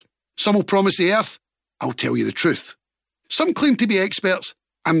Some will promise the earth. I'll tell you the truth. Some claim to be experts.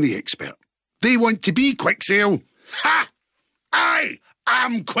 I'm the expert. They want to be quick sale. Ha! I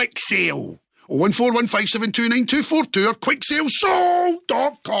am quick sale. 01415729242 or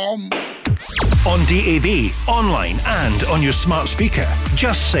quicksalesold.com. On DAB, online and on your smart speaker.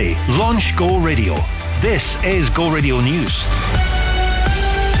 Just say Launch Go Radio. This is Go Radio News.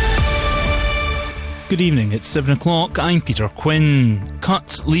 Good evening, it's 7 o'clock, I'm Peter Quinn.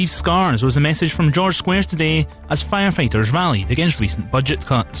 Cuts leave scars was the message from George Squares today as firefighters rallied against recent budget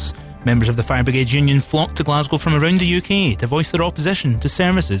cuts. Members of the Fire Brigade Union flocked to Glasgow from around the UK to voice their opposition to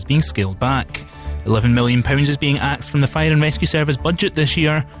services being scaled back. £11 million is being axed from the Fire and Rescue Service budget this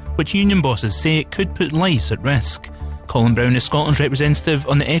year, which union bosses say it could put lives at risk. Colin Brown is Scotland's representative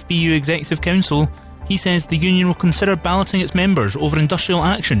on the FBU Executive Council. He says the union will consider balloting its members over industrial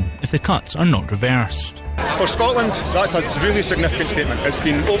action if the cuts are not reversed. For Scotland, that's a really significant statement. It's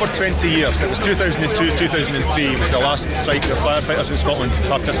been over 20 years. It was 2002-2003 was the last strike that firefighters in Scotland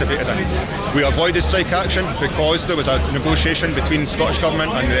participated in. We avoided strike action because there was a negotiation between the Scottish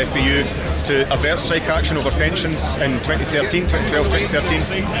Government and the FBU to avert strike action over pensions in 2013.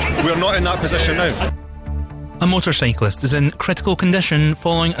 We're not in that position now. A motorcyclist is in critical condition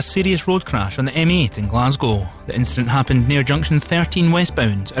following a serious road crash on the M8 in Glasgow. The incident happened near junction 13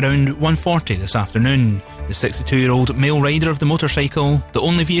 westbound around 1:40 this afternoon. The 62-year-old male rider of the motorcycle, the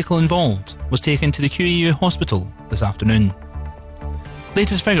only vehicle involved, was taken to the QEU hospital this afternoon.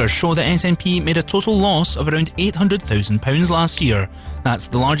 Latest figures show that SNP made a total loss of around £800,000 last year. That's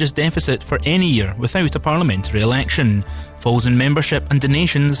the largest deficit for any year without a parliamentary election. Falls in membership and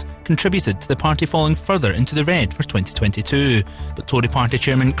donations contributed to the party falling further into the red for 2022. But Tory party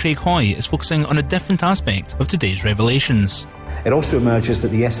chairman Craig Hoy is focusing on a different aspect of today's revelations. It also emerges that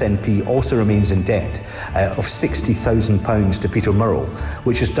the SNP also remains in debt of £60,000 to Peter Murrell,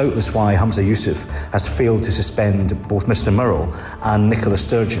 which is doubtless why Hamza Yusuf has failed to suspend both Mr Murrell and Nicola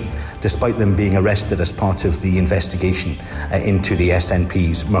Sturgeon, despite them being arrested as part of the investigation into the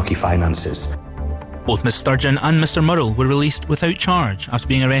SNP's murky finances. Both Ms Sturgeon and Mr Murrell were released without charge after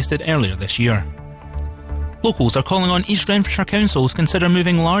being arrested earlier this year. Locals are calling on East Renfrewshire Council to consider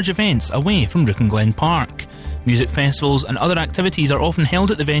moving large events away from Rook and Glen Park. Music festivals and other activities are often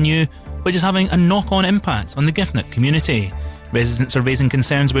held at the venue, which is having a knock-on impact on the Giffnock community. Residents are raising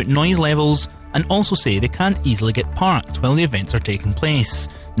concerns about noise levels and also say they can't easily get parked while the events are taking place.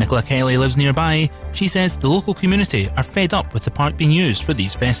 Nicola Kelly lives nearby. She says the local community are fed up with the park being used for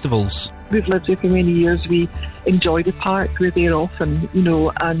these festivals. We've lived here for many years. We enjoy the park. We're there often,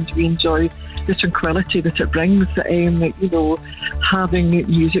 and we enjoy the tranquility that it brings. Having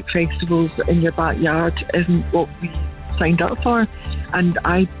music festivals in your backyard isn't what we signed up for, and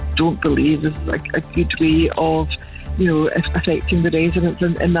I don't believe it's a good way of, affecting the residents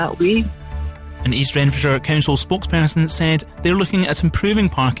in that way. An East Renfrewshire Council spokesperson said they're looking at improving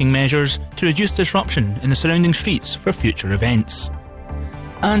parking measures to reduce disruption in the surrounding streets for future events.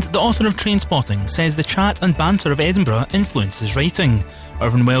 And the author of Trainspotting says the chat and banter of Edinburgh influenced his writing.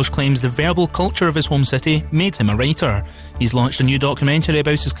 Irvin Welsh claims the verbal culture of his home city made him a writer. He's launched a new documentary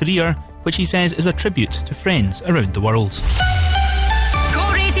about his career, which he says is a tribute to friends around the world.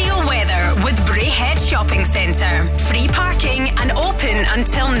 Go Radio Weather with Braehead Shopping Centre. Free parking and open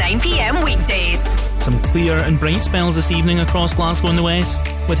until 9pm weekdays. Some clear and bright spells this evening across Glasgow and the west,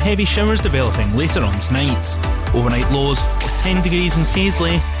 with heavy showers developing later on tonight. Overnight lows of 10 degrees in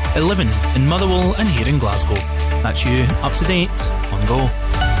Paisley, 11 in Motherwell and here in Glasgow. That's you up to date on Go.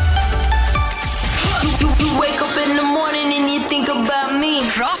 You wake up in the morning and you think about me.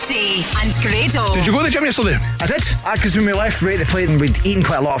 Crofty and Grado. Did you go to the gym yesterday? I did. Because when we left right at the plane, we'd eaten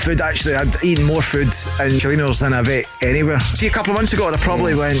quite a lot of food actually. I'd eaten more food in Chalinos than I've ate anywhere. See, a couple of months ago I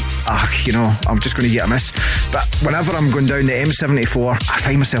probably went, I'm just going to get a miss. But whenever I'm going down the M74, I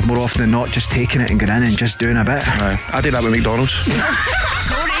find myself more often than not just taking it and going in and just doing a bit. Right. I did that with McDonald's. Go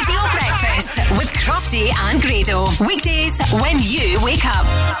Radio Breakfast with Crofty and Grado. Weekdays when you wake up.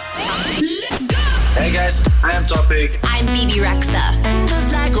 Hey guys, I am Topic. I'm BB Rexa.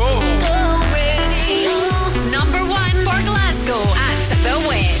 Just like Go. Number 1 for Glasgow and the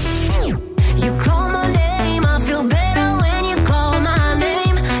West. You call my name, I feel better when you call my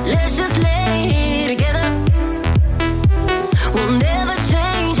name. Let's just lay together. We'll never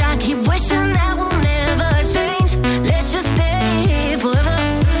change. I keep wishing that we'll never change. Let's just stay forever.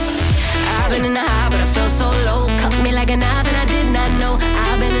 I've been in the high, but I felt so low. Cut me like a knife and I did not know.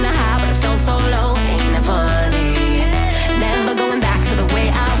 I've been in the high, but I felt so low. Ain't it funny? Never going back to the way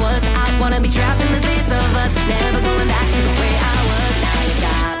I was.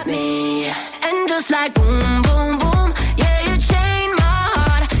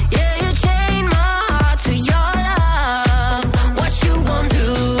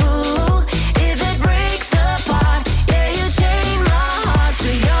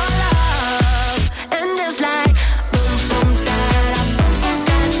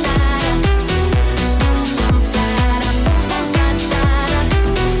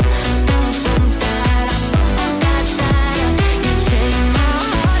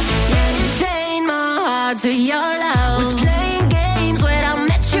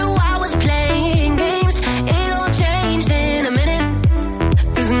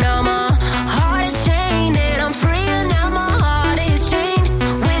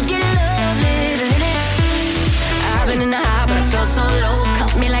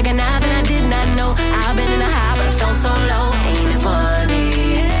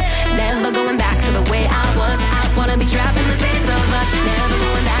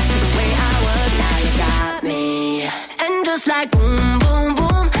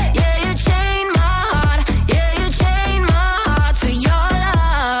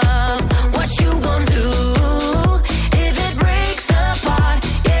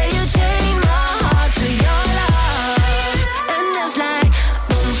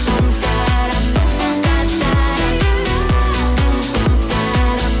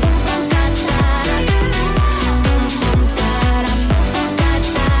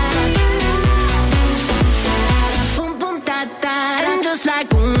 like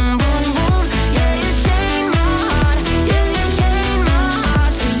boom, boom, boom. Yeah, you chain my heart. Yeah, you chain my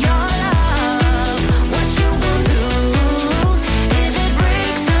heart to your love. What you gon' do if it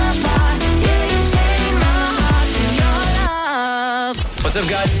breaks apart? Yeah, you chain my heart to your love. What's up,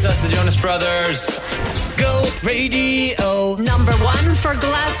 guys? It's us, the Jonas Brothers. Go Radio. Number 1 for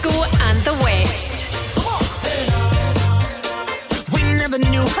Glasgow and the West. We never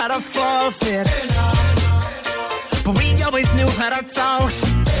knew how to forfeit, but we always knew how to toss.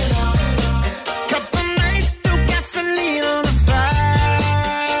 Couple nights threw gasoline on the fire.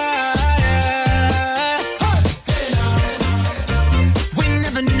 We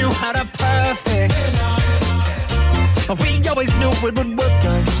never knew how to perfect, but we always knew it would work.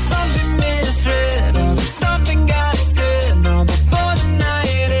 Cause if something misread, or if something got said, no, before the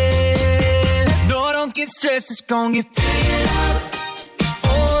night ends. No, don't get stressed, it's gonna get figured out.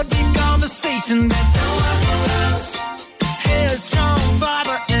 Oh, deep conversation that don't happen else. Headstrong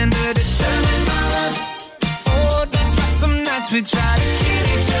father and a determined mother. Oh, that's why some nights we try to kill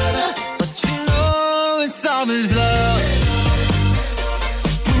each other, but you know it's always love.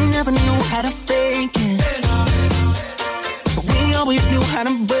 We never knew how to fake it, but we always knew how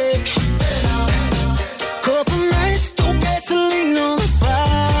to break. Couple nights, throw gasoline on the fire.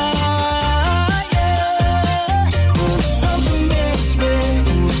 Yeah. Oh, something misread,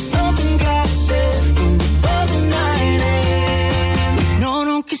 oh, something got said, before the night ends. No,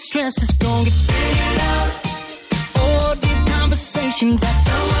 don't get stressed, it's gonna get figured out. Oh, deep conversations that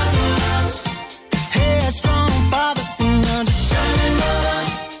don't happen else. Headstrong father and a determined mother.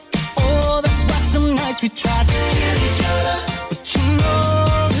 Oh, that's why some nights we try to kill each other, but you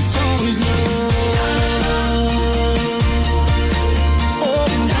know it's always love. Oh,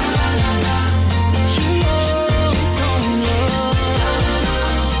 la la la la, but you know it's only love.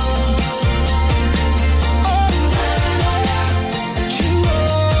 Oh, la la la, but you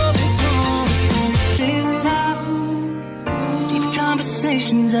know it's always gonna get figured out. Deep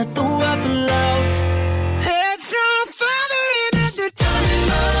conversations that the world allows. Headstrong father and a determined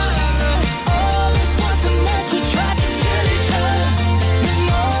mother. Oh, that's why some nights we try to kill each other. You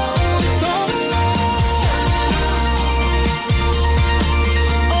know it's only love.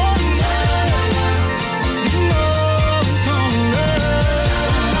 Oh, la la la, you know it's only love.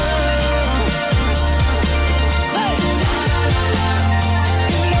 Hey, la la la la,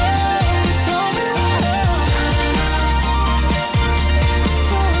 you know it's only love.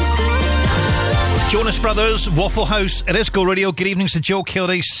 Jonas Brothers, Waffle House. It is Go Radio. Good evening to Joe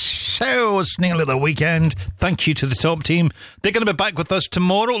Kilday. So it's nearly the weekend. Thank you to the top team. They're going to be back with us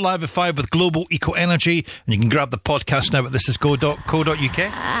tomorrow, live at 5 with Global Eco Energy. And you can grab the podcast now at thisisgo.co.uk.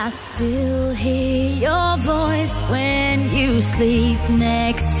 I still hear your voice when you sleep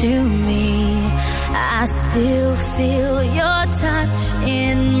next to me. I still feel your touch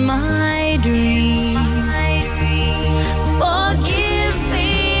in my dream. Forgive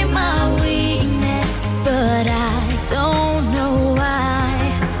me my weakness, but I don't know why.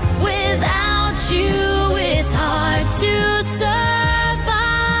 Without you, it's hard to survive.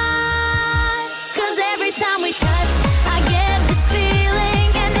 'Cause every time we touch, I get this feeling,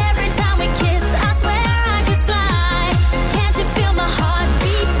 and every time we kiss, I swear I could fly. Can't you feel my heart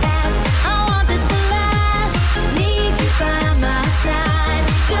beat fast? I want this to last. Need you by my side.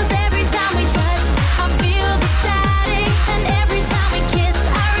 'Cause every time we touch, I feel the static, and every time we kiss,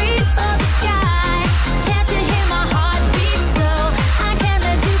 I reach for the sky. Can't you hear my heart beat so? I can't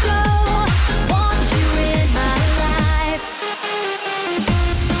let you go. Want you in my life.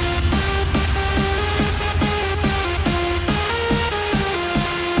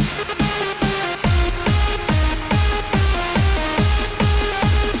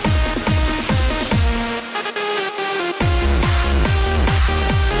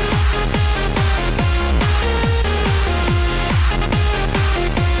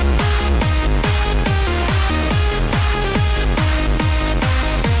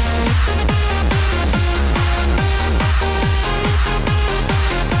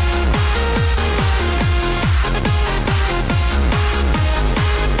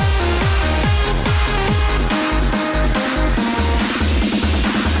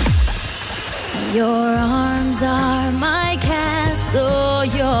 Your arms are my castle,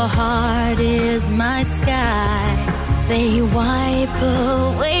 your heart is my sky. They wipe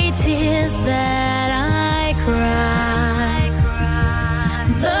away tears that I cry.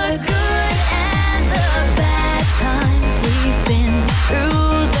 The good and the bad times, we've been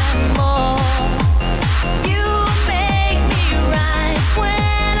through them all. You make me rise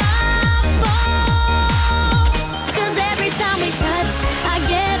when I fall. 'Cause every time we touch, I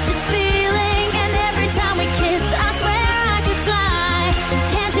get this feeling, and every time we kiss, I swear I could fly.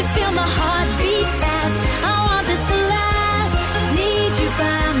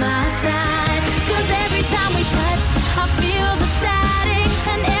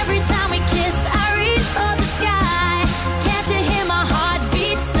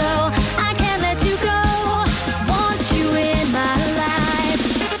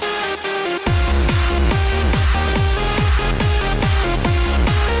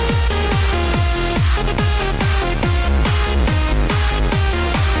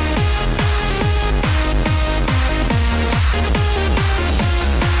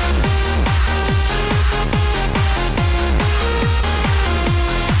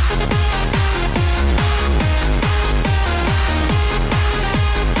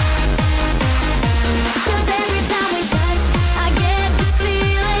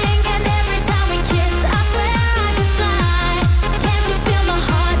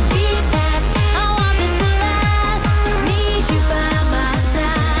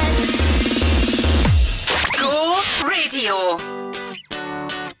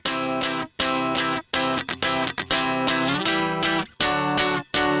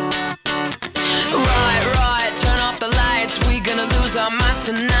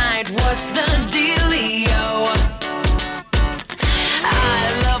 tonight? What's the dealio?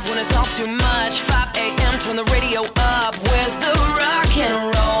 I love when it's all too much. 5 a.m. turn the radio up. Where's the rock and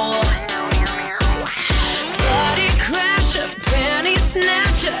roll? Party crasher, penny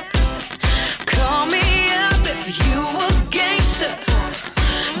snatcher. Call me up if you a gangster.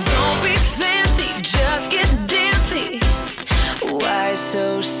 Don't be fancy, just get dancy. Why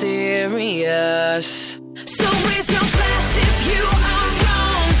so serious? So raise your glass if you are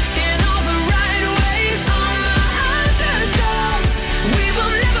wrong in all the right ways. All my underdogs, we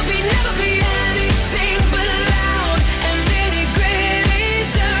will never be anything but loud and nitty gritty,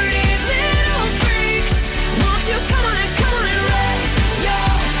 dirty little freaks. Won't you come on and raise your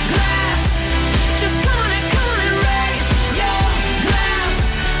glass? Just come on and raise your glass.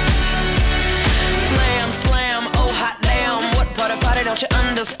 Slam, slam, oh hot damn. What part of party don't you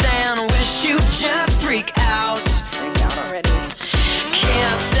understand? Wish you just freak out. Freak out already.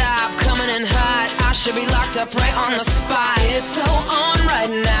 Can't stop coming in hot. I should be locked up right on the spot. It's so on right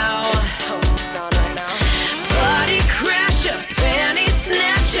now. It's so on right now. Party crasher, penny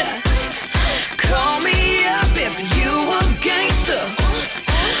snatcher. Call me up if you a gangster.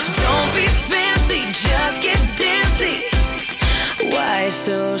 Don't be fancy, just get dancy. Why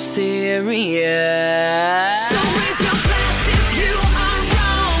so serious? So raise your glass if you are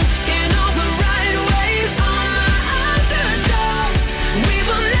wrong in all the right ways. All my underdogs, we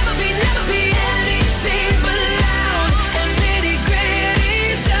will never be anything but loud and nitty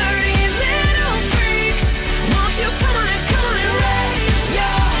gritty, dirty little freaks. Won't you come on and raise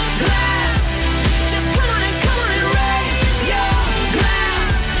your glass? Just come on and raise your glass.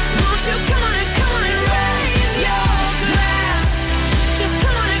 Won't you come on and raise your glass? Just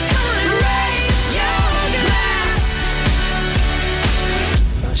come on and raise your glass.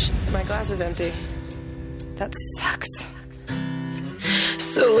 My glass is empty. That sucks.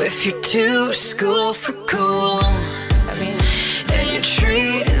 So if you're too school for cool, and you're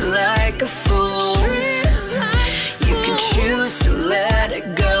treated like a fool, you can choose to let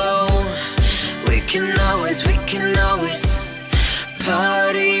it go. We can always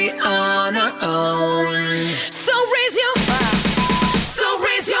party on our own. So raise your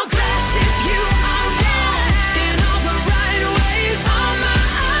glass if you are wrong in all the right ways. All my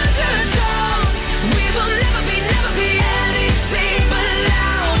underdogs, we will never be anything but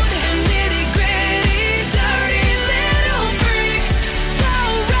loud and nitty gritty, dirty little freaks. So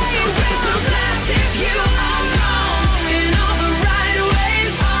raise your glass if you are wrong in all the right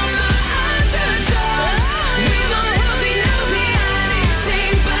ways. All my underdogs, we will never be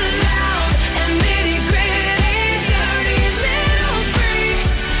anything but loud and nitty gritty, dirty little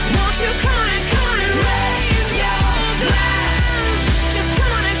freaks. Won't you come on and raise your glass? Just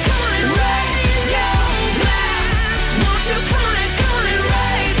come on and raise your glass. Won't you come on and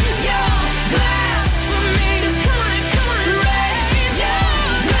raise your glass for me? Just come on and raise your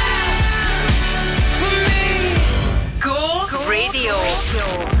glass for me. Go Radio.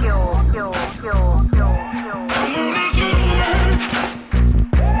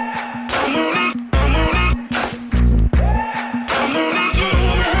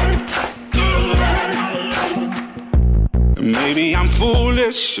 Maybe I'm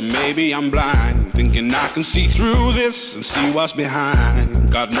foolish, or maybe I'm blind, thinking I can see through this and see what's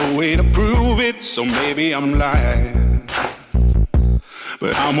behind. Got no way to prove it, so maybe I'm lying.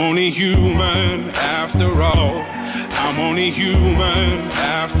 But I'm only human after all. I'm only human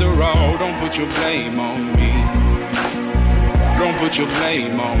after all. Don't put your blame on me. Don't put your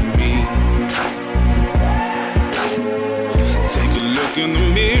blame on me. Take a look in the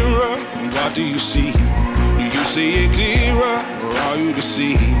mirror, and what do you see? Do you see it clearer, or are you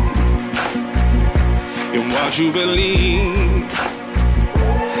deceived in what you believe?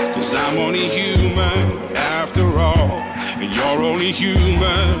 'Cause I'm only human after all, and you're only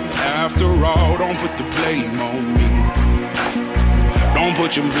human after all. Don't put the blame on me. Don't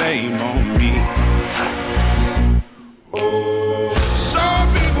put your blame on me. Some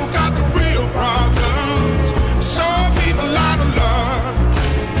people got the real problems. Some people out of love.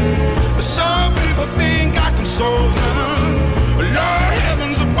 Some people think I can solve them. Lord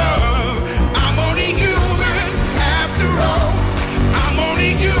heavens above, I'm only human after all. I'm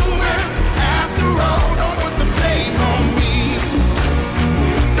only human after all. Don't put the blame on me.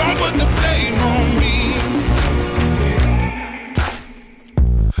 Don't put the blame on me.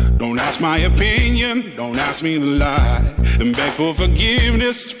 Don't ask my opinion, don't ask me to lie, and beg for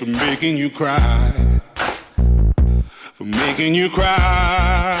forgiveness for making you cry. For making you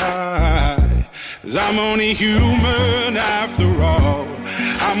cry. 'Cause I'm only human after all.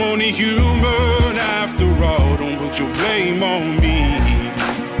 I'm only human after all. Don't put your blame on me.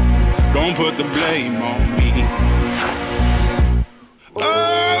 put the blame on me.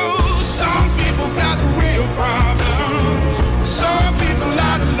 Oh, some people got the real problem. Some people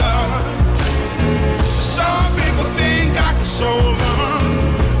out of love. Some people think I can solve them.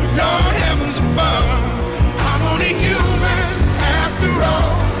 Lord heavens above, I'm only human after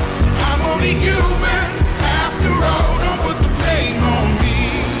all. I'm only human after all. Don't put the blame on me.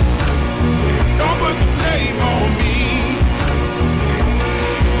 Don't put the blame on me.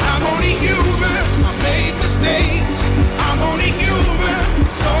 I'm only human. I made mistakes. I'm only human.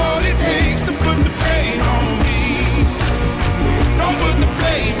 It's all it takes to put the blame on me. Don't put the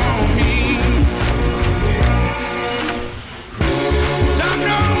blame on me. 'Cause I'm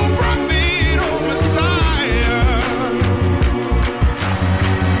no prophet or Messiah.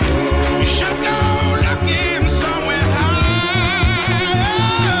 You should go looking somewhere higher.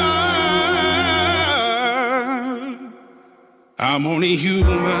 I'm only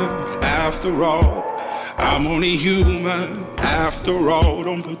human after all. I'm only human after all.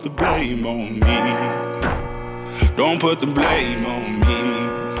 Don't put the blame on me. Don't put the blame on me.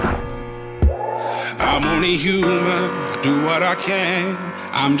 I'm only human. I do what I can.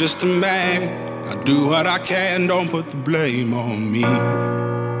 I'm just a man. I do what I can. Don't put the blame on me.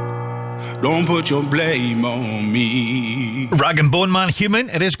 Don't put your blame on me. Rag and Bone Man, Human.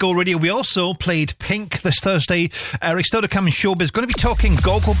 It is Go Radio. We also played Pink this Thursday. Eric, still to come in Showbiz. Going to be talking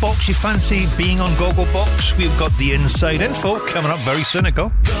Gogglebox. You fancy being on Gogglebox? We've got the inside info coming up very soon.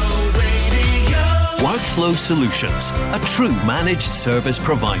 Go. Workflow Solutions, a true managed service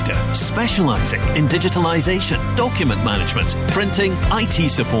provider specialising in digitalisation, document management, printing, IT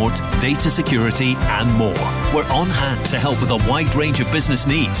support, data security and more. We're on hand to help with a wide range of business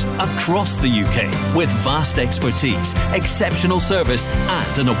needs across the UK with vast expertise, exceptional service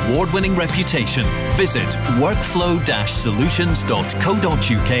and an award-winning reputation. Visit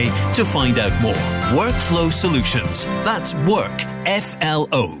workflow-solutions.co.uk to find out more. Workflow Solutions. That's work,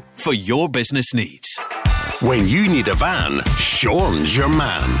 FLO, for your business needs. When you need a van, Sean's your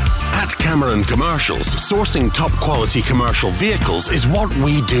man. At Cameron Commercials, sourcing top quality commercial vehicles is what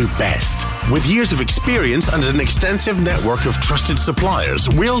we do best. With years of experience and an extensive network of trusted suppliers,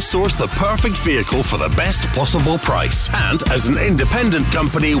 we'll source the perfect vehicle for the best possible price. And as an independent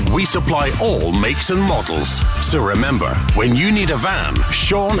company, we supply all makes and models. So remember, when you need a van,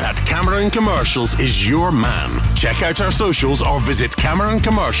 Sean at Cameron Commercials is your man. Check out our socials or visit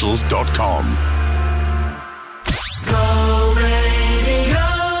CameronCommercials.com. Go Radio.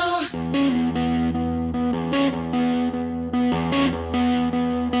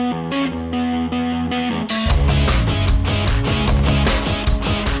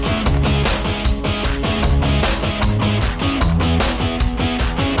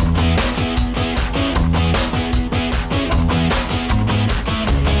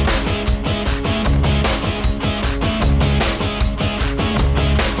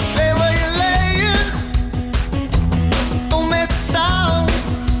 Lay where you're laying. Don't make a sound.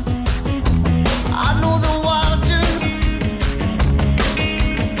 I know they're watching.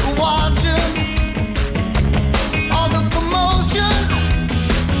 They're watching. All the commotion.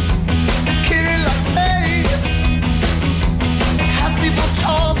 The killing like pain. Has people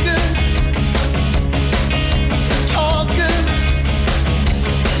talking. Talking.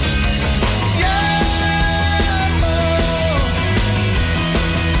 Yeah.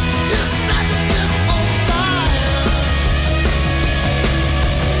 It's like a ship on fire.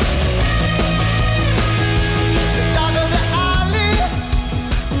 The dark of the alley,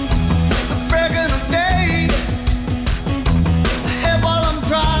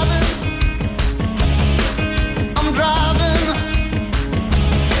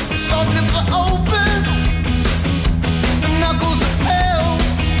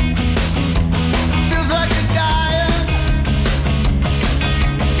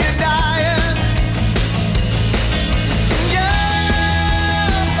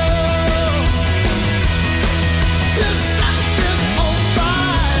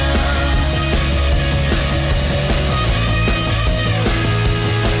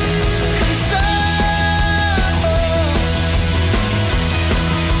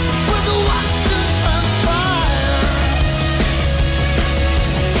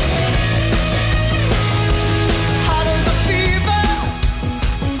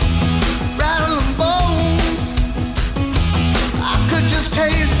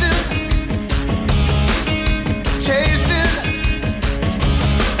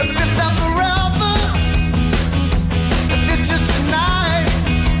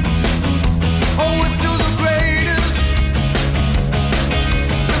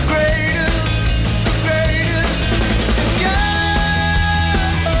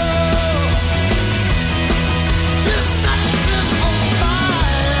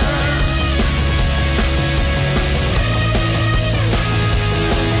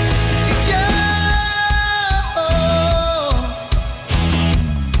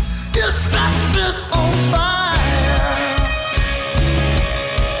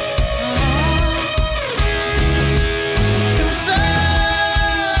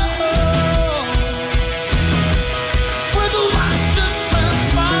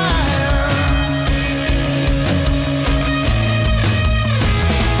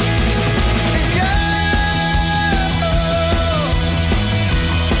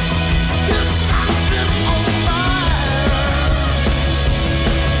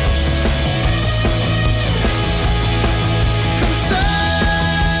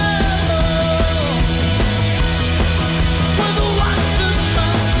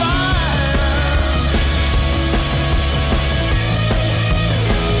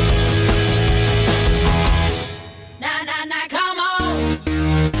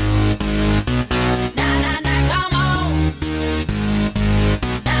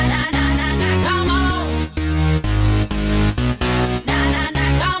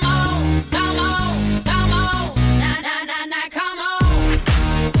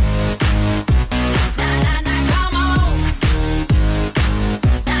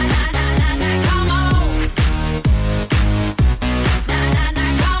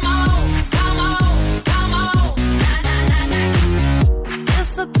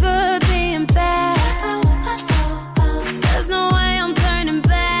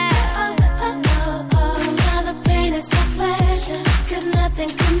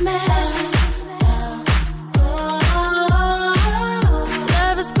 nothing can measure.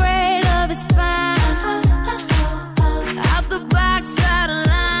 Love is great, love is fine. Out the box, out of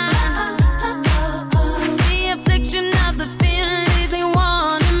line. The affliction of the feeling leaves me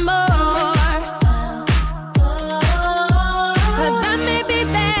wanting more. 'Cause I may be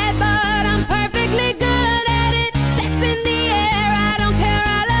bad, but I'm perfectly good at it. Sex in the air, I don't care,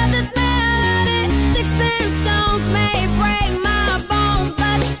 I love the smell of it. Sticks and stones may break my bones,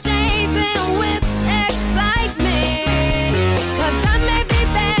 but chains and whips excite me. 'Cause I may be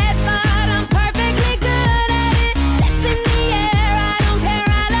bad, but I'm perfectly good at it. Sex in the air, I don't care,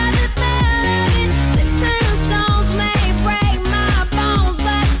 I love the smell of it. Sticks and stones may break my bones,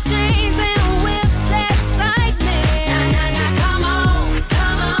 but chains and whips excite me. Nah, nah, nah, come on,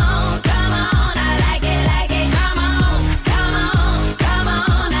 come on, come on. I like it, come on, come on, come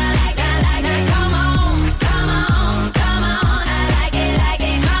on. I like it, come on, come on, come on. I like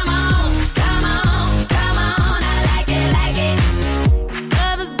it, come on, come on, come on. I like it.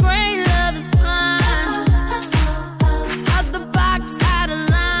 Love is great, love is fine. Out the box, out of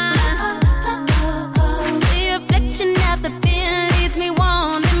line. The affliction of the feeling leaves me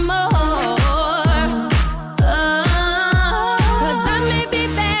wanting more. 'Cause I may be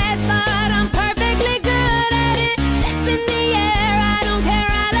bad, but I'm perfectly good at it. Sex in the air, I don't care,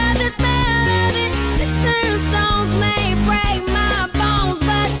 I love the smell of it. Sticks and stones may break my bones,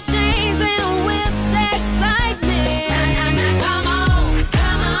 but chains and whips excite me. Nah, nah, nah, come on,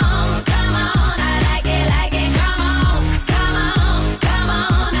 come on, come on. I like it, come on, come on, come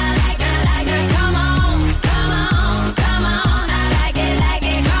on. I like it, come on, come on, come on. I like it,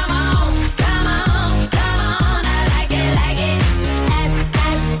 come on, come on, come on. I like it, S,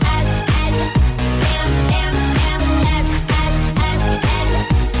 S, S, N, M, M, M, S, S, S, N,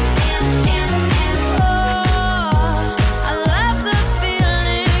 M, M, M. Oh, I love the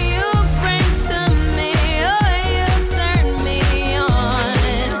feeling you bring to me. Oh, you turn me on.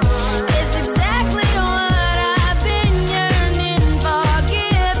 It's exactly what I've been yearning for.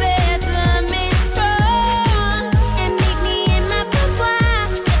 Give it to me strong and meet me in my boudoir.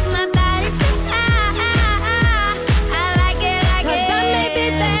 Make my body sing I like it, 'Cause I may be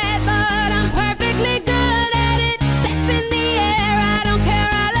bad, but I'm perfectly good at it. Sex in the air, I don't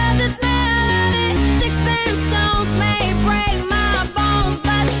care, I love the smell of it. Sticks and stones may break my bones,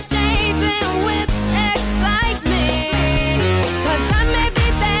 but chains and whips excite me. 'Cause I may be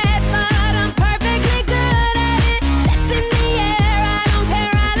bad, but I'm perfectly good at it. Sex in the air, I don't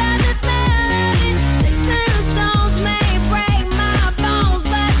care, I love the smell of it. Sticks and stones may break my bones,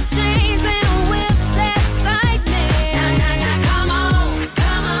 but chains and whips excite me. Nah, nah, nah, come on,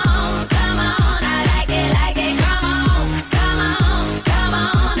 come on, come on. I like it, come on, come on, come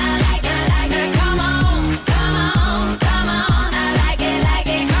on. I like it, come on, come on, come on. I like it,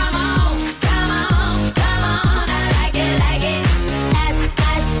 come on, come on, come on. I like it, S,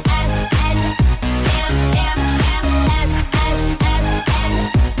 S, S, N, M, M, M, S, S, S, N,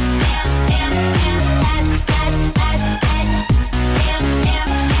 M, M, M, S, S, S, N, M, M,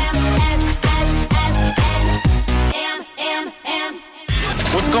 M, S, S, S, N, M, M, M.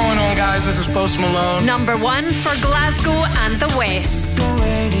 What's going on, guys? This is Post Malone. Number 1 for Glasgow and the West.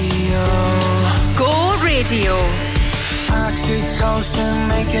 Radio. Go Radio. Oxytocin,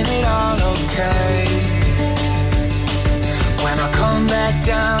 making it all okay. When I come back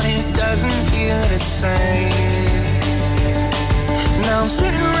down, it doesn't feel the same. Now I'm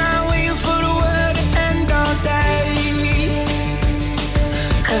sitting around waiting for the word to end all day.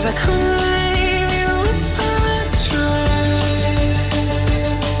 'Cause I couldn't leave you if I tried.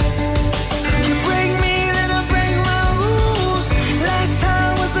 You break me, then I break my rules. Last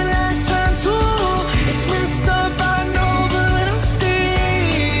time was the last time too. It's messed up, I know, but I'm still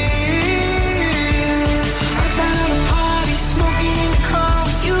outside of the party, smoking in the car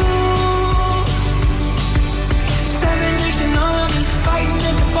with you. 7 Nation Army fighting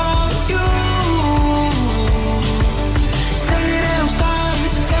at the bar with you. Say that I'm sorry,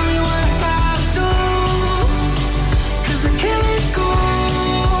 tell me what I gotta do. 'Cause I can't let go.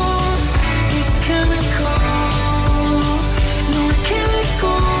 It's chemical. No, I can't let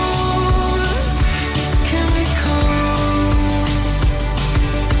go. It's chemical.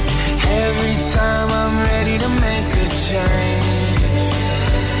 Every time I'm ready to make a change,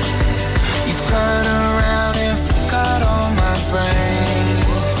 you turn around and pick out all my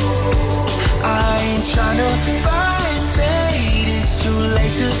brains. I ain't trying to fight fate. It's too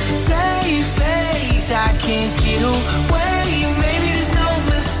late to save face. I can't get away. Maybe there's no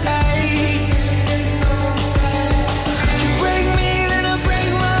mistakes. You break me, then I break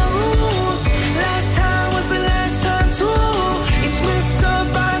my rules. Last time was the last time too. It's messed up.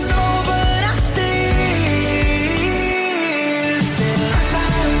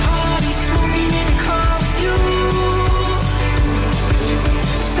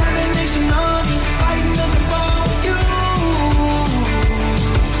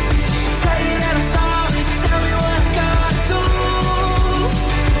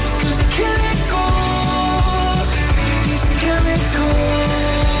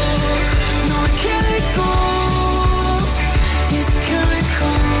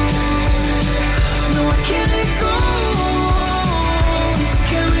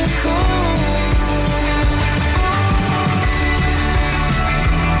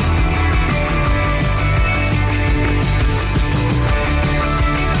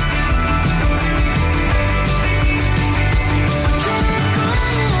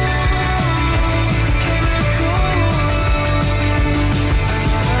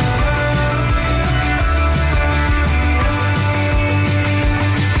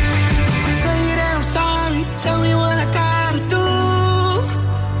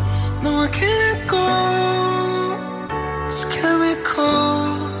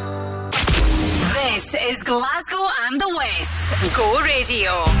 Bliss. Go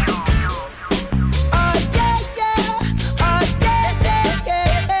Radio.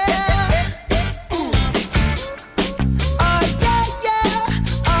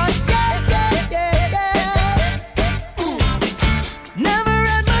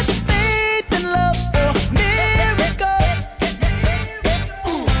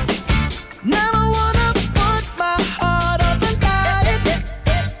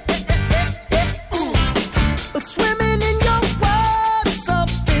 Swimming in your world,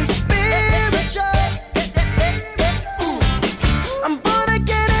 something spiritual. I'm born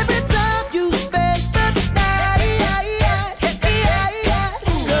again every time you spend the night.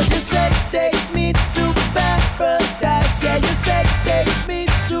 'Cause your sex takes me to paradise. Yeah, your sex takes me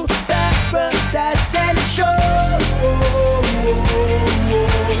to paradise. And it shows.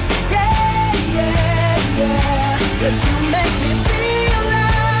 Yeah, yeah, yeah. 'Cause you make me feel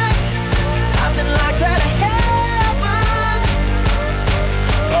like I've been locked out of heaven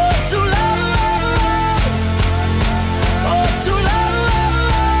for too long, for too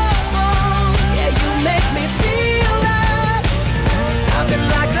long. Yeah, you make me feel like I've been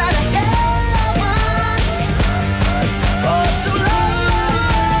locked out of heaven for too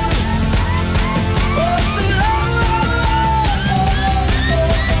long, for too long.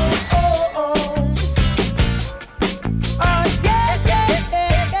 Oh, yeah, yeah,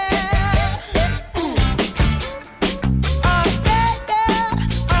 yeah, yeah.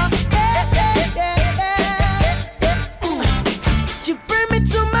 You bring me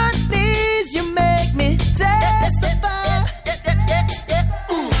to my knees, you make me testify.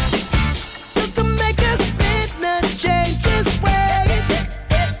 You can make a sinner change his ways.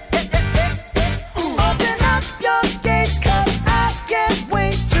 Open up your gates, 'cause I can't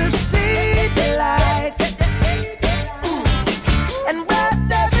wait to see the light. And where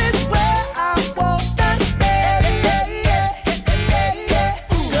there is where I wanna stay.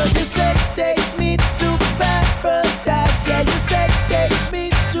 'Cause your sex takes me to paradise. Yeah, your sex takes me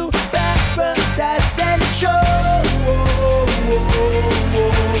to paradise. And it shows.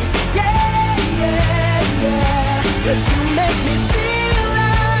 Yeah, yeah, yeah. 'Cause you make me feel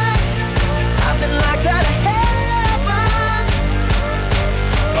like I've been locked out of heaven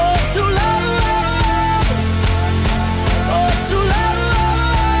for too long, for too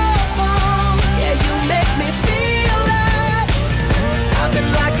long. Yeah, you make me feel like I've been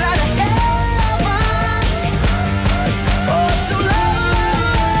locked out of heaven for too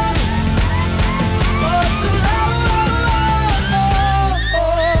long, for too long.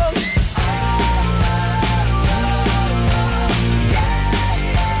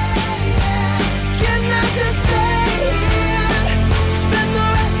 Can I just stay here, spend the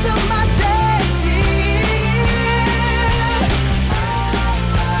rest of my days here?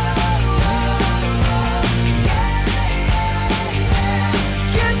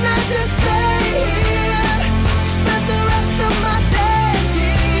 Can I just stay here, spend the rest of my days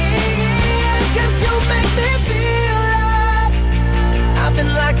here? 'Cause you make me feel like I've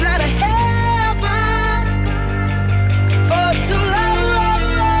been locked out of heaven for too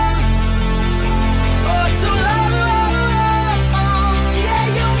long, for too long. Yeah,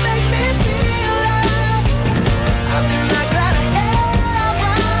 you make me feel like I've been locked out of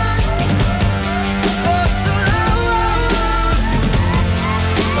heaven for too long,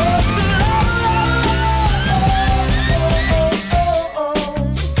 for too long.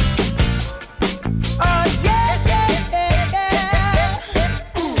 Oh, yeah, yeah, yeah, yeah.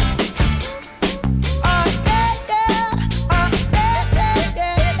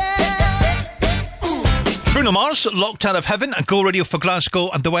 Oh, Bruno Mars, Locked Out of Heaven, at Go Radio for Glasgow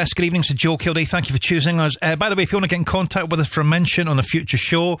and the West. Good evening to Joe Kilday. Thank you for choosing us. By the way, if you want to get in contact with us for a mention on a future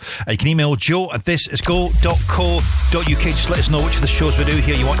show, you can email joe@thisisgo.co.uk. Just let us know which of the shows we do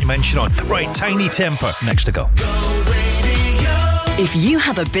here you want your mention on. Right, Tiny Temper, next to go. If you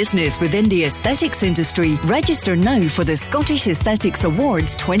have a business within the aesthetics industry, register now for the Scottish Aesthetics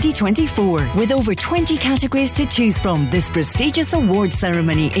Awards 2024. With over 20 categories to choose from, this prestigious award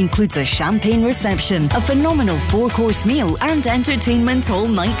ceremony includes a champagne reception, a phenomenal 4-course meal and entertainment all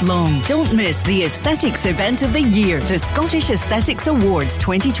night long. Don't miss the aesthetics event of the year, the Scottish Aesthetics Awards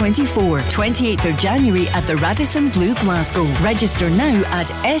 2024, 28th of January at the Radisson Blu, Glasgow. Register now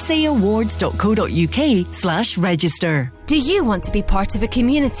at saawards.co.uk/register. Do you want to be part of a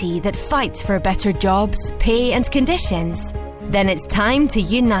community that fights for better jobs, pay and conditions? Then it's time to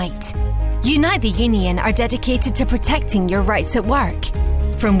unite. Unite the Union are dedicated to protecting your rights at work.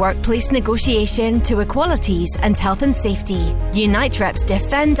 From workplace negotiation to equalities and health and safety, Unite reps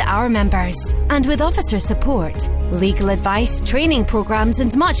defend our members. And with officer support, legal advice, training programmes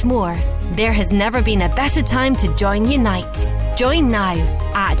and much more, There has never been a better time to join Unite. Join now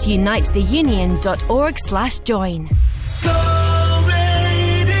at unitetheunion.org/join.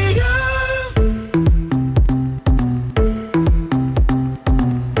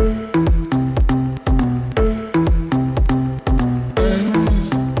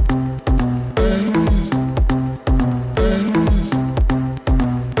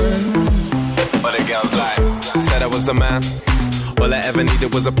 A man, all I ever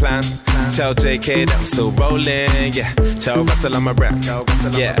needed was a plan. Tell JK that I'm still rolling, yeah. Tell Russell I'm a rap,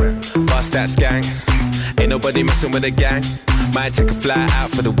 yeah. Bust that skank, ain't nobody messing with a gang. Might take a fly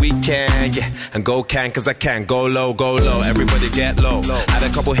out for the weekend, yeah. And go cause I can. Go low, everybody get low. Had a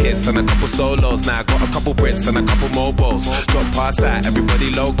couple hits and a couple solos. Now I got a couple Brits and a couple mobiles. Drop past out,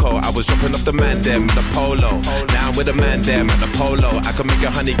 everybody loco. I was dropping off the man them with a polo. Now I'm with a man them at the polo. I can make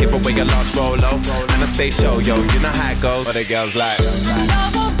a honey give away a lost Rolo. And I stay show, yo, you know how it goes. What the girls like. I know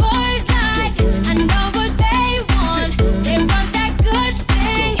what boys like, I know what they want. They want that good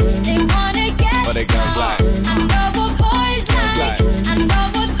thing, they wanna get what the girls like. I know what boys like, I know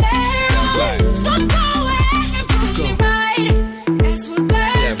what they're on. So go ahead and prove me right. That's what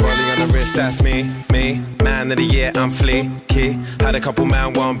girls yeah, rolling on the wrist, that's me. Man of the year, I'm fleeky. Had a couple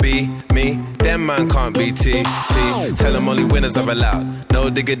man won't be me. Them man can't be T. Tell them only winners are allowed. No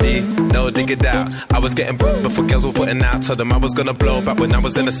diggity, no diggity out. I was getting booked before girls were putting out. Told them I was gonna blow back when I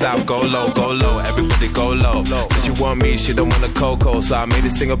was in the south. Go low, everybody go low. Since she want me, she don't want a cocoa. So I made a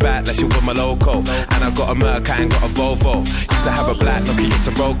single back like she want my loco. And I got a Merc, I ain't got a Volvo. Used to have a black Nokia, it's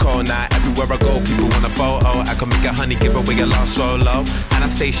a Roco. Now everywhere I go, people want a photo. I can make a honey, give away a lost Rolo. And I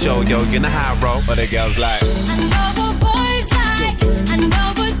stay show, yo, you know how I roll. What the girls like. I know what boys like, I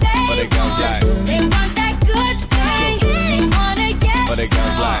know what they what the girls like. They want that good thing, they wanna get what the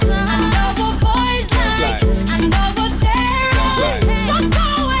girls like. I know what boys like, I know what they're on. So go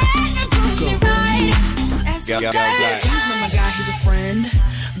ahead and prove me right. That's what girls like. He's not my guy, he's a friend.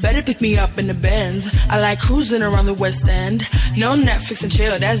 Better pick me up in the Benz. I like cruising around the West End. No Netflix and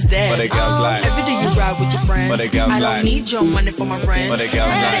chill, that's dead. What the girls like. Every day you ride with your friends. What the girls I don't like. need your money for my rent. What the girls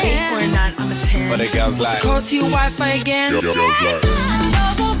like. 8 or a 9, I'm a 10. What the girls like. Call to your Wi-Fi again. Girls like. I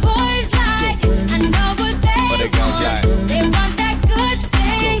know what boys like, I know what they What the girls like. They want that good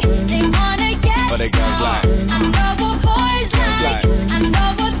thing, they wanna get What the girls like. I know what boys like, I know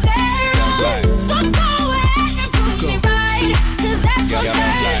what they're on. So go ahead and prove me right, 'cause that's what girls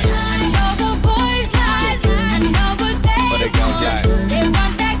like. I know what boys like, I know what they What the girls like. They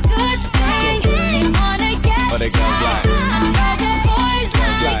want that good thing, they wanna get What the girls like. I know what boys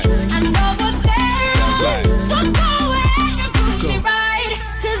like, I know what they're on. So go ahead and prove me right,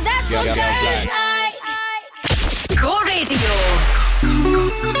 'cause that's what girls like. Go Radio.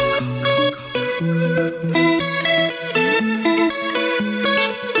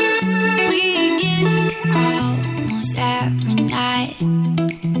 We get almost every night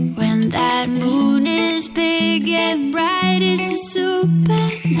when that moon is big and bright. It's a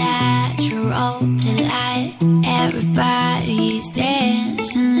supernatural delight. Everybody's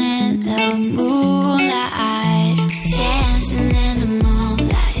dancing in the moonlight, dancing in the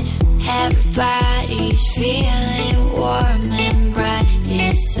moonlight. Everybody's feeling warm and bright.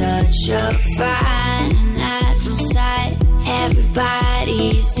 It's such a fine natural sight.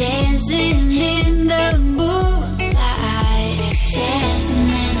 Everybody's dancing in the moonlight, dancing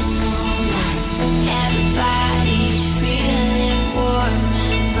in the moonlight. Everybody's feeling warm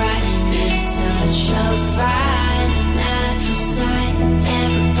and bright. It's such a fine natural sight.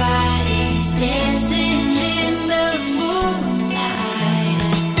 Everybody's dancing in the moonlight.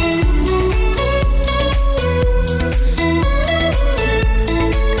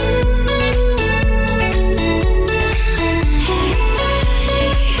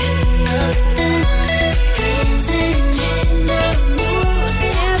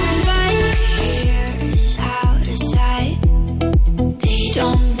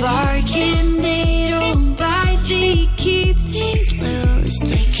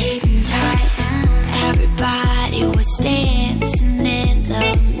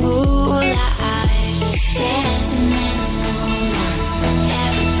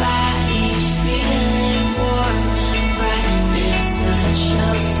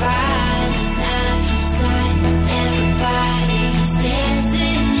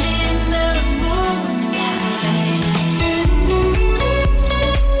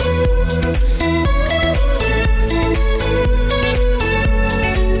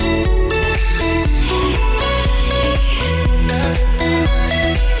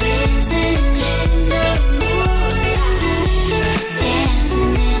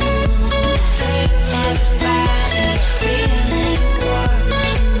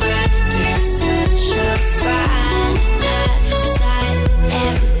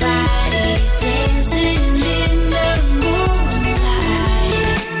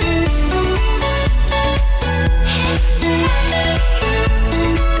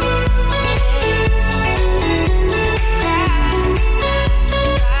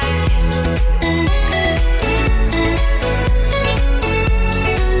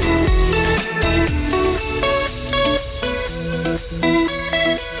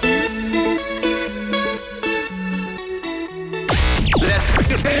 Let's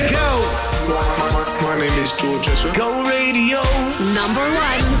go. My name is George Esser. Go Radio. Number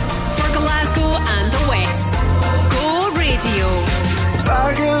 1 for Glasgow and the West. Go Radio.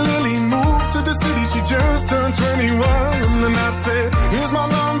 Tiger Lily moved to the city, she just turned 21. And then I said, here's my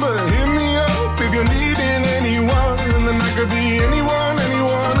number, hit me up if you're needing anyone. And then I could be anyone,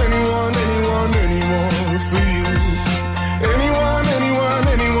 anyone, anyone, anyone, anyone for you. Anyone, anyone,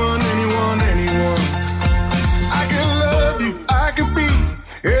 anyone, anyone, anyone. I could love you, I could be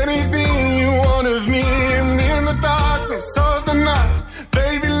anything you want of me. And in the darkness of the night,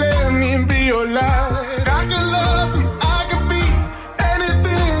 baby, let me be your light. I could love you, I could be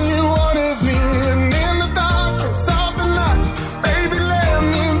anything you want of me. And in the darkness of the night, baby, let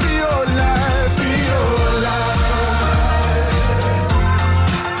me be your light. Be your light.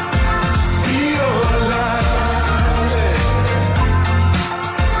 Be your light.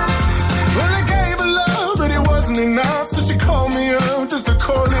 Well, I gave her love, but it wasn't enough, so she called me up just to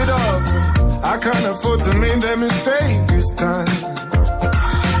call it off. I can't afford to make that mistake this time.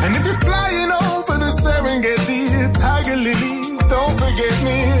 And if you're flying over the Serengeti, Tiger Lily, don't forget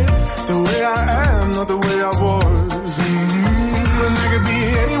me. The way I am, not the way I was. And I could be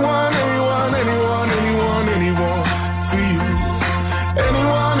anyone, anyone, anyone, anyone, anyone for you.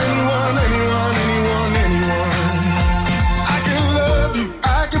 Anyone, anyone, anyone, anyone, anyone. I can love you,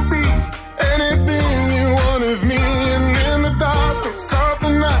 I could be anything you want of me. And in the darkness of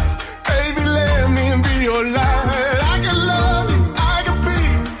the night, baby, let me be your light. I can love you, I could be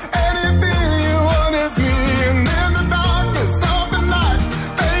anything you want of me. And in the darkness of the night,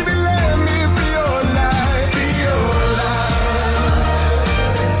 baby, let me be your light. Be your light.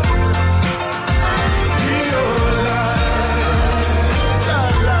 Be your light. La,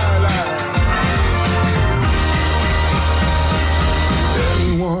 la, la.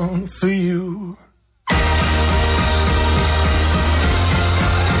 Anyone for you.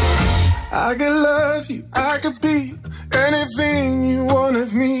 I could love you, I could be anything you want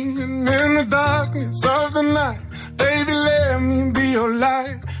of me. And in the darkness of the night, baby, let me be your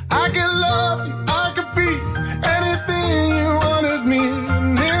light. I could love you, I could be anything you want of me.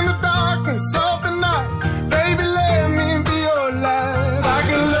 And in the darkness of the night, baby, let me be your light. I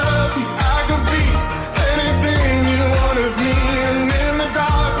could love you, I could be anything you want of me. And in the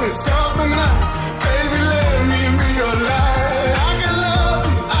darkness of the night, baby, let me be your light. I could love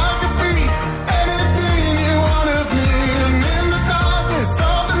you, I could be anything you want of me. And in the darkness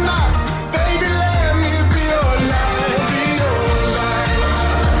of the night, baby, let me be your light. Be your light.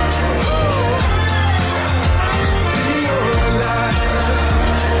 Be your light.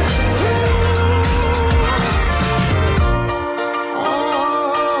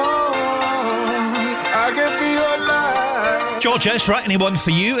 I could be your light. George S. Right, anyone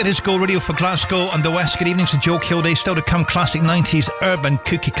for you? It is Go Radio for Glasgow and the West. Good evening to Joe Kilday. Still to come, classic 90s urban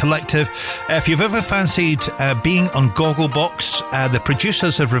cookie collective. If you've ever fancied being on Gogglebox, the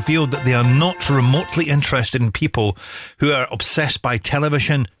producers have revealed that they are not remotely interested in people who are obsessed by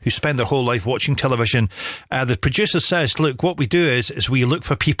television, who spend their whole life watching television. The producer says, look, what we do is we look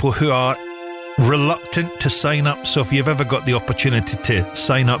for people who are reluctant to sign up. So if you've ever got the opportunity to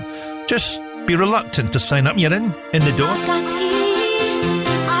sign up, just be reluctant to sign up. You're in the door.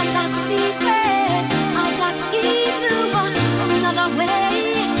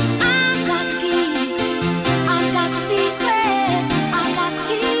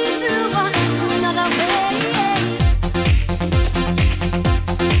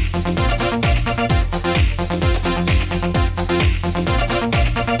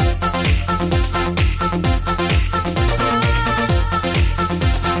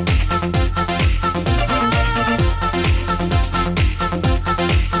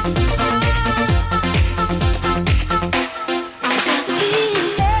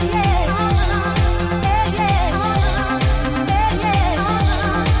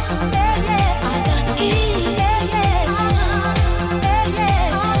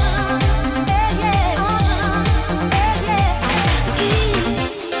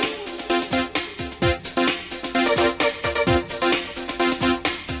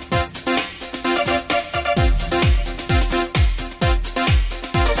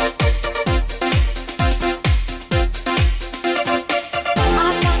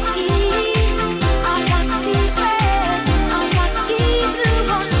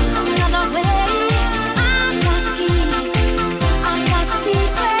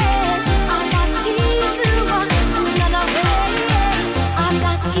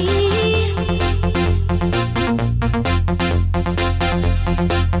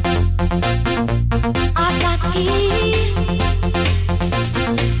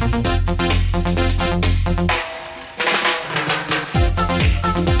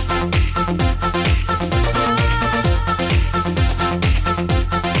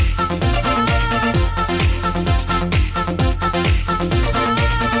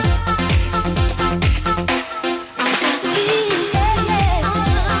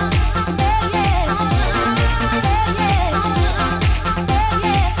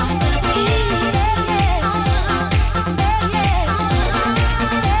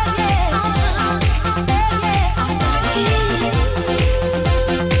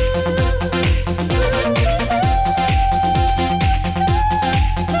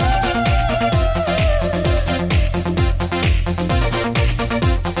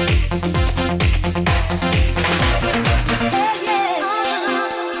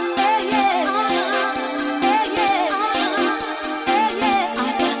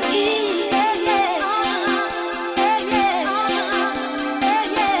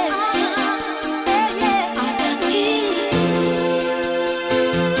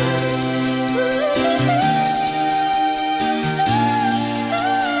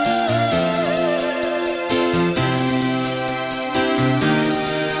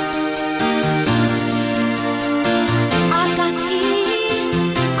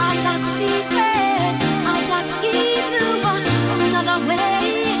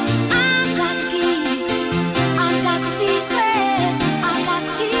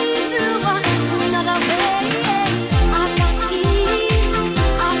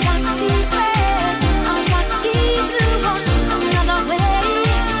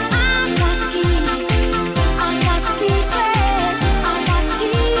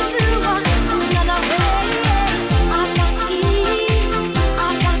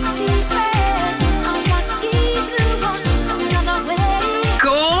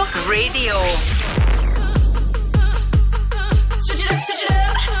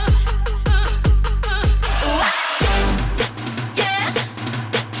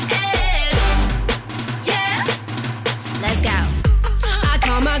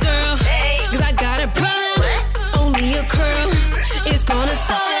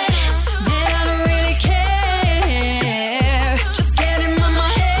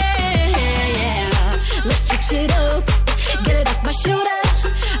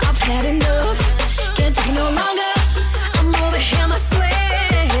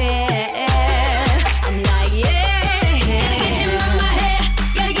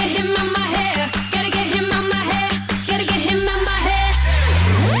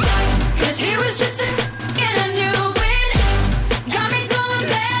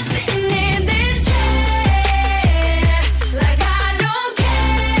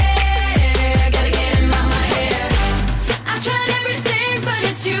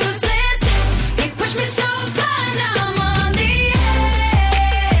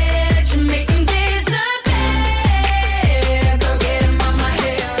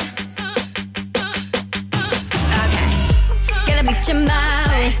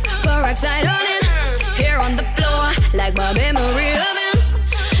 like my memory of him.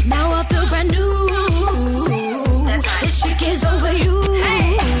 Now I feel brand new. That's right. This trick is over you.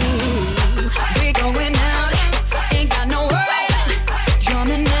 Hey. We're going out, ain't got no worries.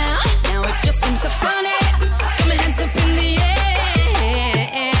 Drumming now, now it just seems so funny. Got my hands up in the air.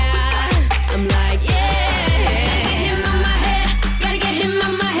 I'm like, yeah. Gotta get him out my hair. Gotta get him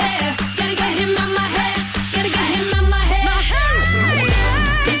out my hair. Gotta get him out my hair. Gotta get him out my hair. My hair.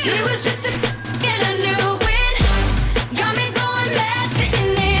 'Cause he was just a and I knew it. Got me going mad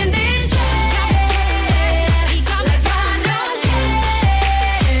sitting in this chair. He got like I don't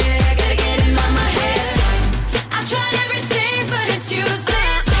care. Gotta get him out my hair. I tried everything but it's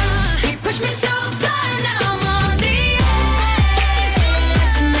useless. He pushed me so far, now I'm on the edge.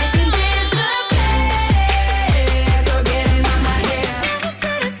 To make me disappear. Go get him out my hair.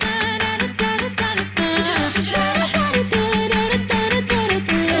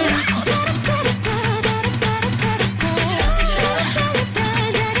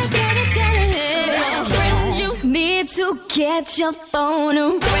 Friend, you need to get your phone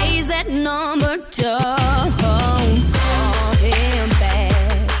and raise that number. Don't call him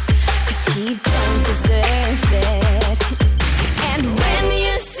back, 'cause he don't deserve it. And when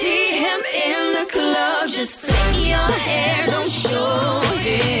you see him in the club, just flick your hair, don't show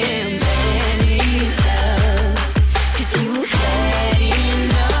him any love, 'cause you had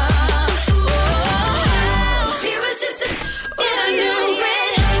enough. Oh, he was just a and I knew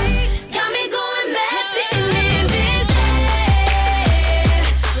it. Got me going mad sitting in this chair.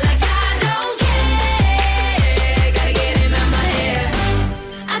 Like I don't care. Gotta get him out my hair.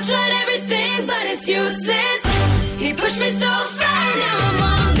 I tried everything but it's useless. He pushed me so far, now I'm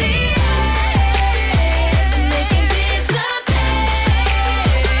on the edge. Make him disappear.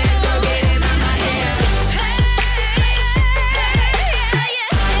 Go get him out my hair.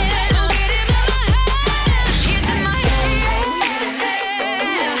 Go get him out my hair. He's in my hair.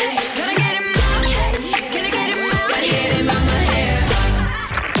 Gotta get him out. Gotta get him out. Gotta get him out my hair.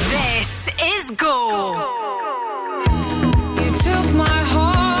 This is Go. You took my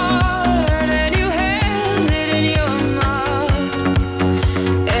heart and you held it in your mouth.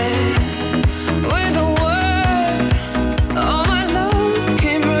 With a word, all my love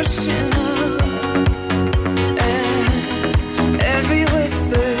came rushing up. Every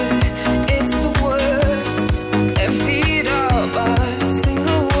whisper, it's the worst. Emptied out by a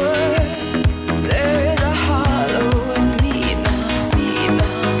single word. There is a hollow in me now, me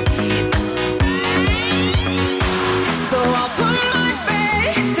now, me now.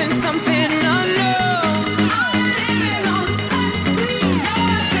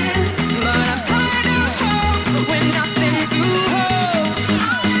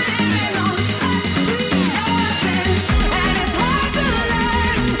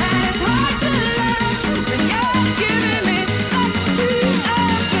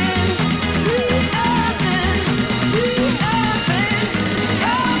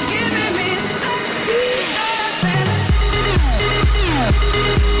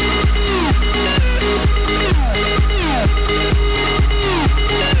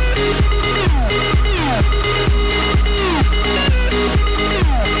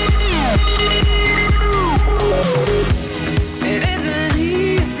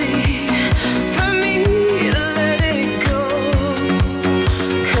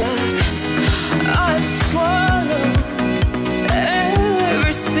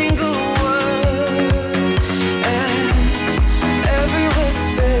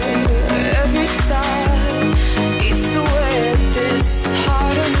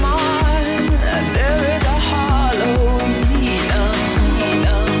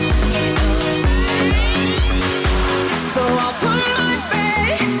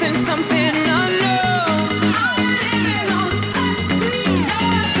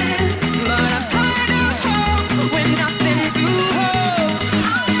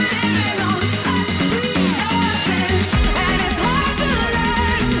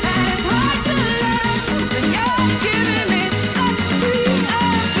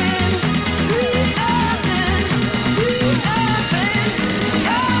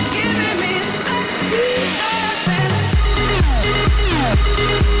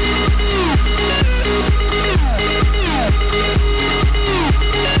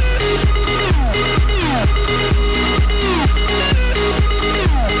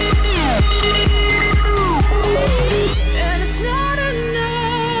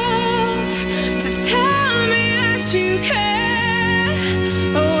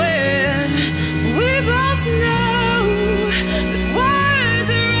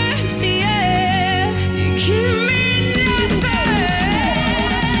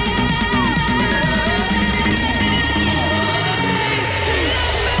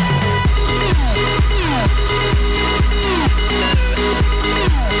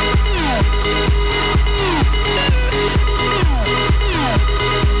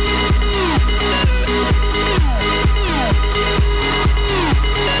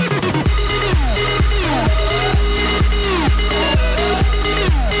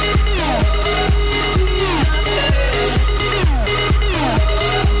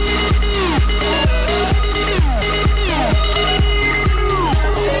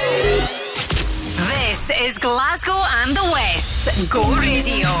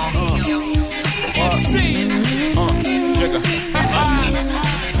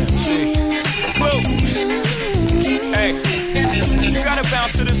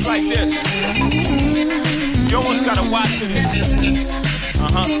 like this. You almost gotta watch to this.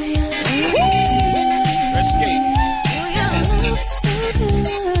 Let's skate.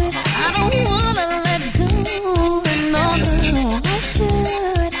 I don't wanna let go. No, I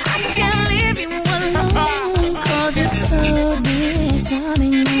should. I can't leave you alone. 'Cause you're so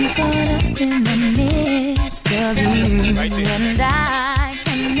disarming. I'm caught up in the midst of you. Right there. And I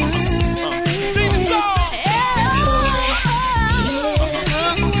cannot resist.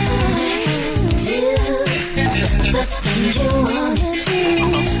 The things you wanna do,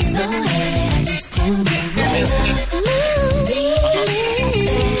 the way I used to be.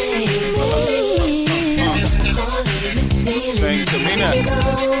 Sing to me now.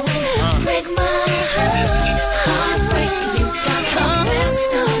 Break my heart, break you got the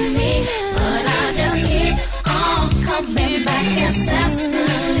best of me, but I just keep on coming back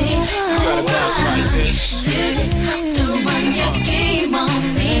incessantly. Did you have to run your game on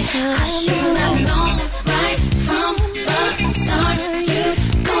me? I should have known right from the start. You'd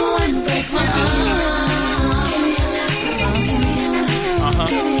go and break my heart. Give me a love, give me a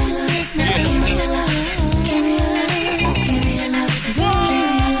love, give me a love, give me a love.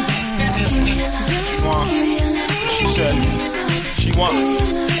 She want.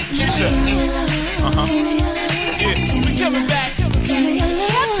 She said. Yeah, we coming back.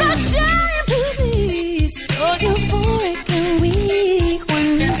 It's a shame to be so euphoric and weak when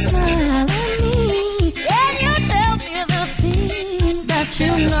you smile at me and you tell me the things that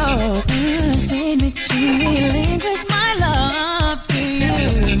you know persuade me to relinquish my love to you,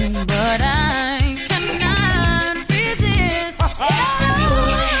 but I cannot resist.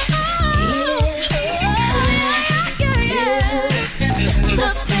 The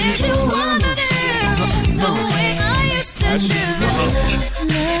things you wanna do, the way I used to do.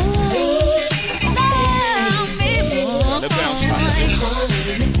 The bounce like this.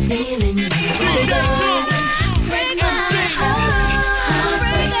 Break my heart,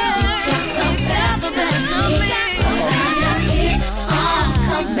 break the best of me, but I just keep on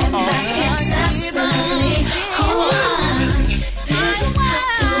coming back incessantly. Oh, did you have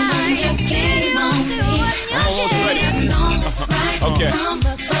to run your game on me? I should have known right from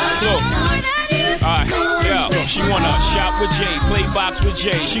the start. Alright, yeah, she wanna shop with Jay, play box with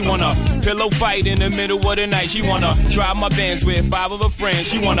Jay. She wanna pillow fight in the middle of the night. She wanna drive my Benz with 5 of her friends.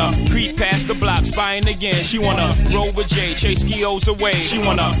 She wanna creep past the block, spying again. She wanna roll with Jay, chase skios away. She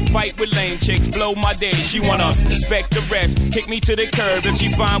wanna fight with lame chicks, blow my day. She wanna inspect the rest, kick me to the curb. If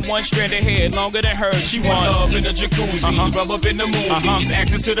she find one strand of hair longer than hers, she want love in the jacuzzi, rub up in the movies,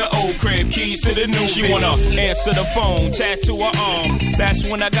 access to the old crib, keys to the new. She wanna answer the phone, tattoo her arm. That's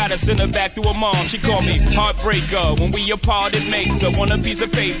when I gotta send her back to her mom. She call me heartbreaker. When we apart, it makes her want a piece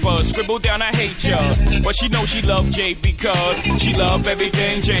of paper. Scribble down, I hate ya. But she know she love Jay because she love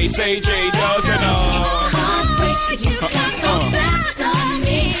everything Jay say Jay does and Heartbreaker, you got the best of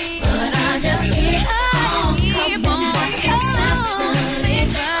me, but I just keep on coming back incessantly.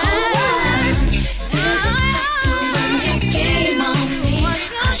 Did you have to run your game on me? I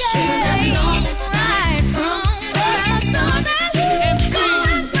should have known right from the start. Go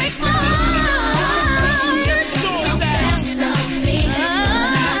and break my heart. You got the best of me, but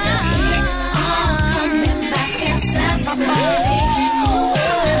I just keep on coming back incessantly.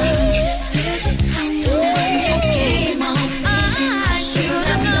 Did you have to run your game on me? I should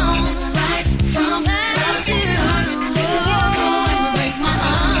have known right from the start. Go and break my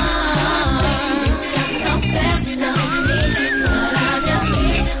heart. You got the best of me, but I just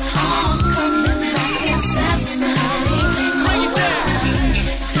keep on coming back incessantly.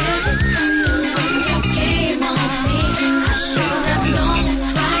 Did you have to run your game on me? I should have known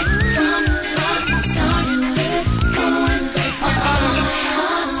right from the start. Go and break my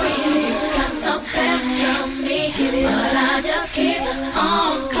heart. You got the best of me, but I just keep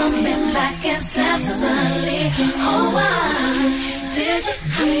on coming back incessantly. Oh, why did you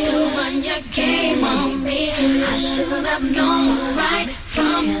have to run your game on me? I should have known right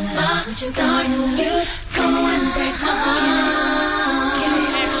from the start. You'd go and break my heart.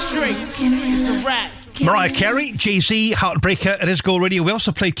 Give me it's a rap. Mariah Carey, Jay-Z, Heartbreaker, it is Go Radio. We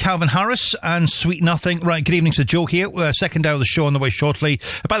also played Calvin Harris and Sweet Nothing. Right, good evening to Joe here. Second hour of the show on the way shortly.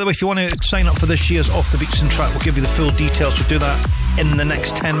 By the way, if you want to sign up for this year's Off the Beats and Track, we'll give you the full details. We'll do that in the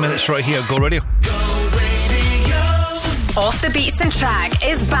next 10 minutes right here. Go Radio. Off the Beats and Track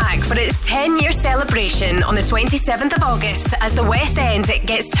is back for its 10-year celebration on the 27th of August as the West End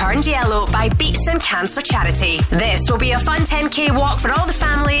gets turned yellow by Beats and Cancer Charity. This will be a fun 10k walk for all the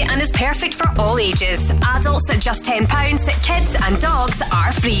family and is perfect for all ages. Adults at just £10, kids and dogs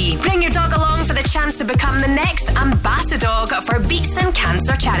are free. Bring your dog along for the chance to become the next ambassador for Beatson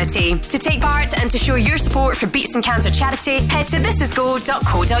Cancer Charity. To take part and to show your support for Beatson Cancer Charity, head to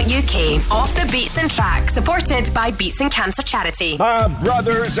thisisgo.co.uk. Off the Beatson track, supported by Beatson Cancer Charity.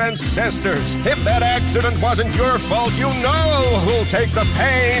 Brothers and sisters, if that accident wasn't your fault, you know who'll take the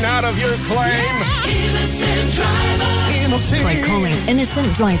pain out of your claim. Innocent driver. By calling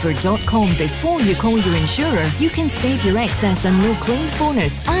innocentdriver.com before you call your insurer, you can save your excess and no claims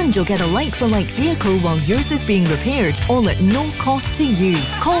bonus, and you'll get a like-for-like vehicle while yours is being repaired, all at no cost to you.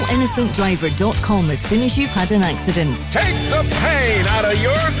 Call innocentdriver.com as soon as you've had an accident. Take the pain out of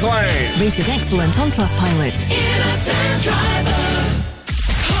your claim. Rated excellent on Trustpilot. Innocent driver.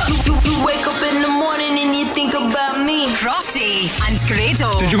 You wake up in the morning and you think about me. Crofty and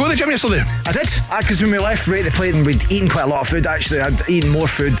Grado. Did you go to the gym yesterday? I did. Because when we left right at the plate, and we'd eaten quite a lot of food, actually. I'd eaten more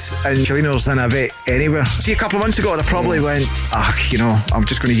food in Chalinos than I've ate anywhere. See, a couple of months ago, I probably went, I'm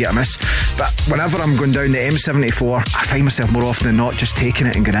just going to get a miss. But whenever I'm going down the M74, I find myself more often than not just taking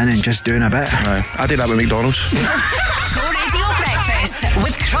it and going in and just doing a bit. Aye, I did that with McDonald's. Go Radio Breakfast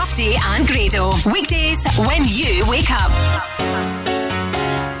with Crofty and Grado. Weekdays when you wake up.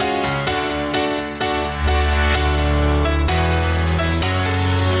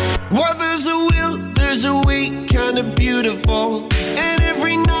 Well, there's a will, there's a way, kinda beautiful. And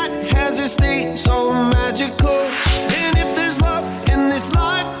every night has its day, so magical. And if there's love in this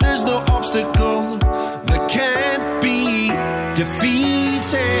life, there's no obstacle that can't be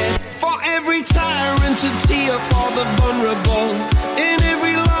defeated. For every tyrant to tear for the vulnerable. In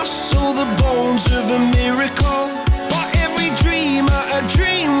every loss, all the bones of a miracle. For every dreamer, a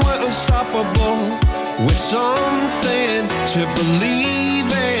dream we're unstoppable. With something to believe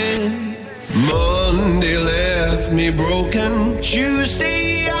in. Monday left me broken.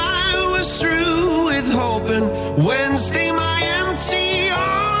 Tuesday I was through with hoping. Wednesday my empty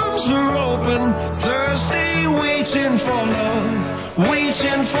arms were open. Thursday waiting for love,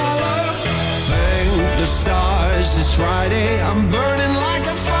 waiting for love. Thank the stars it's Friday. I'm burning like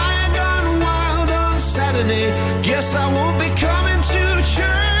a fire gone wild on Saturday. Guess I won't be coming to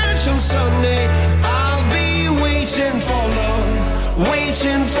church on Sunday. I'll be waiting for love,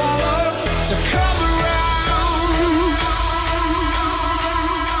 waiting for love to come around.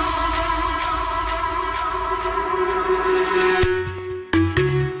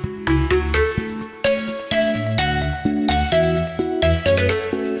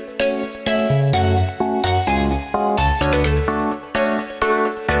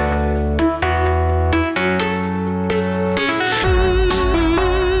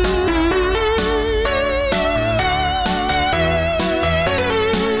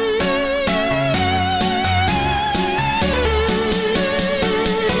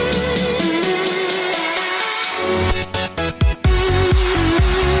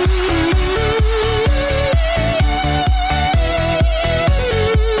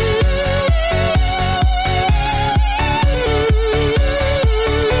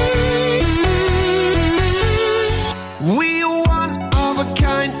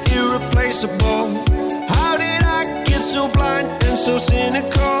 How did I get so blind and so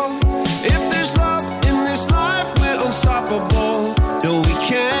cynical? If there's love in this life, we're unstoppable. No, we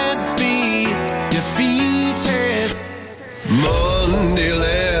can't be defeated. Monday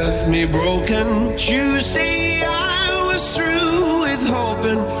left me broken. Tuesday I was through with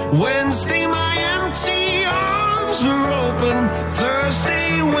hoping. Wednesday my empty arms were open.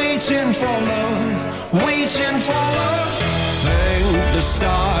 Thursday waiting for love, waiting for love. Thank the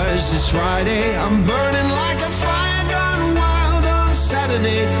stars it's Friday. I'm burning like a fire gone wild on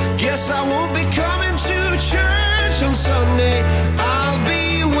Saturday. Guess I won't be coming to church on Sunday. I'll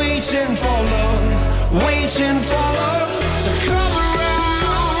be waiting for love, waiting for love to come around.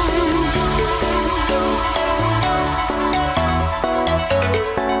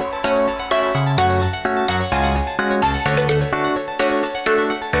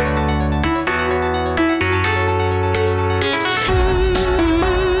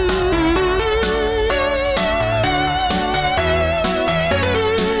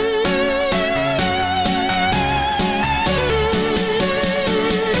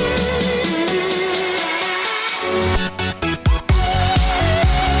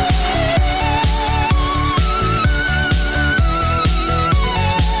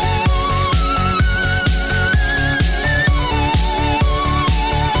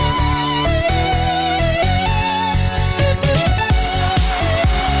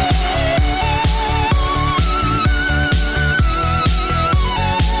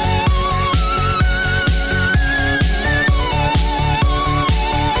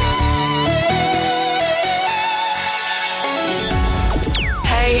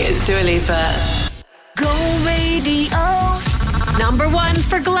 Rupert. Go radio. Number 1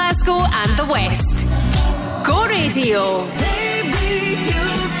 for Glasgow and the West. Go Radio. Baby, you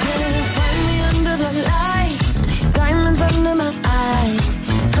can find me under the lights, diamonds under my eyes.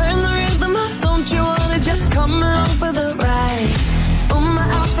 Turn the rhythm up, don't you wanna just come along for the ride? Oh, my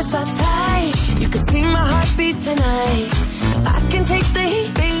outfits are tight, you can see my heartbeat tonight. I can take the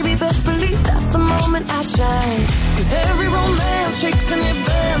heat, baby, best believe that's the moment I shine. Cause every romance shakes and it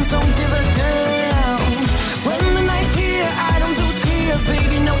bends, don't give a damn. When the night's here, I don't do tears,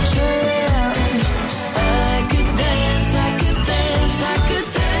 baby, no chance. I could dance, I could dance, I could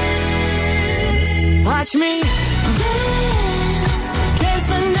dance. Watch me dance, dance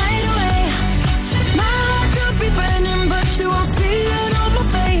the night away. My heart could be burning, but you won't see it on my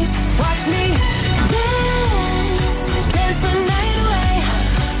face. Watch me dance, dance the night away.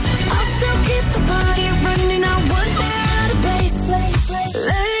 I'll still keep the party running, I won't hear out of place.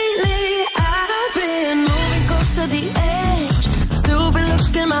 Lately, I've been moving close to the edge, still be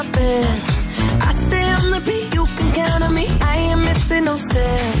looking my best. I stay on the beat, you can count on me, I ain't missing no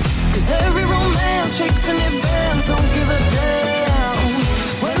steps. Cause every romance shakes and it bends, don't give a damn.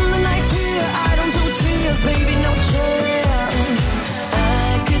 When the night's here, I don't do tears, baby, no chance.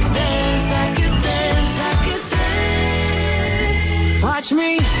 I could dance, I could dance, I could dance. Watch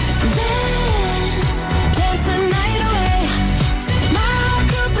me dance, dance the night away. My heart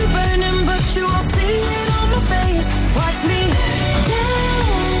could be burning, but you won't see it on my face. Watch me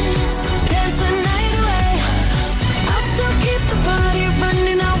dance, dance the night away. I'll still keep the party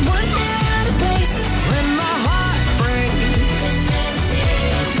running, I won't hear out of place. When my heart breaks,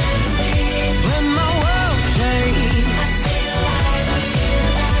 when my world shakes,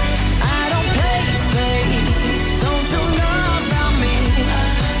 I don't play safe, don't you know about me?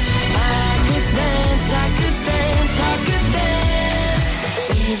 I could dance, I could dance, I could dance.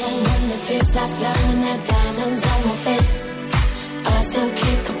 Even when the tears stop flowing, there diamonds on my face, I still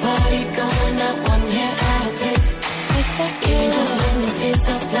keep the party going, not one hair out of place. Yes, I can. Even when the tears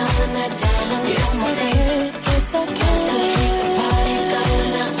stop flowing, there diamonds on my face. Yes, I can. I still keep the party going,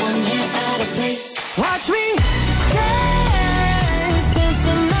 not one hair out of place. Watch me dance, dance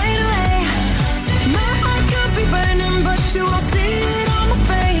the night away. My heart could be burning, but you won't see it on my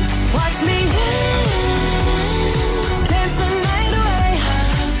face. Watch me dance, dance the night away.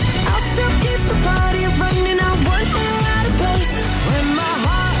 I'll still keep the party running, I won't hear out of place. When my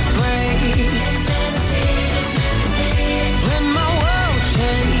heart breaks, when my world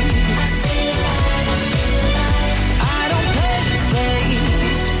shakes, I don't play safe,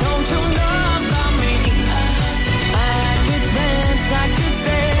 don't you know about me? I could dance, I could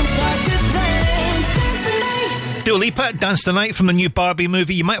dance, I could dance, dance the night. Dua Lipa, Dance the Night from the new Barbie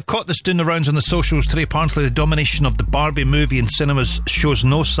movie. You might have caught this doing the rounds on the socials today. Apparently the domination of the Barbie movie in cinemas shows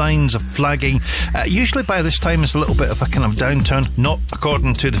no signs of flagging. Usually by this time it's a little bit of a kind of downturn. Not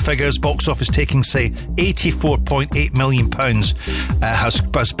according to the figures. Box office taking, say, £84.8 million has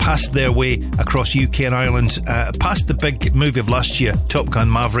passed their way across UK and Ireland, past the big movie of last year, Top Gun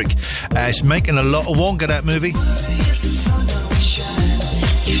Maverick. It's making a lot of wonga, that movie.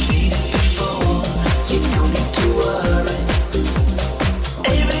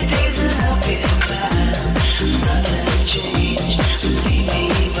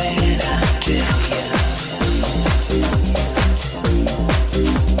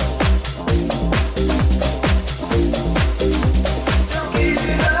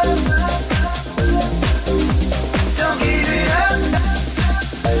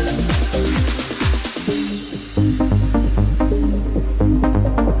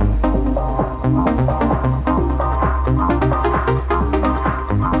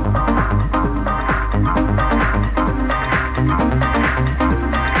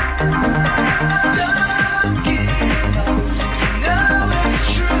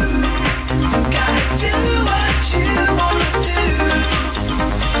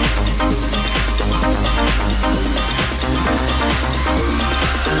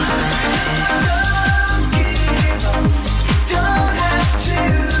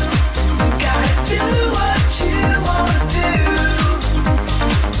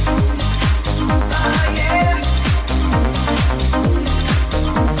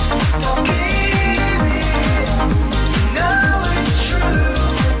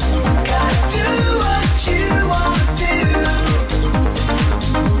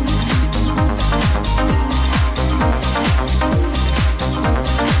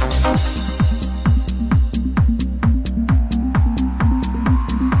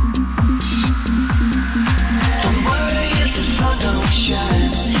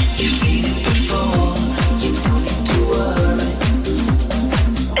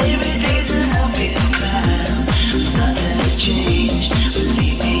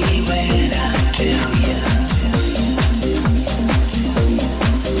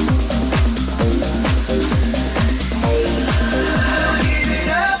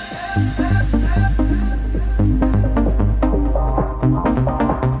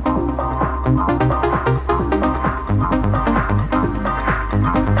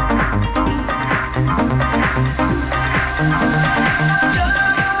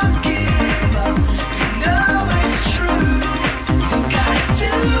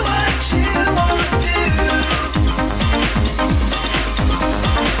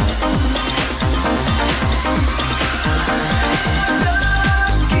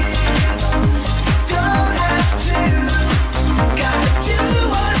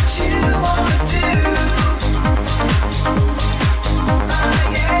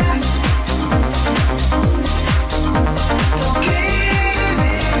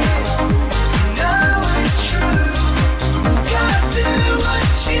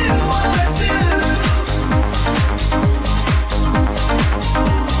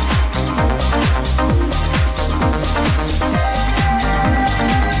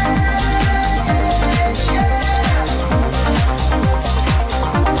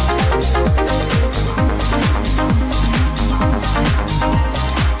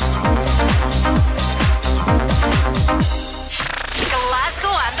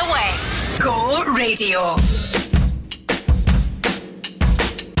 Radio.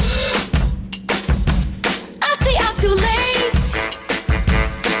 I say I'm too late.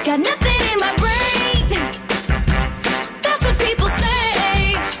 Got nothing in my brain. That's what people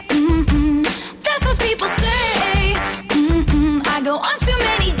say. That's what people say. I go on too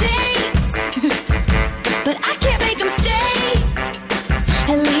many dates, but I can't make them stay.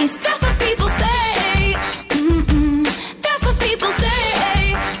 At least that's what people say. That's what people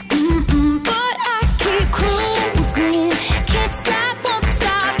say. But I keep cruising. Can't stop, won't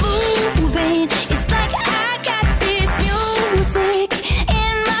stop moving. It's like I got this music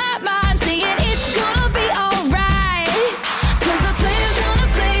in my mind saying it's gonna be alright. 'Cause the player's gonna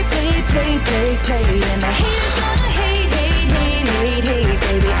play. And the haters gonna hate.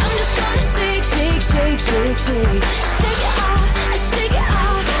 Baby, I'm just gonna shake. Shake it off, shake it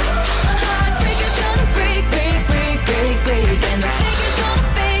off. Heartbreaker's gonna break. And the faker's gonna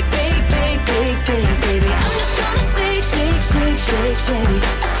fake. Baby, I'm just gonna shake. Shake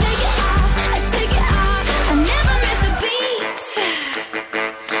it off. I never miss a beat.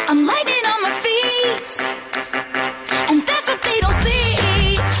 I'm lightning on my feet. And that's what they don't see.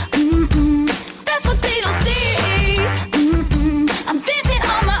 That's what they don't see. I'm dancing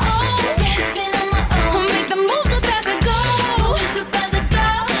on my own. I'll make the moves up as I go.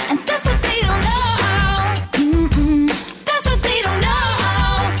 And that's what they don't know. That's what they don't know.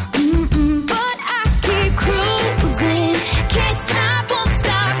 But I keep cruising. Can't stop, won't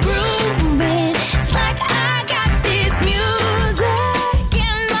stop grooving. It's like I got this music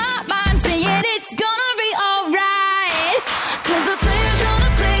in my mind saying it's gonna be alright. 'Cause the player's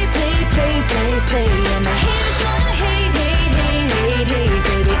gonna play. And the haters gonna hate.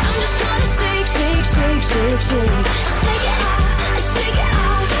 Baby, I'm just gonna shake. Shake it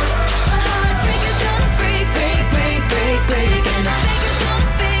off. Heartbreaker's gonna break. And the faker's gonna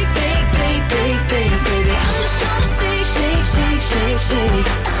fake. Baby, I'm just gonna shake. Shake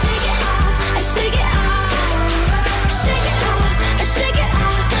it off. Shake it off. Shake it off. I shake it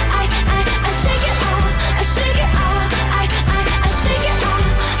off. I shake it off. I shake it off. I shake it off.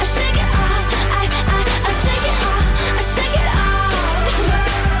 I shake it off. I shake it off.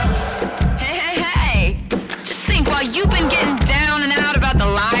 Hey. Just think, while you've been getting down and out about the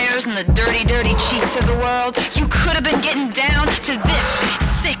liars and the dirty cheats of the world, you could have been getting down to this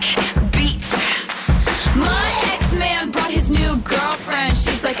sick beat. My ex-man brought his new girlfriend.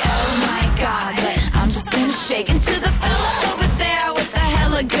 She's like, oh my god, but I'm just gonna shake into the fella over there with the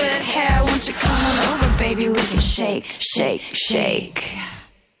hella good hair. Won't you come on over, baby? We can shake.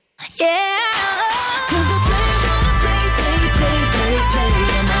 Yeah. 'Cause the player's gonna play.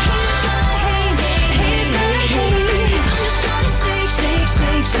 And the haters gonna hate. I'm just gonna shake.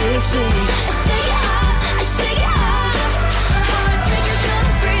 Shake it off. Heartbreaker's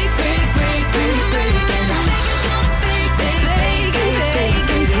gonna break. And the faker's gonna fake.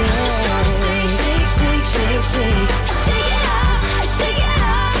 Baby, I'm just gonna shake. Shake it off. Shake it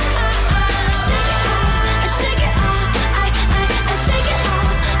off. I shake it off. I shake it off. I shake it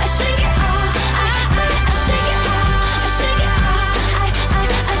off. I shake it off. I shake it off. I shake it off. I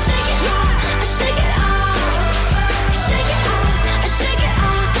shake it off. Shake it off. I shake it off.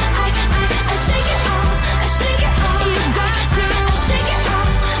 I shake it off. I shake it off. You got to shake it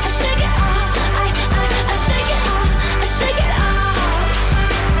off. I shake it off. I shake it off. I shake it off.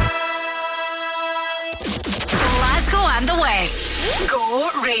 Glasgow and the West. Go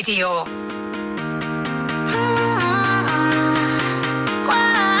Radio.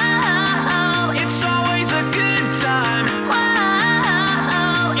 It's always a good time.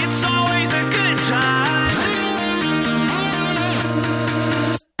 It's always a good time.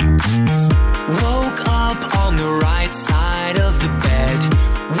 Woke up on the right side of the bed.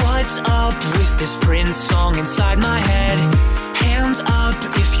 What's up with this Prince song inside my head? Hands up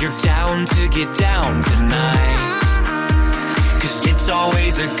if you're down to get down tonight. 'Cause it's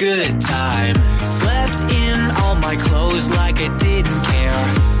always a good time. Slept in all my clothes like I didn't care.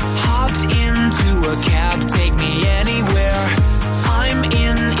 Hopped into a cab, take me anywhere. I'm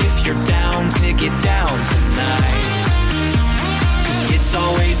in if you're down to get down tonight. 'Cause it's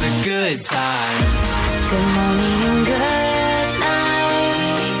always a good time. Good morning and good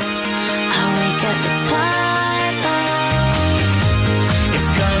night. I wake up at twilight.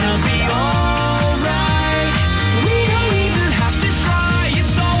 It's gonna be alright. We don't even have to try.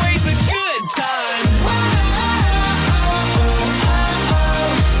 It's always a good time.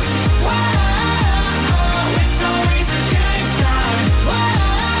 It's always a good time.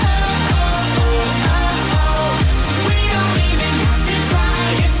 We don't even have to try.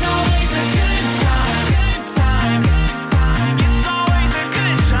 It's always a good time. It's always a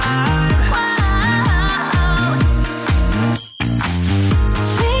good time.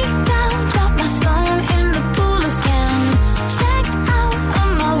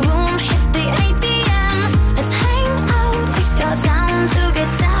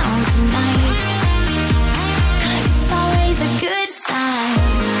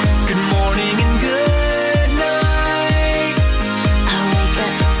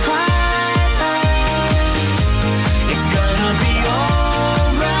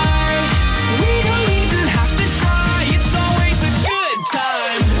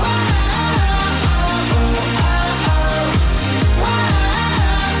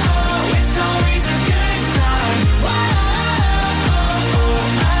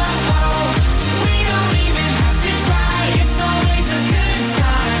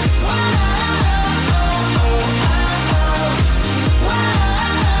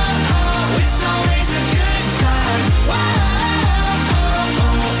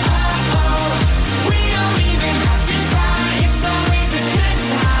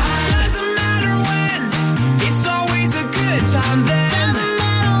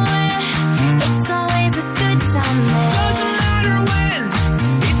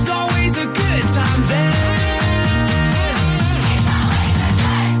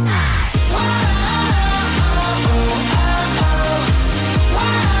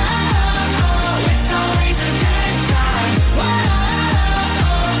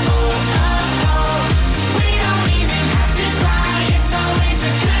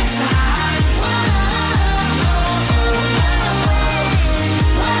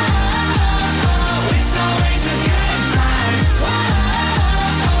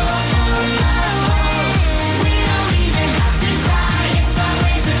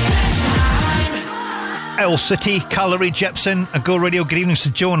 Little City, Calorie Jepson, a Go Radio. Good evening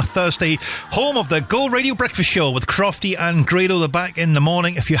to Joe on a Thursday. Home of the Go Radio Breakfast Show with Crofty and Grado. They're back in the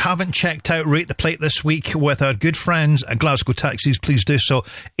morning. If you haven't checked out Rate the Plate this week with our good friends at Glasgow Taxis, please do so.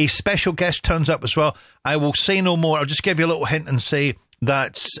 A special guest turns up as well. I will say no more. I'll just give you a little hint and say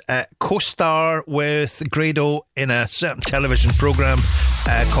that's co-star with Grado in a certain television programme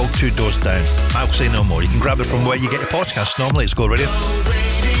called Two Doors Down. I'll say no more. You can grab it from where you get your podcast. Normally it's Go Radio.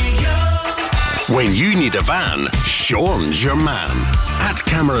 When you need a van, Sean's your man. At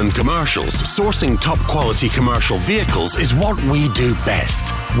Cameron Commercials, sourcing top quality commercial vehicles is what we do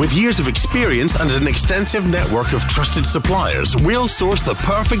best. With years of experience and an extensive network of trusted suppliers, we'll source the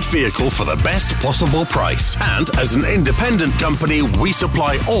perfect vehicle for the best possible price. And as an independent company, we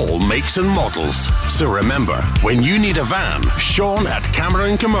supply all makes and models. So remember, when you need a van, Sean at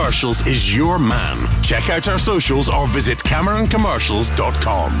Cameron Commercials is your man. Check out our socials or visit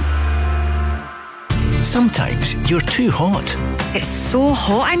CameronCommercials.com. Sometimes you're too hot. It's so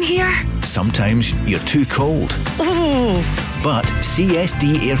hot in here. Sometimes you're too cold. Ooh. But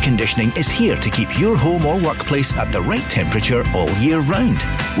CSD Air Conditioning is here to keep your home or workplace at the right temperature all year round.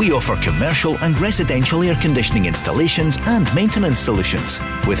 We offer commercial and residential air conditioning installations and maintenance solutions.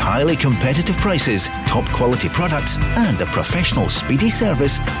 With highly competitive prices, top quality products and a professional speedy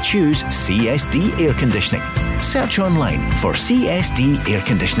service, choose CSD Air Conditioning. Search online for CSD Air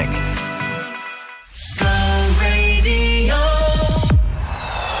Conditioning.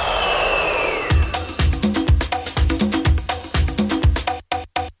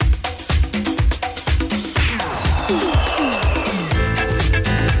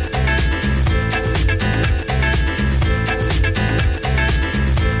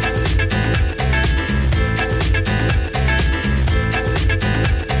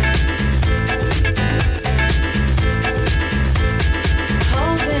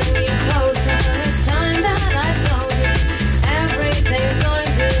 Holding you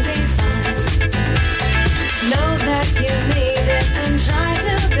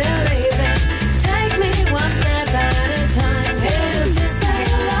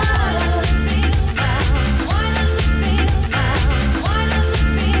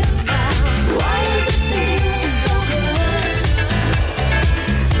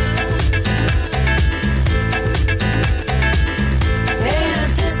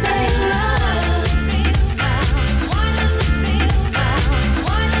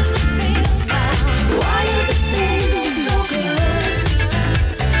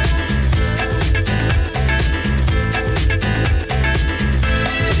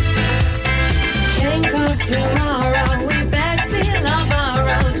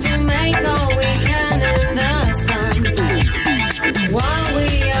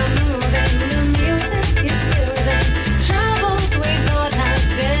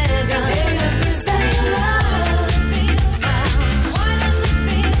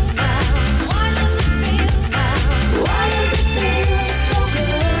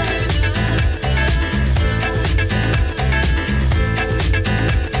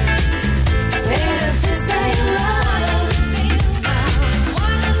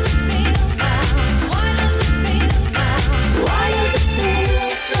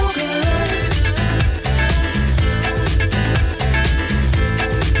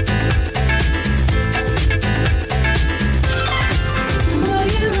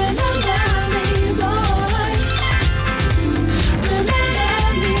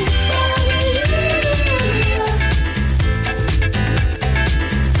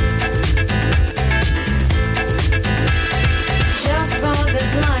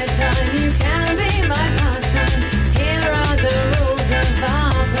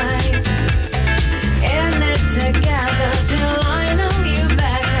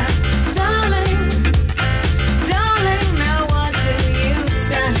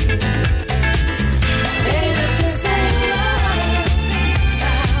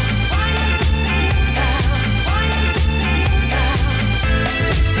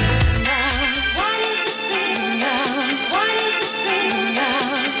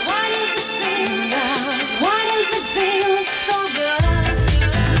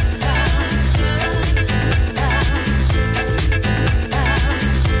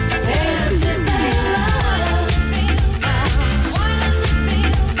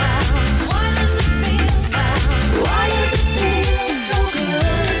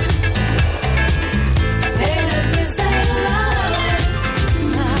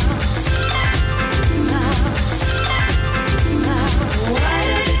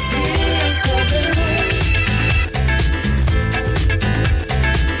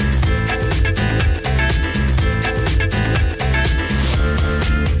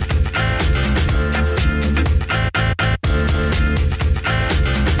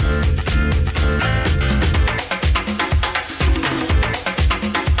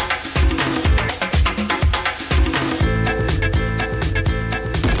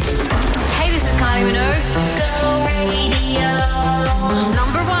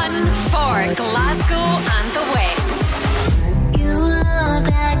Glasgow and the West. You look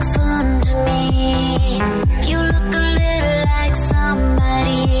like fun to me. You look a little like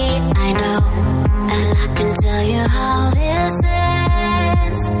somebody I know, and I can tell you how this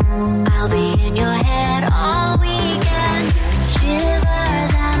ends. I'll be in your head all weekend.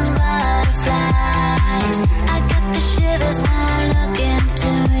 Shivers and butterflies. I get the shivers when I look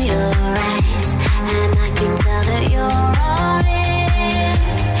into your eyes, and I can tell that you're all in,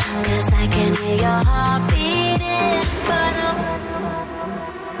 'cause I can hear your heart beating. Ba-dum,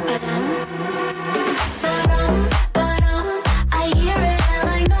 ba-dum, ba-dum, ba-dum. I hear it and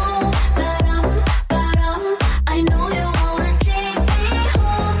I know. Ba-dum, ba-dum. I know you wanna take me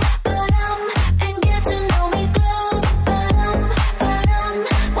home. Ba-dum, and get to know me close. Ba-dum, ba-dum.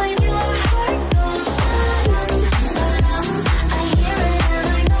 When your heart goes. Ba-dum, ba-dum. I hear it and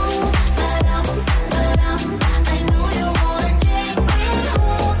I know. Ba-dum, ba-dum. I know you wanna take me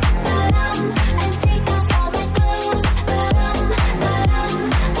home. Ba-dum, and take off all my clothes. Ba-dum, ba-dum.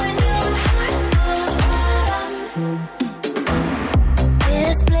 When your heart goes. Ba-dum.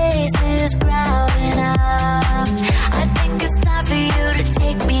 This place is crowding up. I think it's time for you to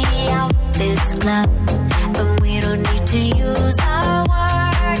take me out this club. But we don't need to use our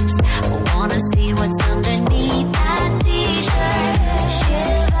words. I wanna see what's underneath that t-shirt.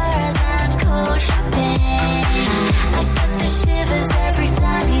 Shivers and cold shopping. I get the shivers every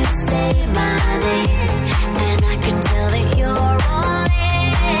time you say my name, and I can tell that you're all in,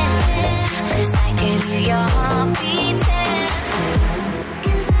 'cause I can hear your heart beating.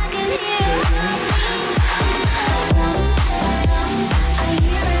 'Cause I can hear your heart beating. I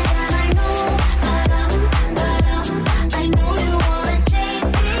hear it and I know. Ba-dum, ba-dum. I know you wanna take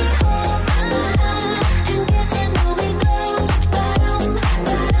me home. Ba-dum, and get to know me close. Ba-dum,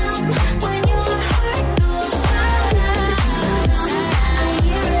 ba-dum. When your heart goes. Ba-dum, ba-dum. I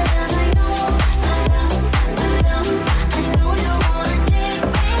hear it and I know. Ba-dum, ba-dum. I know you wanna take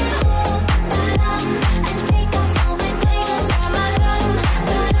me home. Ba-dum, and take off all my clothes. Ba-dum,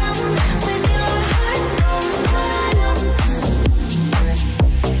 ba-dum. When your heart goes. Ba-dum.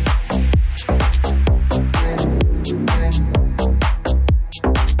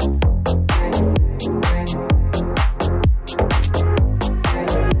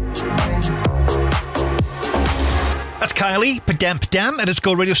 That's Kylie, Padam Padam. It is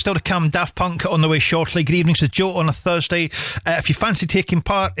Go Radio, still to come. Daft Punk on the way shortly. Good evening to Joe on a Thursday. If you fancy taking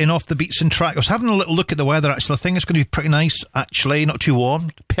part in Off the Beats and Track, I was having a little look at the weather actually. I think it's going to be pretty nice actually, not too warm.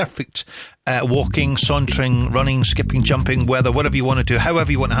 Perfect walking, sauntering, running, skipping, jumping weather, whatever you want to do,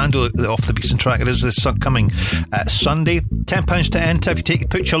 however you want to handle it, Off the Beats and Track. It is this coming Sunday. £10 to enter. If you take your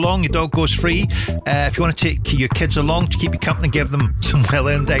picture along, your dog goes free. If you want to take your kids along to keep you company, give them some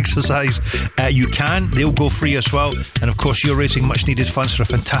well-earned exercise, you can. They'll go free as well. And of course, you're raising much needed funds for a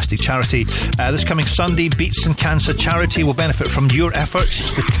fantastic charity. This coming Sunday, Beats and Cancer Charity will benefit from your efforts.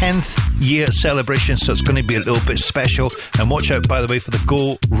 It's the 10th year celebration, so it's going to be a little bit special. And watch out, by the way, for the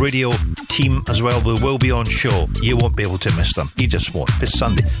Go Radio team as well. They will be on show. You won't be able to miss them. You just won't. This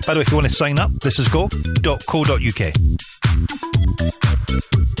Sunday. By the way, if you want to sign up, this is go.co.uk.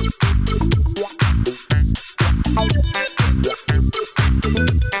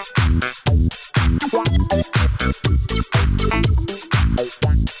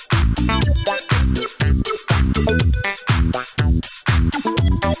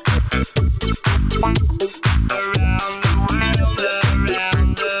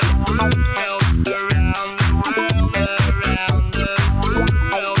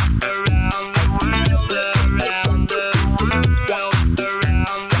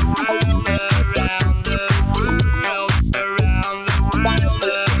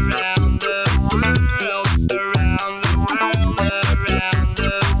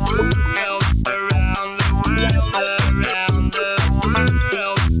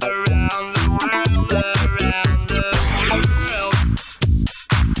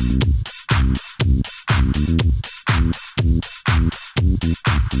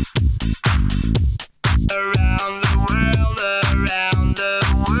 Around the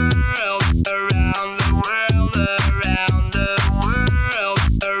world.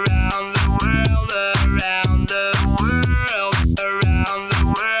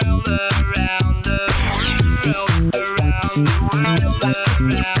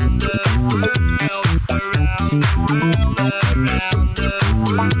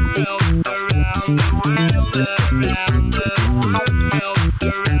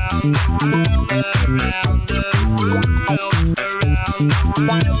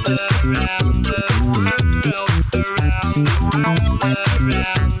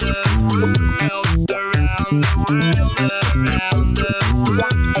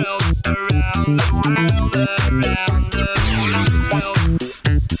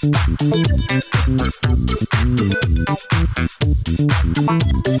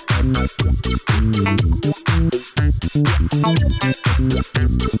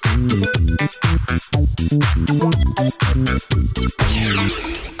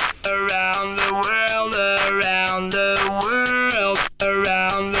 Around the world, around the world,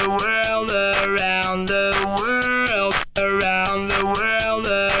 around the world, around the world, around the world,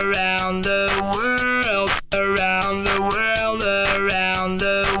 around the world, around the world, around the world, around the world, around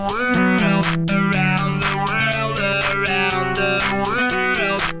the world, around the world,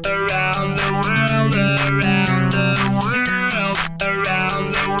 around the world, around the world, around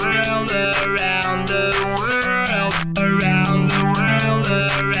the world, around the world, around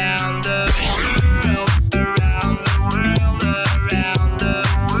the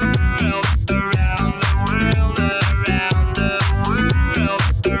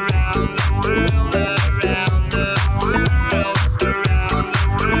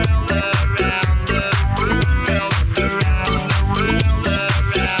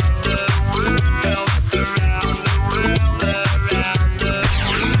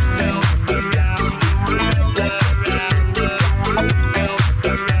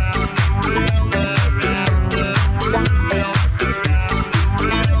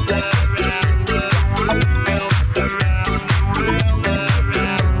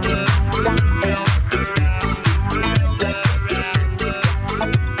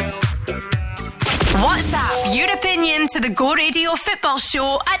WhatsApp your opinion to the Go Radio Football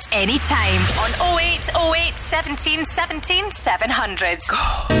Show at any time on 0808 17 17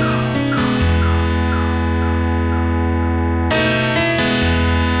 700.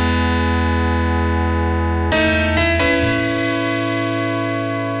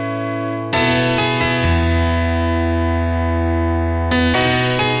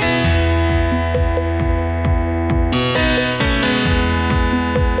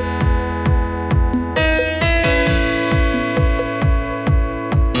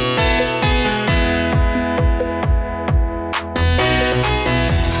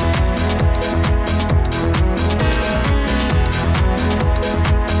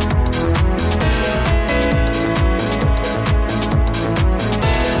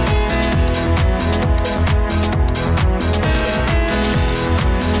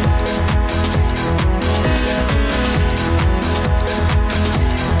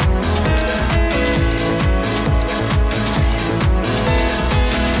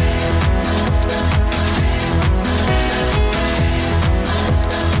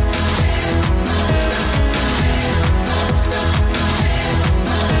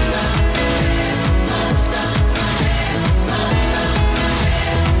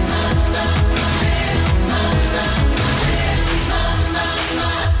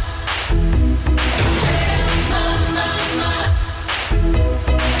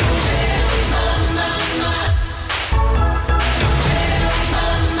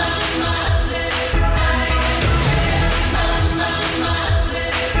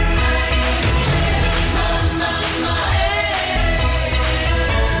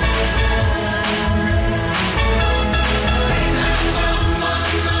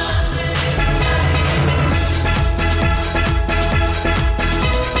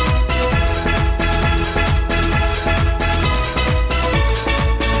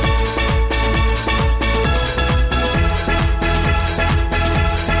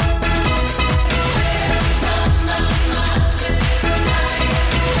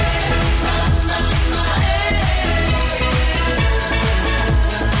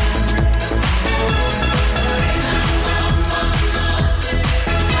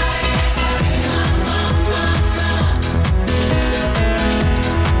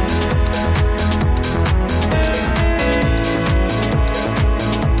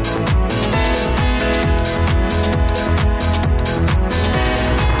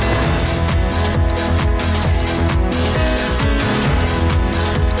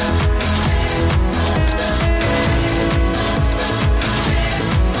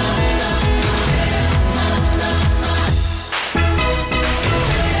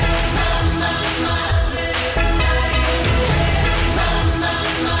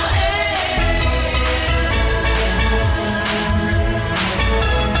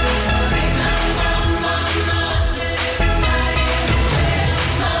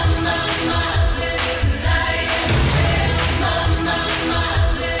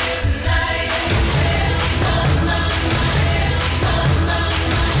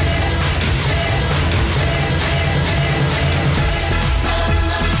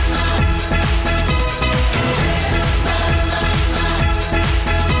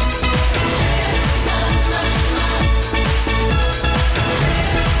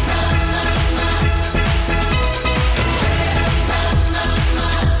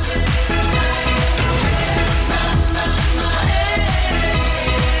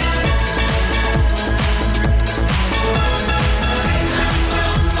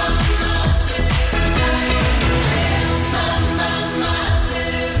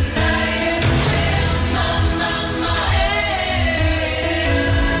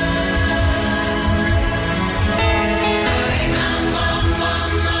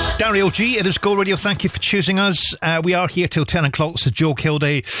 G, it is Go Radio. Thank you for choosing us. We are here till 10 o'clock. It's Joe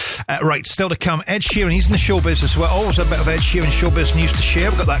Kilday. Right, still to come, Ed Sheeran. He's in the showbiz as well. Always a bit of Ed Sheeran showbiz news to share.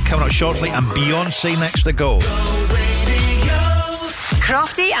 We've got that coming up shortly. And Beyonce next to go.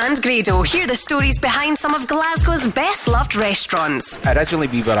 Crofty and Grado hear the stories behind some of Glasgow's best loved restaurants. Originally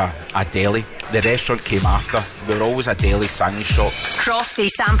we were a deli. The restaurant came after. We were always a deli sandwich shop. Crofty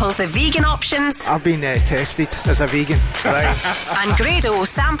samples the vegan options. I've been tested as a vegan. Right. And Grado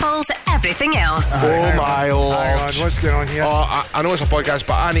samples everything else. Oh my lord. Hang on, what's going on here? Oh, I know it's a podcast,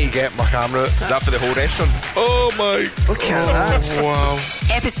 but I need to get my camera. Is that for the whole restaurant? Oh my. Look at that. Wow.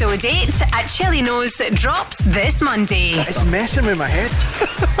 Episode 8 at Chili Nose drops this Monday. It's messing with my head.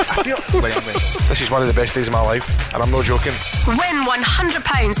 I feel... Wait. This is one of the best days of my life, and I'm not joking. Win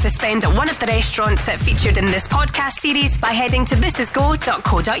 £100 to spend at one of the restaurants that featured in this podcast series by heading to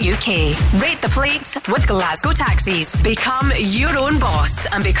thisisgo.co.uk. Rate the plate with Glasgow Taxis. Become your own boss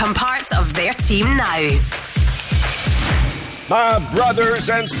and become part of their team now. My brothers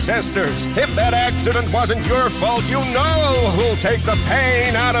and sisters, if that accident wasn't your fault, you know who'll take the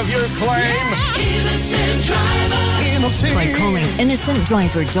pain out of your claim. Innocent driver. By calling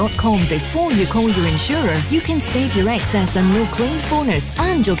innocentdriver.com before you call your insurer, you can save your excess and no claims bonus,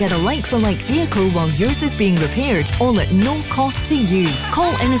 and you'll get a like-for-like vehicle while yours is being repaired, all at no cost to you.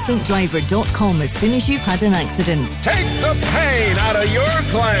 Call innocentdriver.com as soon as you've had an accident. Take the pain out of your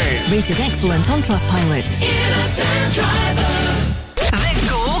claim. Rated excellent on Trustpilot. Innocent driver. The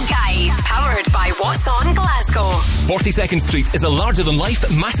Go Guide, powered by What's On Glasgow. 42nd Street is a larger-than-life,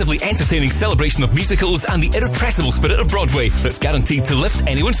 massively entertaining celebration of musicals and the irrepressible spirit of Broadway that's guaranteed to lift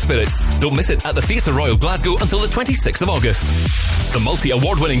anyone's spirits. Don't miss it at the Theatre Royal Glasgow until the 26th of August. The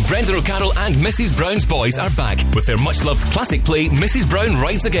multi-award-winning Brenda O'Carroll and Mrs. Brown's Boys are back with their much-loved classic play Mrs. Brown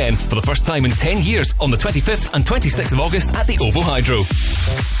Rides Again for the first time in 10 years on the 25th and 26th of August at the OVO Hydro.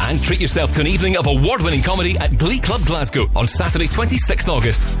 And treat yourself to an evening of award-winning comedy at Glee Club Glasgow on Saturday 26th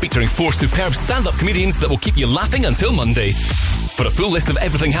August, featuring 4 superb stand-up comedians that will keep you laughing until Monday. For a full list of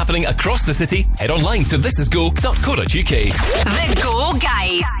everything happening across the city, head online to thisisgo.co.uk. The Go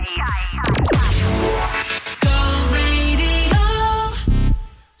Guide.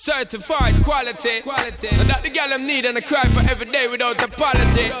 Certified quality. And that the girl them need and I cry for every day without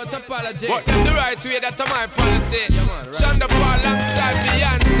apology. What them the right way, that's my policy. Shonda Paul alongside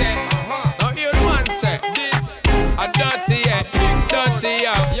Beyonce. Now hear the man say, this a dirty yeah, dirty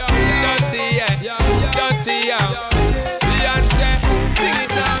yeah, dirty yeah, dirty yeah. Beyonce, sing it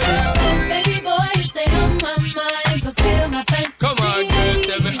now. Baby boy, you stay on my mind, fulfill my fantasy. Come on girl,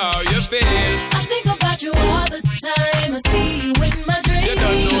 tell me how you feel. I think about you all the time, I see you in my dreams. You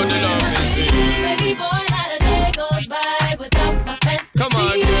don't know the love is real. Baby boy, not a day goes by without my fantasy. Come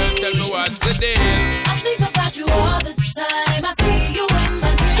on girl, tell me what's the deal. I think about you all the time, I see you in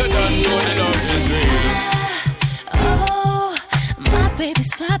my dreams. You don't know the love is real. Oh, my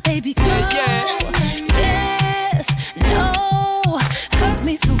baby's fly, baby girl. Yes, no, hurt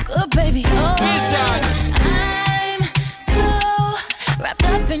me so good, baby. Oh, I'm so wrapped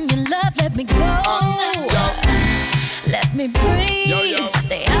up in your love, let me go. Let me breathe,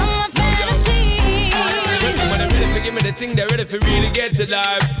 stay out my fantasy. When they're ready for give me the thing, they're ready for really get to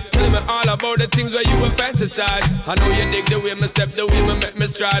life. Telling me all about the things where you were fantasize. I know you dig the way me step, the way me make me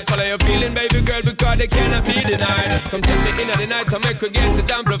stride. Follow your feeling, baby girl, because they cannot be denied. Come take me in at the night to make her get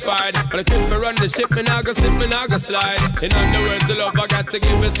it amplified. But I quit for run the ship, me now go slip, me now go slide. In other words, the love I got to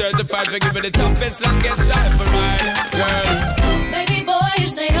give it certified. For give it the toughest, longest time for ride, girl. Baby boy, you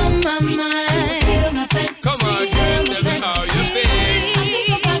stay on my mind. Feel my fantasy. Come on, girl, tell me how you feel. I think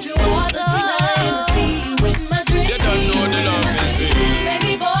about you all the time. I see you in my dreams. You don't know the love is real.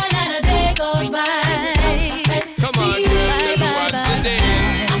 Baby boy, not a day goes by. Come on, girl, tell me what's the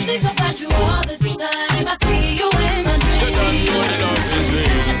deal. I think about you all the time. I see you in my dreams. You don't know the love is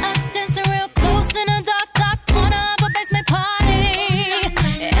real. Just dancing real close in a dark, dark corner of a basement party.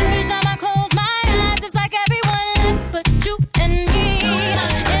 Every time I close my eyes, it's like everyone left but you and me.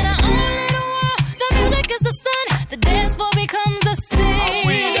 In our own little world, the music is the sun. The dance floor becomes the sea.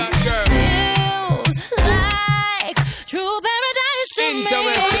 Feels like true paradise to me.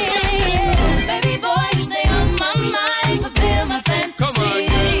 Baby boy, you stay on my mind, fulfill my fantasy. Come on,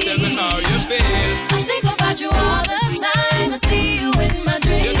 girl, tell me how you feel. I think about you all the time. I see you in my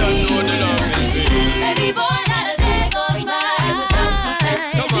dreams. You don't know the love is real. Baby boy, not a day goes by without my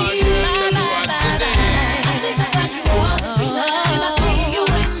fantasy. Come on, girl, tell me what's the deal. I think about you all the time. I see you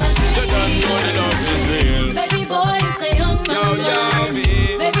in my dreams. You don't know the love is real. Baby boy, you stay on my mind.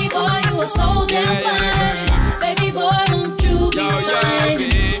 Baby boy, you are so damn fine. Baby boy, won't you be mine?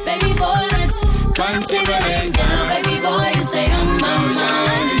 Baby boy, let's come sing a down. Baby boy, you stay on my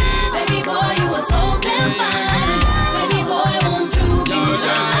mind.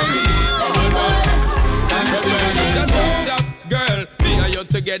 and you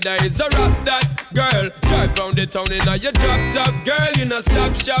together is a rap that, girl. Drive round the town in a your drop top, girl. You not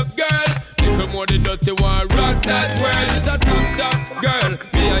stop shop, girl. Little more the dirty one, rock that world is a top, girl.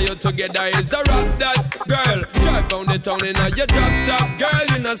 Me and you together is a rap that, girl. Drive round the town in a your drop top, girl.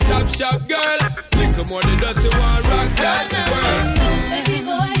 You not stop shop, girl. Little more the dirty one, rock that world. Baby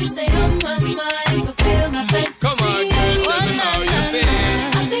boy, you stay on my mind, fulfill my fantasy. Come on, girl, tell me how you feel.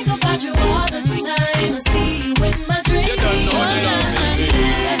 I think about you all the time. I see you in my dreams. You don't know the love is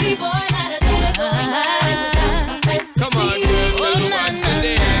real. Baby boy, not a day goes by without my fantasy. Come on, girl, tell me what's your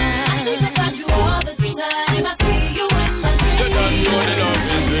name. I think about you all the time. I see you in my dreams. You don't know the love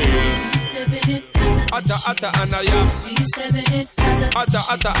is real. She's stepping it, Atta Anaya. he's stepping it,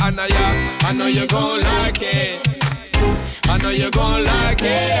 Atta Anaya. I know you gon' like it. I know you gon' like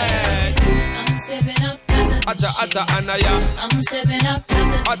it. I'm stepping up, Atta Anaya. I'm stepping up,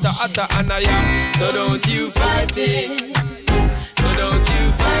 Atta Anaya. So don't you fight it. So don't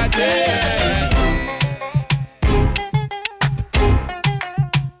you fight it.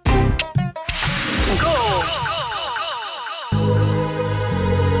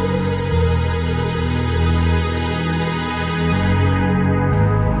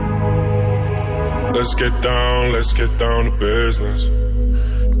 Let's get down to business.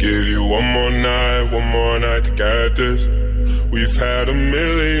 Give you one more night to get this. We've had a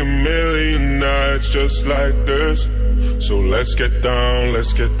million nights just like this. So let's get down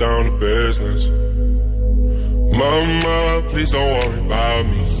to business. Mama, please don't worry about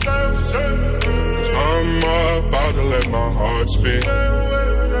me. 'Cause I'm about to let my heart speak.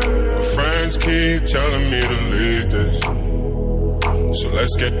 My friends keep telling me to leave this. So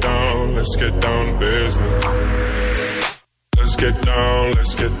let's get down to business. Let's get down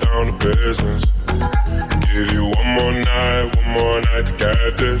to business. Give you one more night to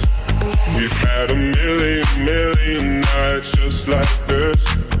get this. We've had a million nights just like this.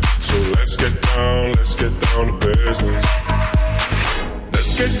 So let's get down to business.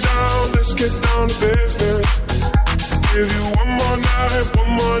 Let's get down to business. Give you one more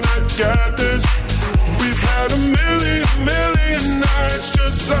night to get this. We've had a million nights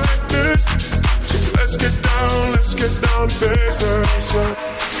just like this. So let's get down to business.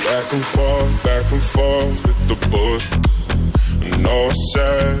 Back and forth with the book. I know I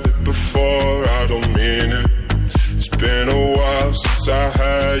said it before, I don't mean it. It's been a while since I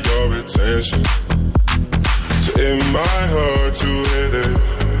had your attention. So it might hurt to hit it.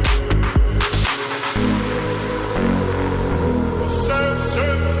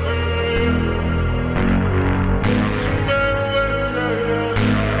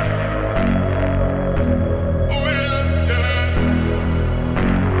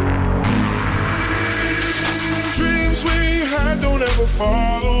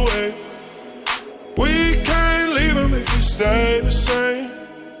 Fall away. We can't leave them if we stay the same.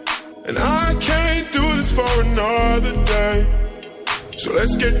 And I can't do this for another day. So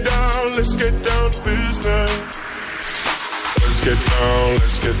let's get down to business. Let's get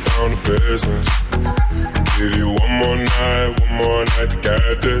down to business. Give you one more night to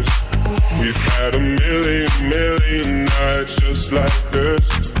get this. We've had a million nights just like this.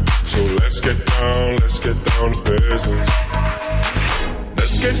 So let's get down to business.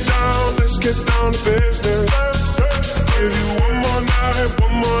 Let's get down to business. Give you one more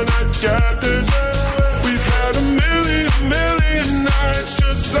night to get this. We've had a million nights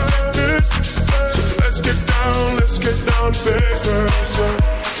just like this. So let's get down to business.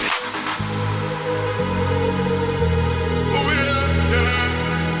 Oh yeah, yeah.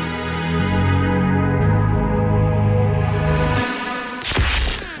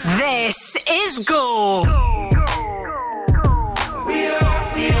 This is Go.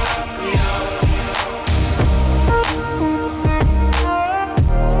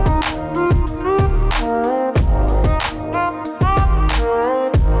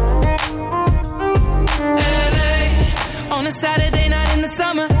 Saturday night in the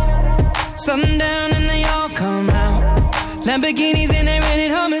summer, sundown and they all come out. Lamborghinis and they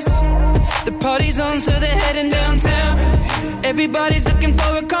rented Hummers. The party's on, so they're heading downtown. Everybody's looking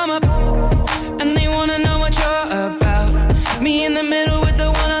for a come up, and they wanna know what you're about. Me in the middle with the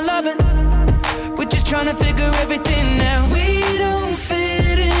one I love it. We're just trying to figure everything out. We don't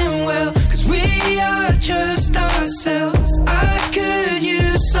fit in well, 'cause we are just ourselves. I could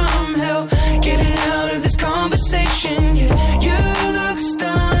use some help getting out of this conversation. Yeah, you look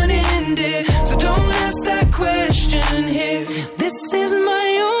stunning, dear, so don't ask that question here. This is my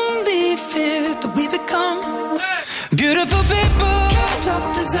only fear, that we become beautiful people, trapped up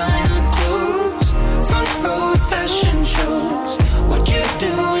to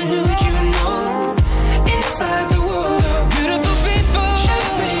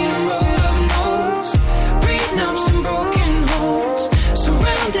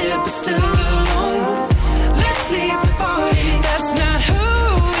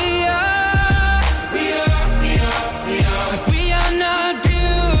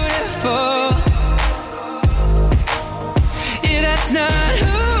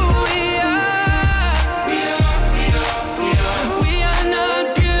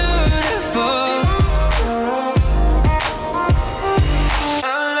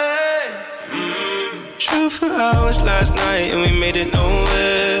for hours last night and we made it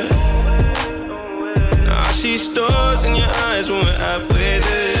nowhere. Now I see stars in your eyes when we're halfway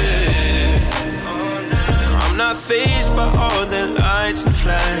there. Now I'm not fazed by all the lights and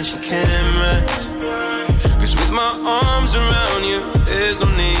flashy cameras, 'cause with my arms around you, there's no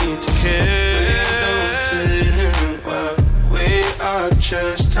need to care. We don't fit in well, we are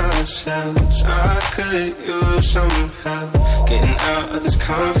just ourselves. I could use some help getting out of this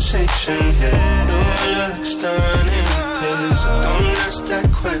conversation here. Your looks stunning, please don't ask that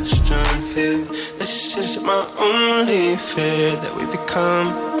question here. This is my only fear, that we become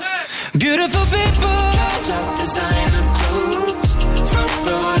beautiful people. Top designer clothes, front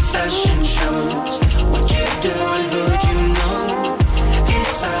row at fashion shows. What you do and who'd you know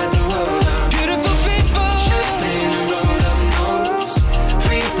inside the world of beautiful people. Champagne and rolled up nose,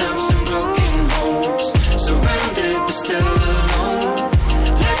 prenups and broken homes. Surrounded but still alone.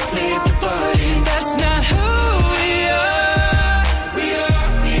 Let's leave the party. That's not who we are. We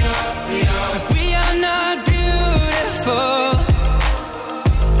are not beautiful.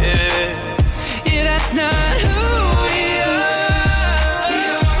 Yeah, that's not who we are.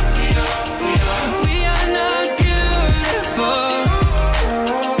 We are not beautiful.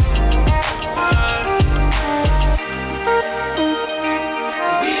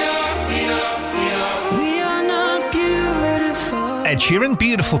 We are not beautiful. Ed Sheeran,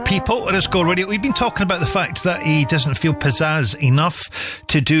 Beautiful People at Go Radio. We've been talking about the fact that he doesn't feel pizzazz enough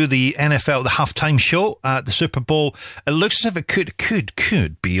to do the NFL, the halftime show at the Super Bowl. It looks as if it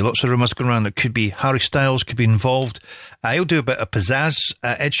could be. Lots of rumours going around. It could be Harry Styles could be involved. He'll do a bit of pizzazz.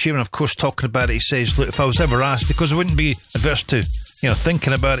 Ed Sheeran, of course, talking about it. He says, look, if I was ever asked, because I wouldn't be averse to,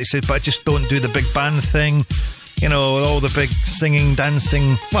 thinking about it, he says, but I just don't do the big band thing. All the big singing,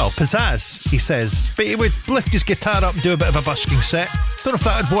 dancing. Well, pizzazz, he says. But he would lift his guitar up and do a bit of a busking set. Don't know if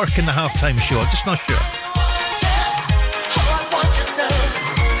that would work in the halftime show. I'm just not sure.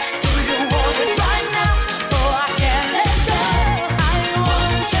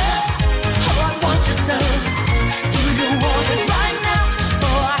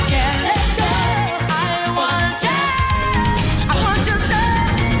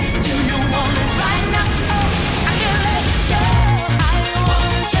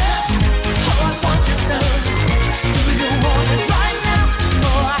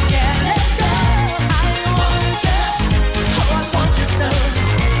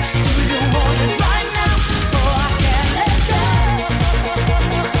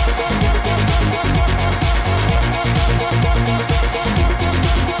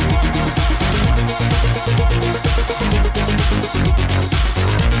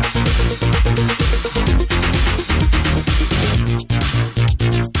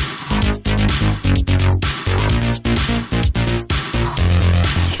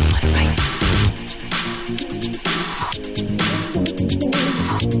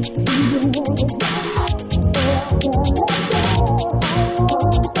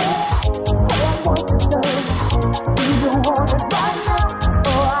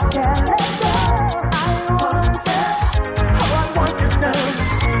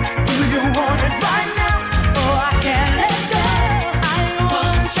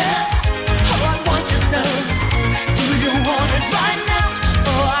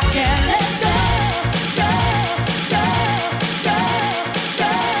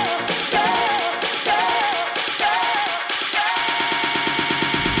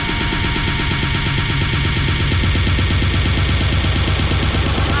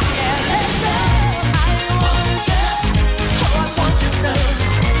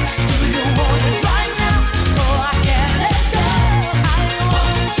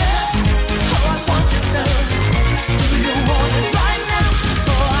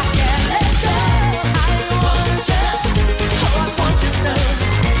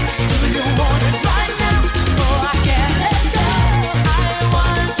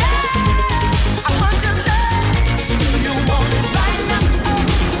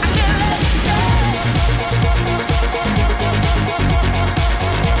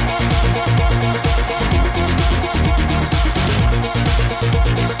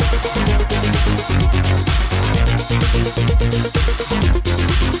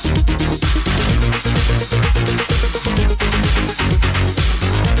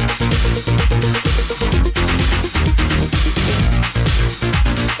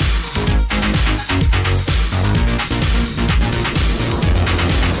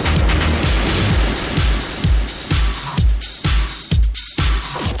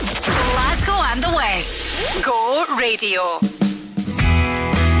 Radio.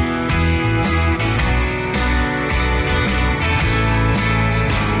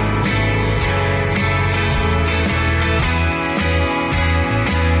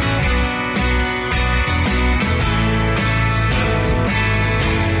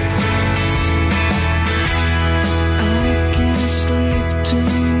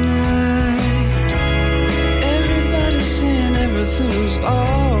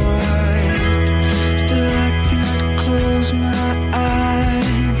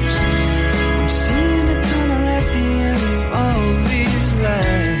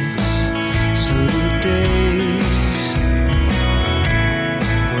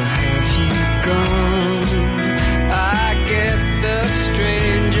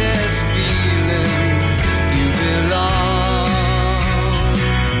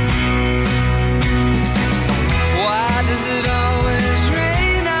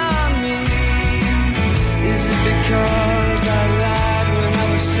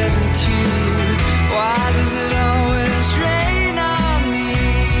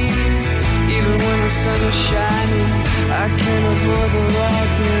 sun is shining, I can't avoid the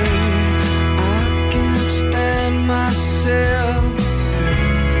lightning. I can't stand myself.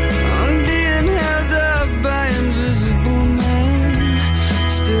 I'm being held up by invisible men,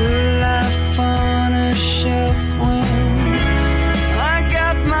 still alive on a shelf when I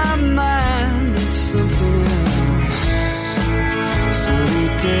got my mind on something else. Sunny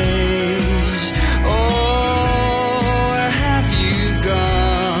days, oh, where have you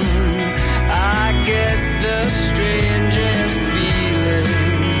gone? I get the strangest feeling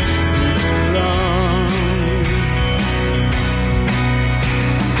you belong.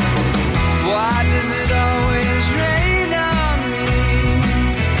 Why does it always rain on me?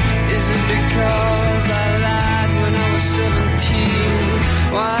 Is it because I lied when I was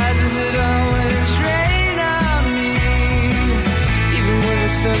 17? Why does it always rain on me? Even when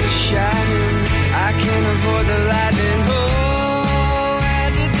the sun is shining, I can't avoid the lightning. Oh, where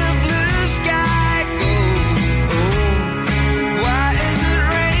did the blue sky go? Oh, why is it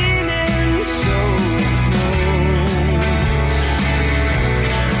raining so cold?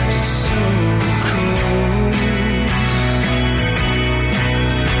 It's so cold.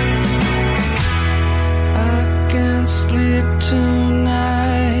 I can't sleep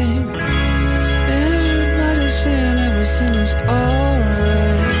tonight. Everybody's saying everything is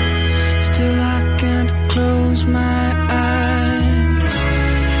alright. Still I can't close my eyes.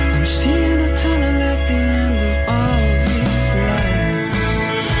 I'm seeing a tunnel at the end of all these lights.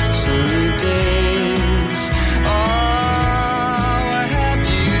 Sunny days, oh, where have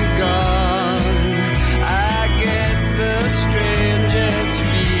you gone? I get the strangest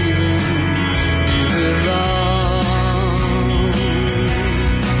feeling you belong.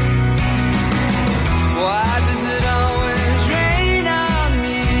 Why does it always rain on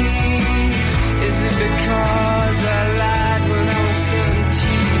me? Is it because I lied when I was 17?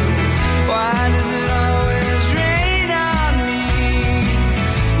 Why does it always rain on me?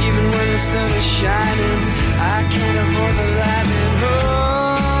 Even when the sun is shining, I can't avoid the lightning. Oh,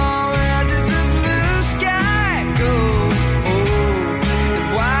 where did the blue sky go? Oh, and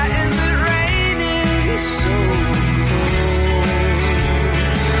why is it raining so cold?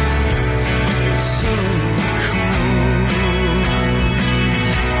 So cold.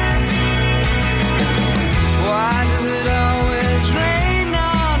 Why does it always rain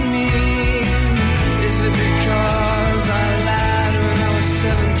on me? Is it because I lied when I was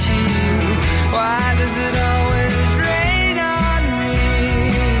 17? Why does it always rain on me?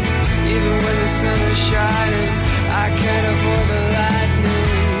 Even when the sun is shining, I can't avoid the lightning.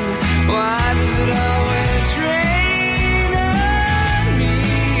 Why does it always rain on me?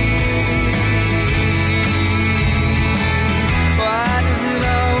 Why does it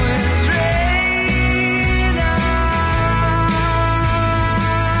always rain on?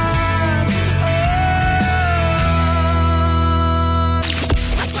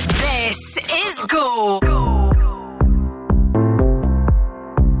 This is Go.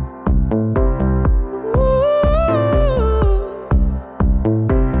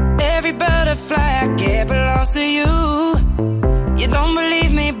 Every butterfly I get belongs to you. You don't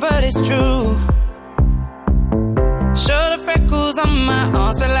believe me, but it's true. Show the freckles on my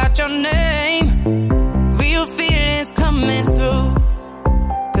arm, spell out your name. Real feelings coming through.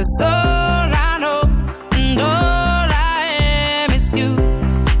 'Cause all I know and all I am is you.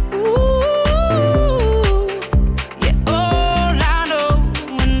 Ooh, yeah, all I know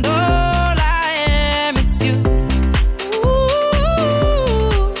and all I am is you.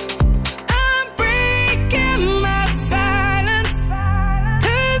 Ooh, I'm breaking my silence,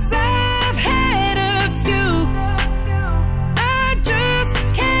 'cause I've had a few. I just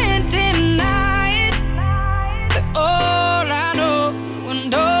can't deny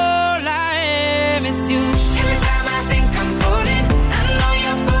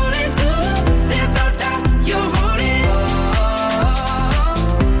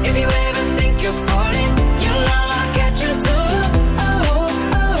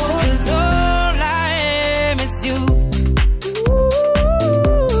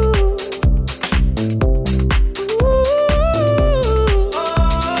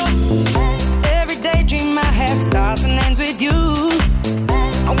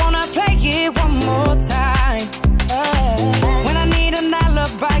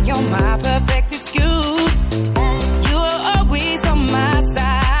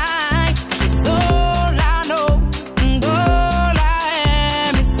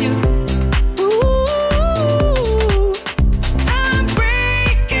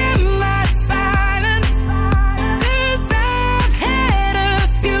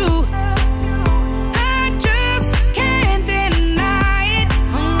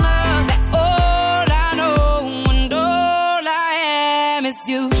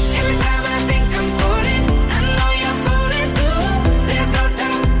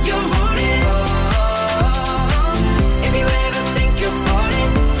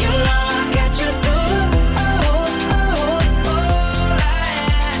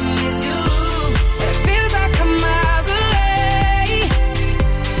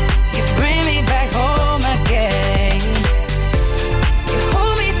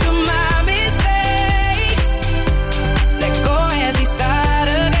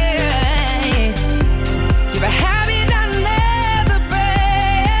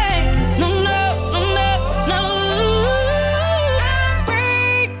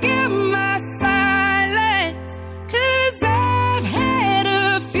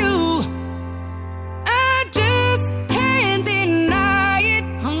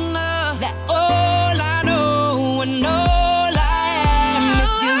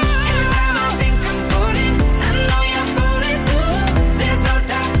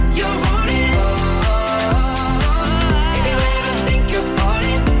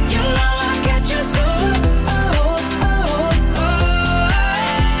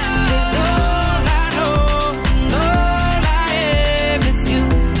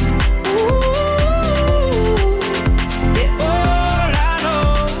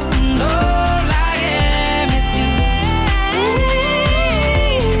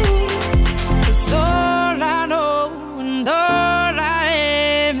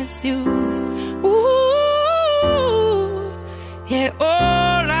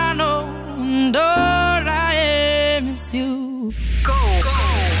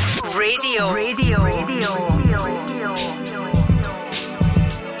Radio.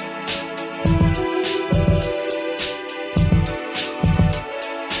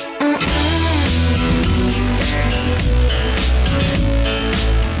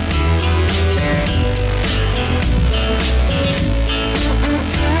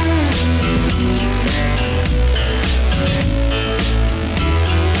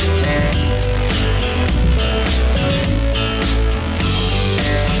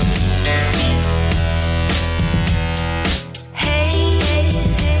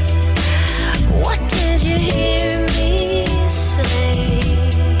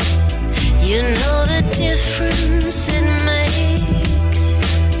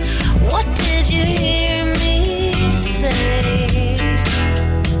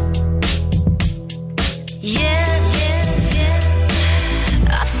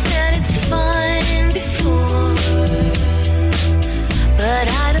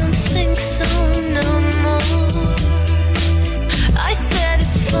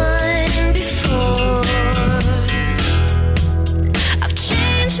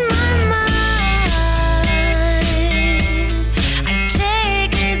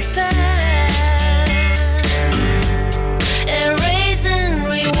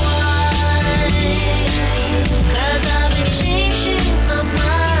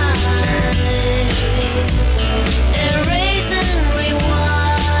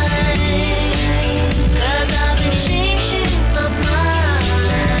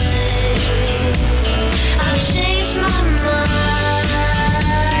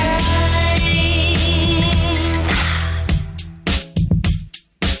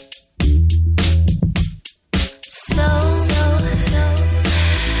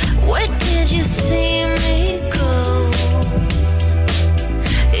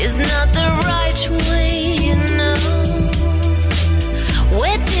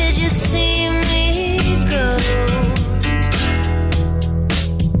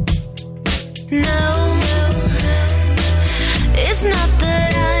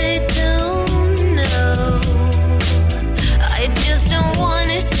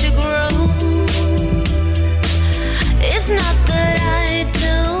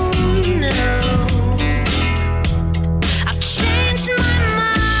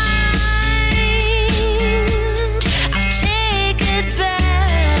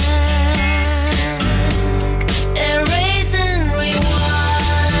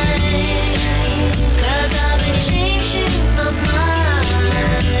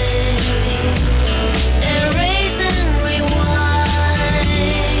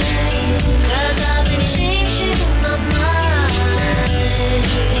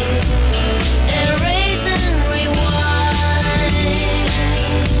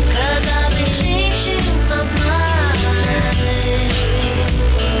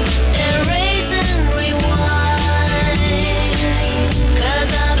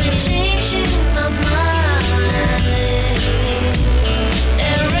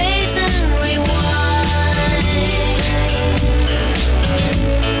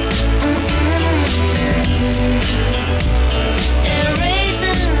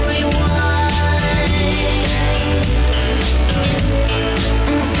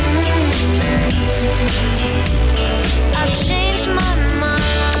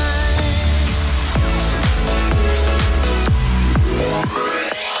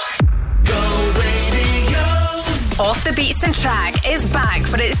 Off the Beats and Track is back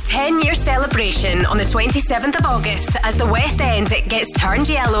for its 10-year celebration on the 27th of August as the West End gets turned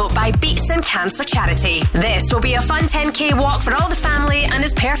yellow by Beats and Cancer Charity. This will be a fun 10k walk for all the family and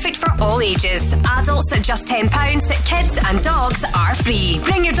is perfect for all ages. Adults at just £10, kids and dogs are free.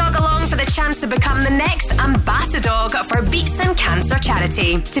 Bring your dog along for the chance to become the next ambassador for Beats and Cancer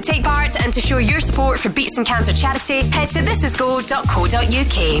Charity. To take part and to show your support for Beats and Cancer Charity, head to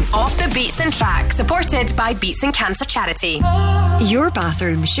thisisgo.co.uk. Off the Beats and Track, supported by Beats and Cancer Charity. Your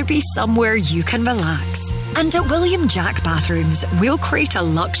bathroom should be somewhere you can relax. And at William Jack Bathrooms, we'll create a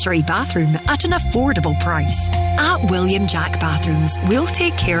luxury bathroom at an affordable price. At William Jack Bathrooms, we'll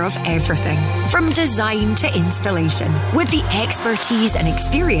take care of everything, from design to installation, with the expertise and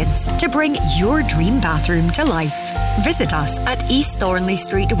experience to bring your dream bathroom to life. Visit us at East Thornley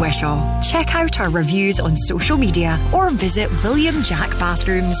Street, Wishaw. Check out our reviews on social media or visit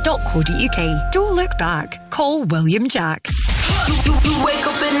williamjackbathrooms.co.uk. Don't look back. Call William Jack. You wake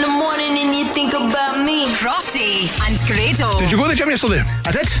up in the morning and you think about me. Crofty and Grado. Did you go to the gym yesterday?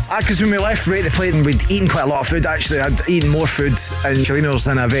 I did. Because when we left right at the plate and we'd eaten quite a lot of food, actually, I'd eaten more food in Chalinos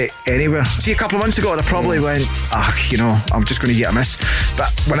than I've ate anywhere. See, a couple of months ago, I probably went, I'm just going to get a miss.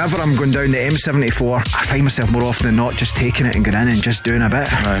 But whenever I'm going down the M74, I find myself more often than not just taking it and going in and just doing a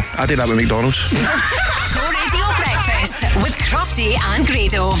bit. Aye. I did that with McDonald's. Go Radio Breakfast with Crofty and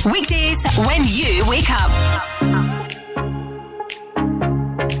Grado. Weekdays when you wake up.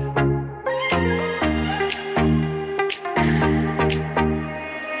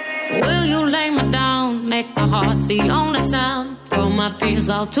 Will you lay me down, make my heart the only sound, throw my fears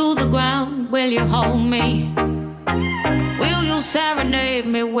all to the ground? Will you hold me? Will you serenade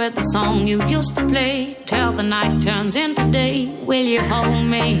me with the song you used to play till the night turns into day? Will you hold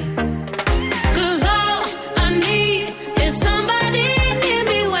me? 'Cause all I need is somebody near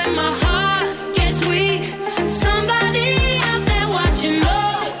me when my heart gets weak. Somebody out there watching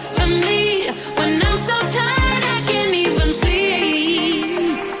over me when I'm so tired I can't even sleep.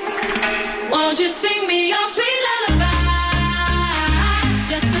 Won't you sing me your sweet lullaby?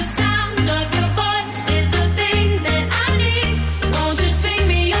 Just the sound of your voice is the thing that I need. Won't you sing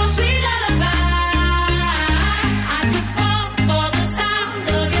me your sweet lullaby? I could fall for the sound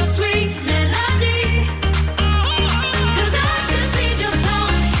of your sweet melody. 'Cause I just need your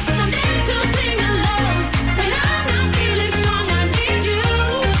song, something to sing along. When I'm not feeling strong, I need you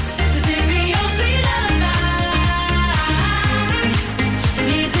to sing me your sweet lullaby.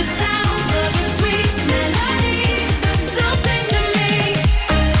 Need the sound of your sweet melody, so sing to me.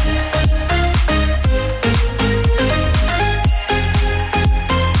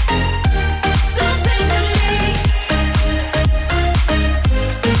 So sing to me.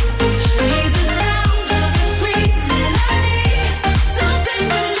 Need the sound of your sweet melody, so sing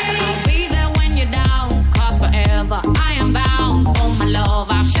to me. I'll be there when you're down, 'cause forever I am bound. Oh my love,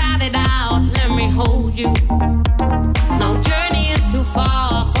 I'll shout it out, let me hold you. No journey is too far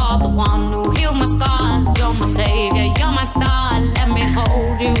for the one who healed my scars. You're my savior, you're my star, let me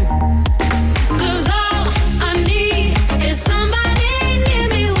hold you. 'Cause all I need is somebody near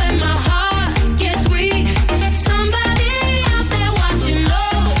me when my heart gets weak. Somebody out there watching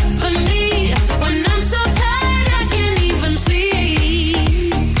over me when I'm so tired I can't even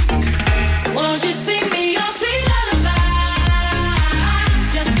sleep. Won't you sing me your sweet lullaby?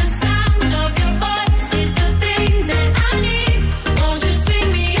 Just the sound of your voice is the thing that I need. Won't you sing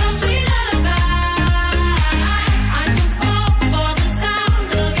me your sweet lullaby? I can fall for the sound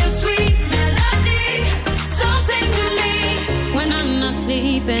of your sweet melody, so sing to me. When I'm not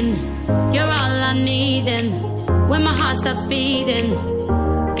sleeping, you're all I need, and when my heart stops beating,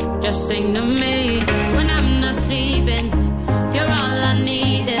 just sing to me. When I'm not sleeping, you're all I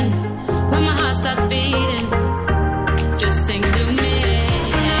need, and when my heart stops beating, just sing to me.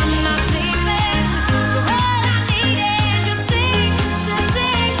 I'm not sleeping, you're all I need, and just sing to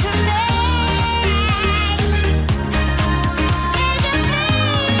me.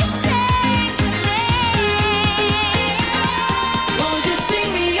 Won't you sing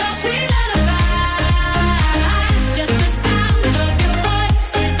me your sweet lullaby? Just the sound of your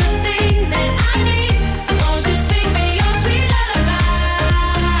voice is the thing that I need. Won't you sing me your sweet lullaby?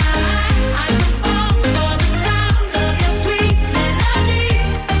 I could fall for the sound of your sweet melody.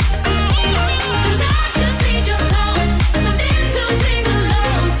 'Cause I just need your song, something to sing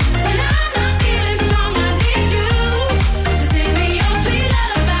along. When I'm not feeling strong, I need you to sing me your sweet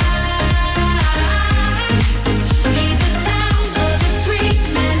lullaby. Need the sound of your sweet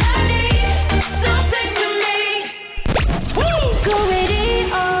melody, so sing to me. Go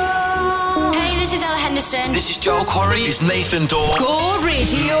radio. Hey, this is Ella Henderson. This is Joel Corey. It's Nathan Dawe. Go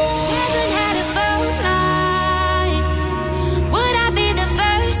Radio. Heaven had a phone line. Would I be the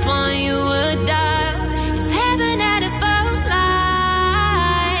first one you would dial? If heaven had a phone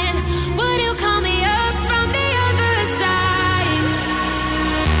line, would you call me up from the other side?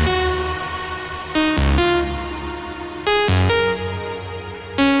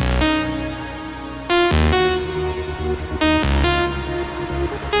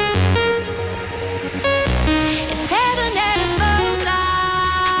 If heaven had a phone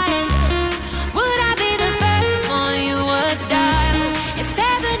line, would I be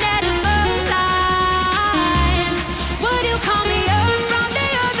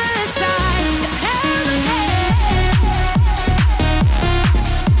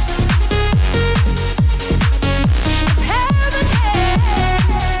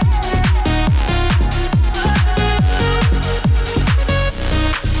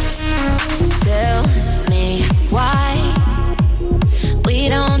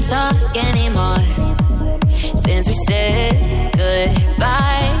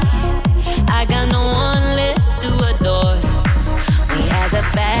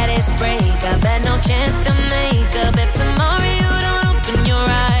chance to make up if tomorrow you don't open your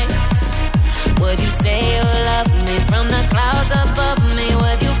eyes? Would you say you love me from the clouds above me?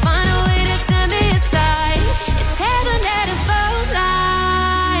 Would you find a way to set me aside? If heaven had a phone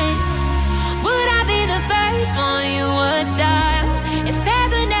line, would I be the first one you would dial? If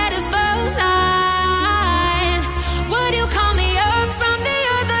heaven had a phone line, would you call me up from the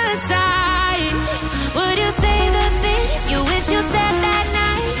other side? Would you say the things you wish you said that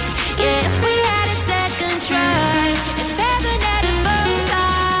night? Yeah, if we had a second try. If heaven had a phone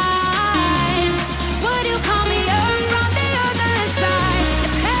line, would you call me up from the other side?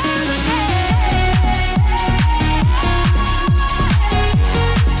 If heaven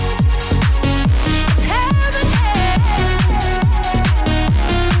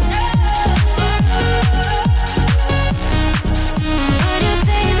would you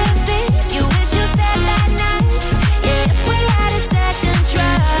say the things you wish you said that night? Yeah, if we had a second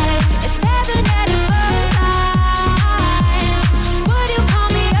try. If heaven had a phone line, would you call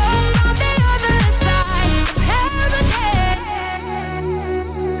me up from the other side? If heaven had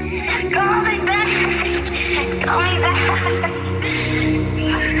call me back. Call me back.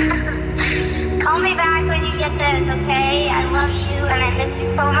 Call me back when you get this, okay? I love you and I miss you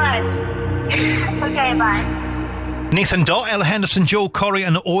so much. Okay, bye. Nathan Dott, Ella Henderson, Joel Corey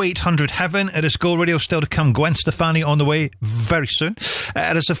and 0800 Heaven. It is Go Radio still to come. Gwen Stefani on the way very soon.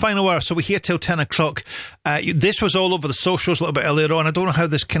 It is the final hour, so we're here till 10 o'clock. This was all over the socials a little bit earlier on. I don't know how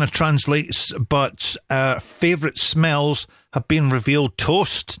this kind of translates, but favourite smells have been revealed.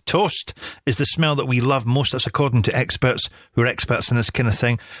 Toast is the smell that we love most. That's according to experts who are experts in this kind of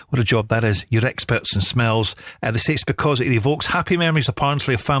thing. What a job that is. You're experts in smells. They say it's because it evokes happy memories,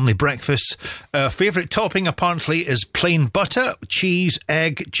 apparently, of family breakfasts. Favourite topping, apparently, is plain butter, cheese,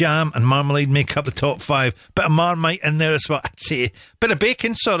 egg, jam and marmalade make up the top 5. Bit of Marmite in there as well. I'd say bit of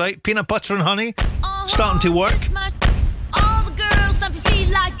bacon's all right. Peanut butter and honey. Starting to work. All the girls stomp your feet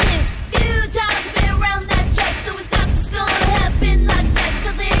like this. Few times you've been around that track, so it's not just gonna happen like that.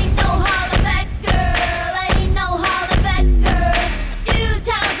 'Cause it ain't no holler back, girl. Ain't no holler back, girl. A few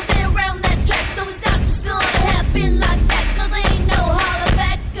times I've been around that track, so it's not just gonna happen like that. 'Cause it ain't no holler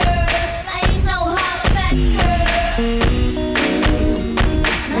back, girl. Ain't no holler back, girl.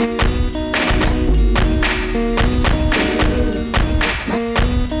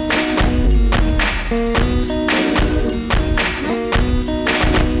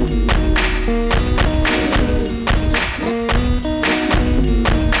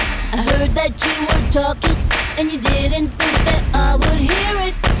 Talking, and you didn't think that I would hear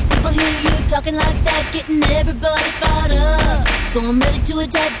it. People hear you talking like that, getting everybody fired up. So I'm ready to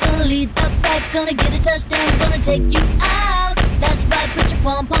attack, gonna lead the pack, gonna get a touchdown, gonna take you out. That's right, put your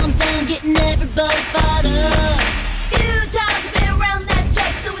pom-poms down, getting everybody fired up. Few times I've been around that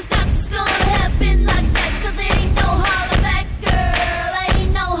track, so it's not just gonna happen like that. 'Cause it ain't no holler back, girl.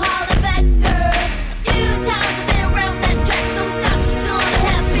 Ain't no holler back, girl. A few times I've been around that track, so it's not just gonna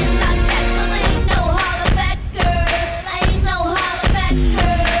happen like that. 'Cause it ain't no holler back, girl. Ain't no holler back,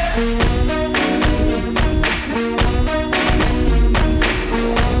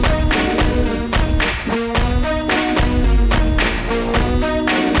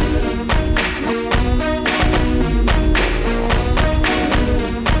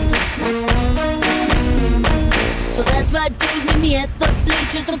 So that's right, dude, meet me at the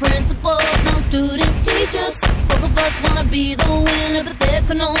bleachers. No principals, no student teachers. Both of us wanna be the winner, but there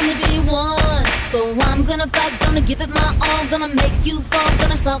can only be one. So I'm gonna fight, gonna give it my all, gonna make you fall,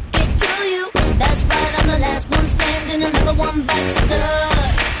 gonna suck it to you. That's right, I'm the last one standing, another one bites the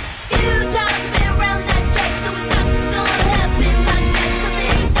dust. Few times I've been around that track, so it's not just gonna happen like that. 'Cause it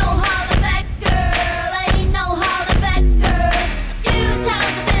ain't no holler back, girl. Ain't no holler back, girl. A few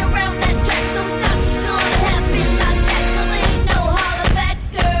times I've been around that track, so it's not just gonna happen like that. 'Cause it ain't no holler back,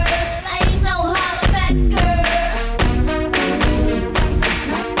 girl. Ain't no holler back, girl.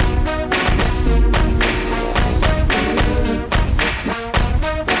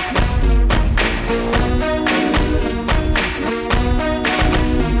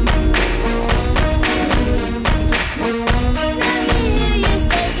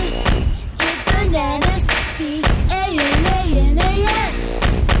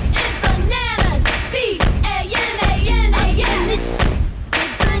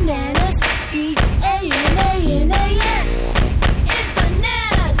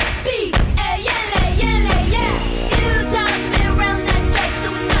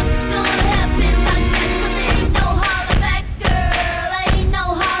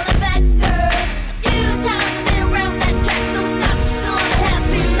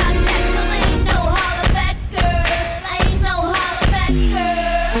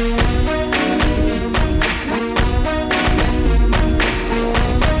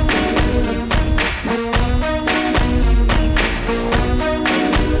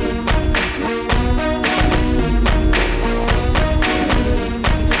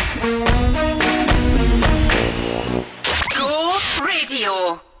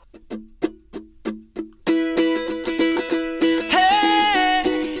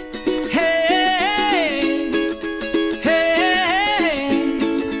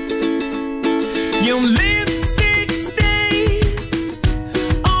 Your lipstick stains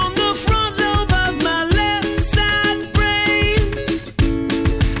on the front lobe of my left side brains.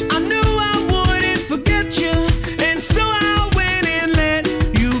 I knew I wouldn't forget you, and so I went and let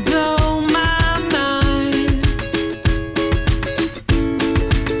you blow my mind.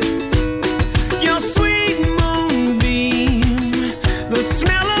 Your sweet moonbeam, the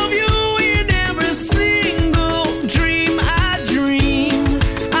smell of you in every single dream I dream.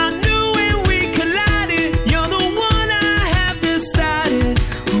 I knew when we collided, you're the one I have decided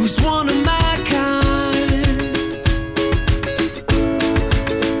who's one of my kind.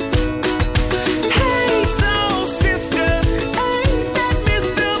 Hey, soul sister, ain't that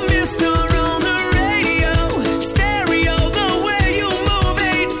Mr. on the radio? Stereo, the way you move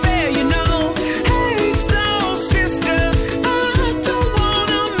ain't fair, you know. Hey, soul sister, I don't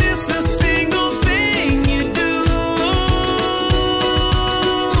wanna miss a single thing you do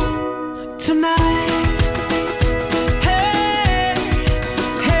tonight. Hey,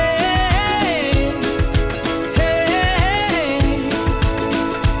 hey, hey,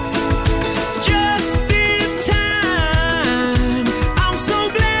 just in time. I'm so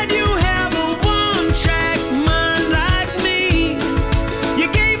glad you have a one-track mind like me. You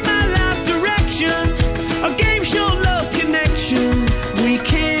gave my life direction, a game show love connection we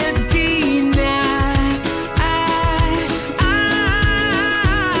can't deny.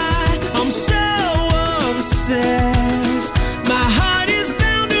 I'm so obsessed. My heart is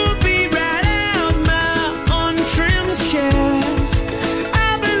bound to be right out my untrimmed chest. I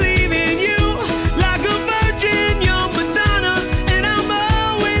believe in you like a virgin, you're Madonna, and I'm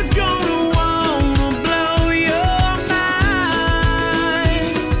always gonna wanna blow your mind.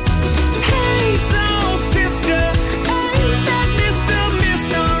 Hey, soul sister, ain't that Mr.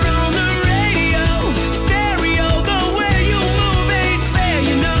 on the radio? Stereo, the way you move ain't fair,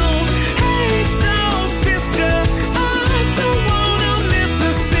 you know. Hey, soul sister, I don't wanna miss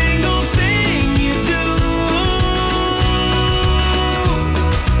a single thing you do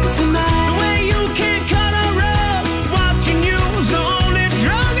tonight. The way you can color up, watching you's the only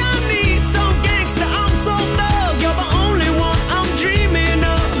drug I need. So gangsta, I'm so thug, you're the only one I'm dreaming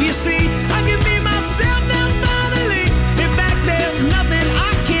of. You see, I can be myself now finally. In fact, there's nothing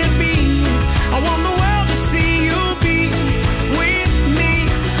I can't be. I want the world to see you be with me.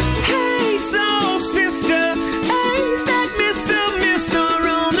 Hey, soul sister, ain't that Mr.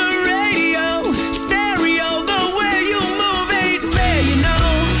 on the radio? Stereo, the way you move ain't fair, you know.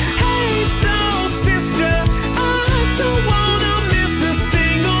 Hey, soul sister, I don't wanna miss a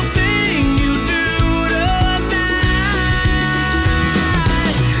single thing you do tonight.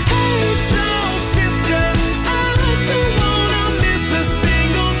 Hey, soul sister, I don't wanna miss a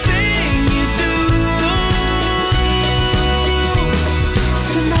single thing you do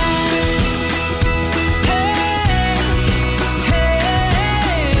tonight. Hey, hey,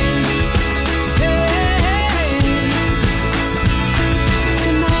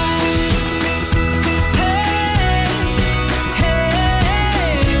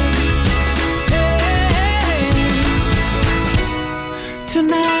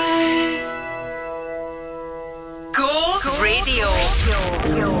 tonight. Go Radio.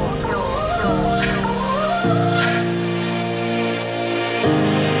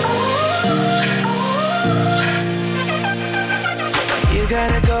 You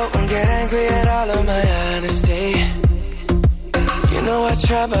gotta go and get angry at all of my honesty. You know I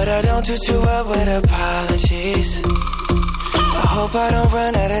try, but I don't do too well with apologies. I hope I don't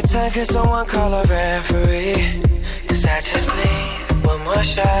run out of time, cause someone call a referee. Cause I just need one more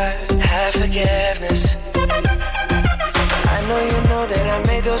shot, have forgiveness. I know you know that I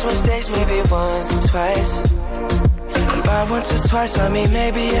made those mistakes maybe once or twice. And by once or twice I mean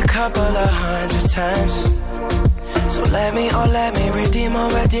maybe a couple of 100 times. So let me redeem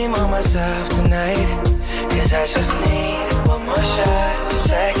on myself tonight. Cause I just need one more shot,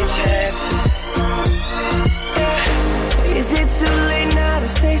 second chances. Yeah. Is it too late now to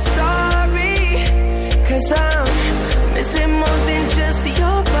say sorry? Cause I'm missing more than just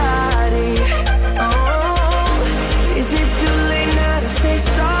your body. Oh, is it too late now to say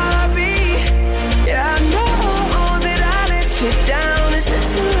sorry? Yeah, I know that I let you down. Is it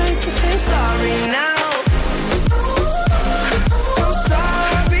too late to say I'm sorry now?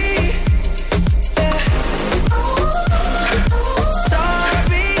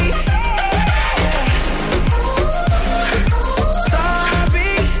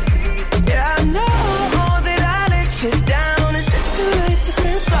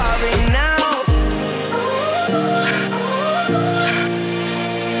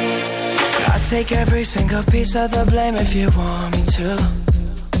 Take every single piece of the blame if you want me to.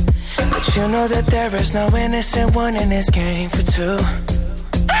 But But you know that there is no innocent one in this game for two.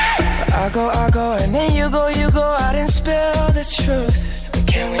 But I go, and then you go out and spill the truth. But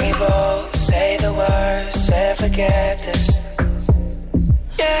can we both say the words and forget this?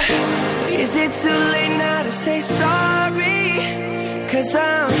 Yeah. Is it too late now to say sorry? 'Cause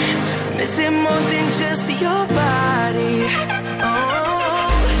I'm missing more than just your body.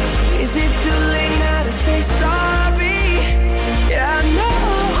 Oh, is it too late now to say sorry? Yeah, I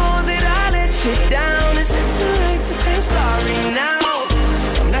know that I let you down. Is it too late to say I'm sorry now?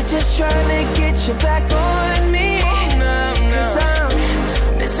 I'm not just trying to get you back on me. 'Cause I'm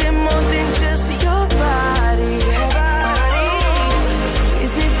missing more than just your body.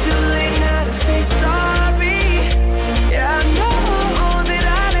 Is it too late now to say sorry? Yeah, I know that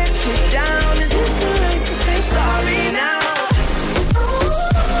I let you down. Is it too late to say I'm sorry now?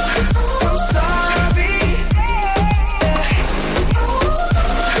 I'm sorry. Yeah.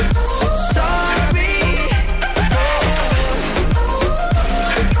 Sorry.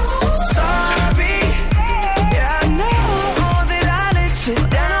 Sorry. Yeah, I know that I let you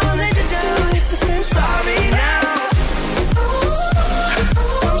down. Is it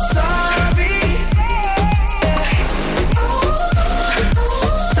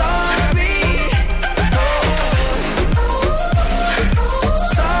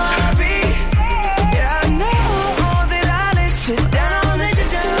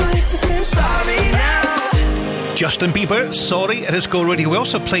too late to say I'm sorry now? Justin Bieber, Sorry, at Go Radio. We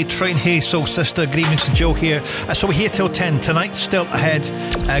also played Train Hey Soul Sister, Agreements and Joe here. So we're here till 10 tonight, still ahead.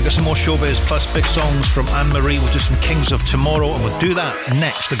 Got some more showbiz plus big songs from Anne-Marie. We'll do some Kings of Tomorrow, and we'll do that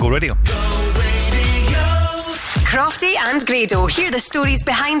next at Go Radio. Crofty and Grado, hear the stories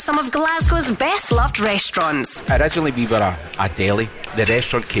behind some of Glasgow's best loved restaurants. Originally we were a deli. The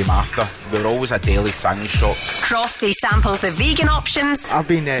restaurant came after. We were always a deli sandwich shop. Crofty samples the vegan options. I've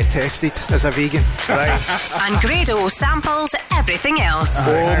been tested as a vegan. Right. And Grado samples everything else.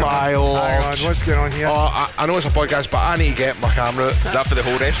 Oh my lord. Hang on, what's going on here? Oh, I know it's a podcast, but I need to get my camera out. Is that for the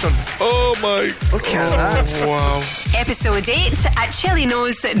whole restaurant? Oh my. Look at that. Wow. Episode 8 at Chili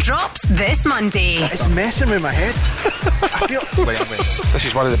Nose drops this Monday. It's messing with my head. I feel... Wait. This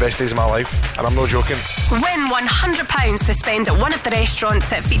is one of the best days of my life, and I'm not joking. Win £100 to spend at one of the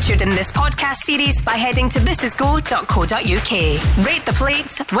restaurants featured in this podcast series by heading to thisisgo.co.uk. Rate the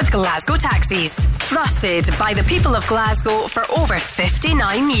plate with Glasgow Taxis. Trusted by the people of Glasgow for over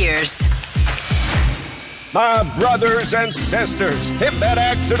 59 years. My brothers and sisters, if that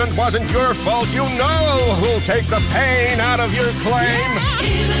accident wasn't your fault, you know who'll take the pain out of your claim.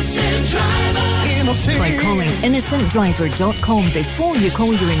 Innocent driver. By calling innocentdriver.com before you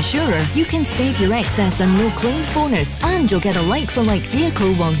call your insurer, you can save your excess and no claims bonus, and you'll get a like-for-like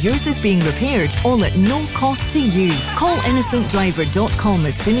vehicle while yours is being repaired, all at no cost to you. Call innocentdriver.com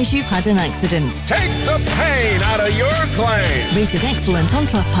as soon as you've had an accident. Take the pain out of your claim. Rated excellent on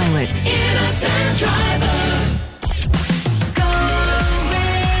Trustpilot. Innocent driver.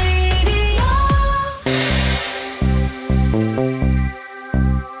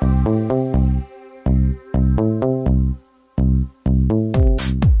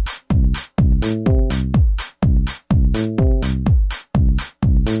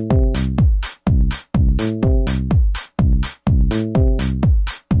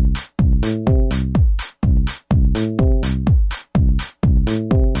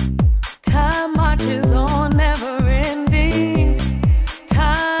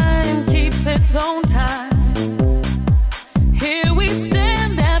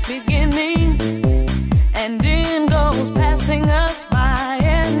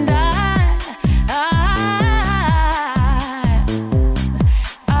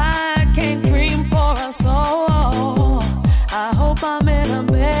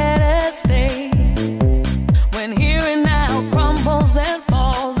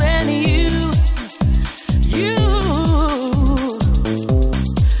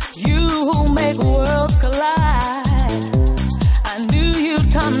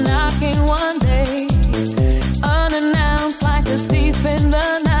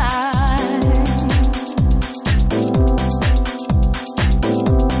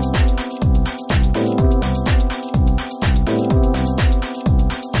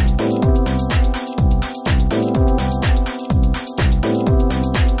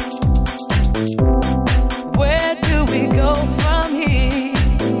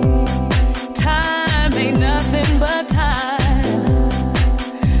 Time ain't nothing but time.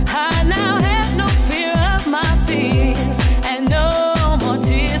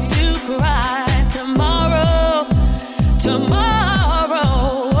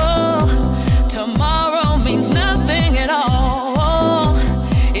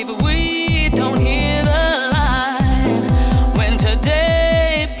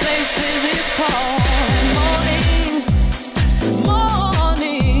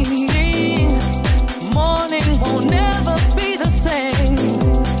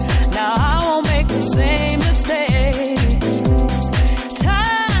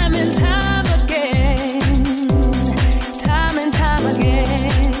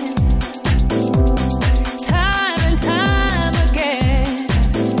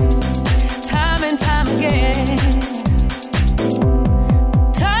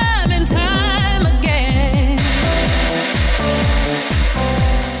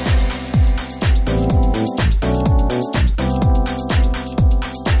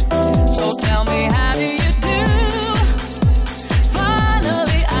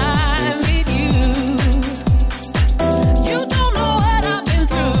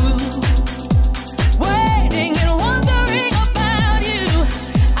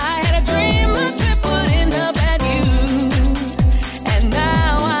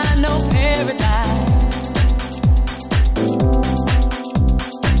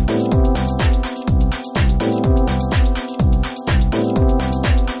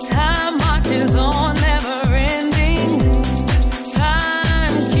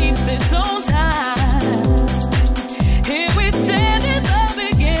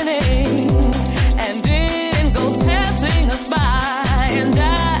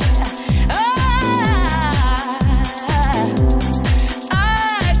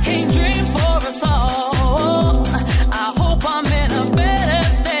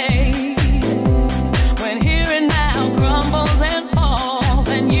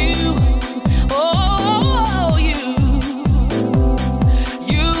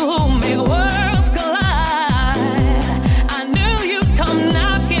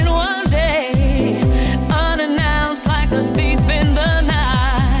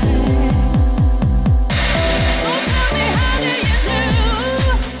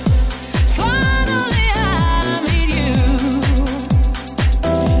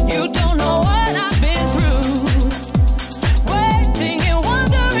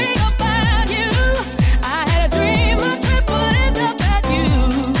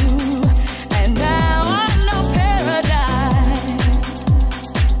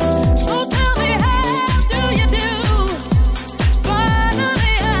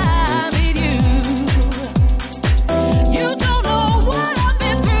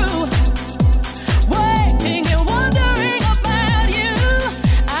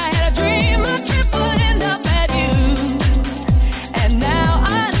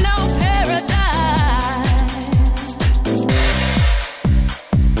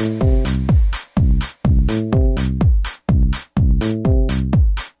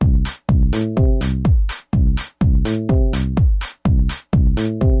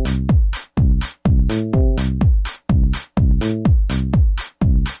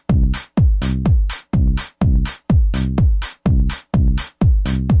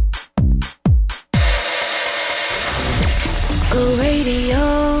 radio.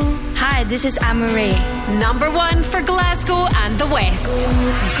 Hi, this is Anne-Marie. Number 1 for Glasgow and the West.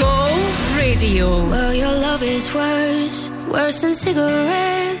 Go Radio. Well, your love is worse than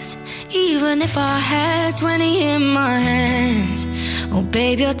cigarettes. Even if I had 20 in my hands. Oh,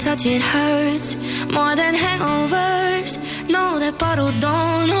 babe, your touch, it hurts more than hangovers. No, that bottle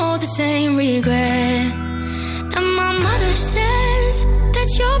don't hold the same regret. And my mother says that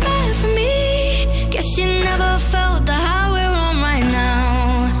you're bad for me. Guess she never felt the high we're on right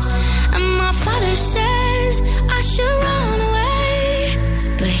now. And my father says I should run away,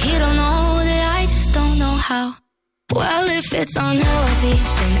 but he don't know that I just don't know how. Well, if it's unhealthy,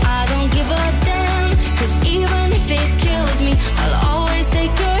 then I don't give a damn. 'Cause even if it kills me, I'll always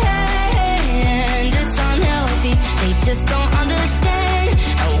take your hand. It's unhealthy, they just don't understand.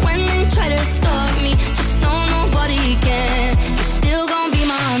 And when they try to stop me, just know nobody can. You're still gonna be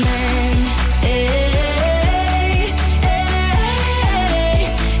my man. Hey, hey,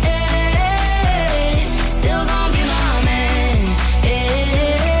 hey, still gonna be my man. Hey,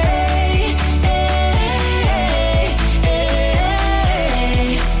 hey, hey.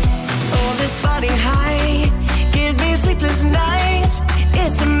 Oh, this body high gives me sleepless nights.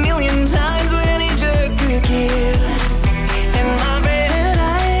 It's a million times what any jerk could give. And my red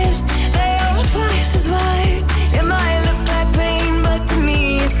eyes, they are twice as wide. It might look like pain, but to me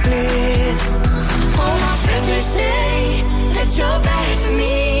it's bliss. All my friends may say that you're bad for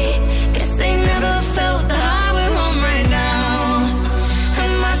me. Guess they never felt the high we're on right now.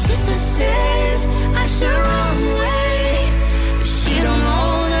 And my sister says I should run away, but she don't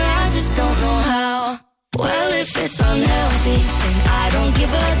know that I just don't know how. Well, if it's unhealthy, then I don't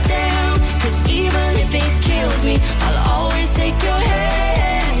give a damn. 'Cause even if it kills me, I'll always take your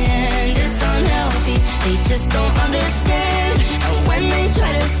hand. It's unhealthy, they just don't understand. And when they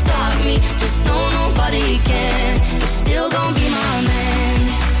try to stop me, just know nobody can. You're still gonna be my man.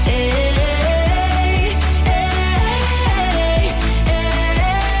 Hey, hey, hey,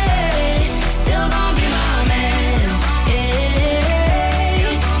 still gonna be my man. Hey,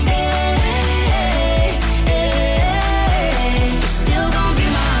 hey, still gonna be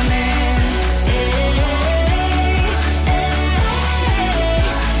my man.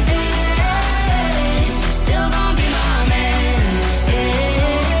 Still gonna be my man.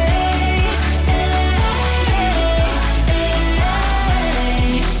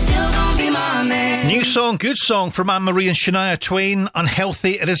 Still gonna be my man. New song, good song from Anne-Marie and Shania Twain.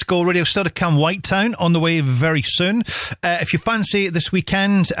 Unhealthy, it is Go Radio. Still to come, Whitetown on the way very soon. If you fancy this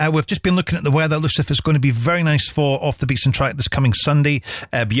weekend, we've just been looking at the weather. It looks as if it's going to be very nice for Off the Beats and Track this coming Sunday.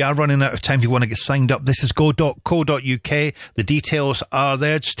 But you are running out of time if you want to get signed up. This is go.co.uk. The details are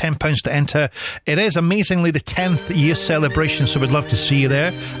there. Just £10 to enter. It is amazingly the 10th year celebration, so we'd love to see you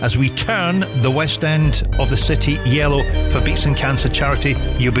there as we turn the West End of the city yellow for Beats and Cancer charity.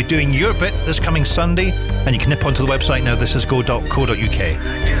 You'll be doing your bit this coming Sunday, and you can nip onto the website now. This is go.co.uk.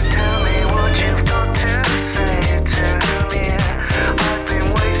 Just tell me what you've got to say to me. I've been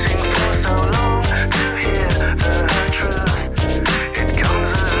waiting for so long to hear the truth. It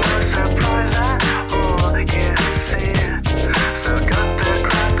comes as no surprise at all, you see. So cut the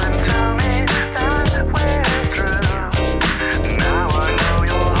crap and tell me that we're through. Now I know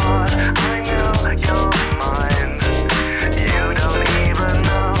your heart, I know your mind. You don't even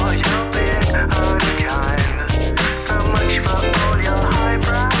know you're being unkind. So much for all your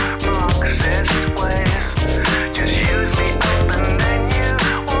highbrow Marxist ways.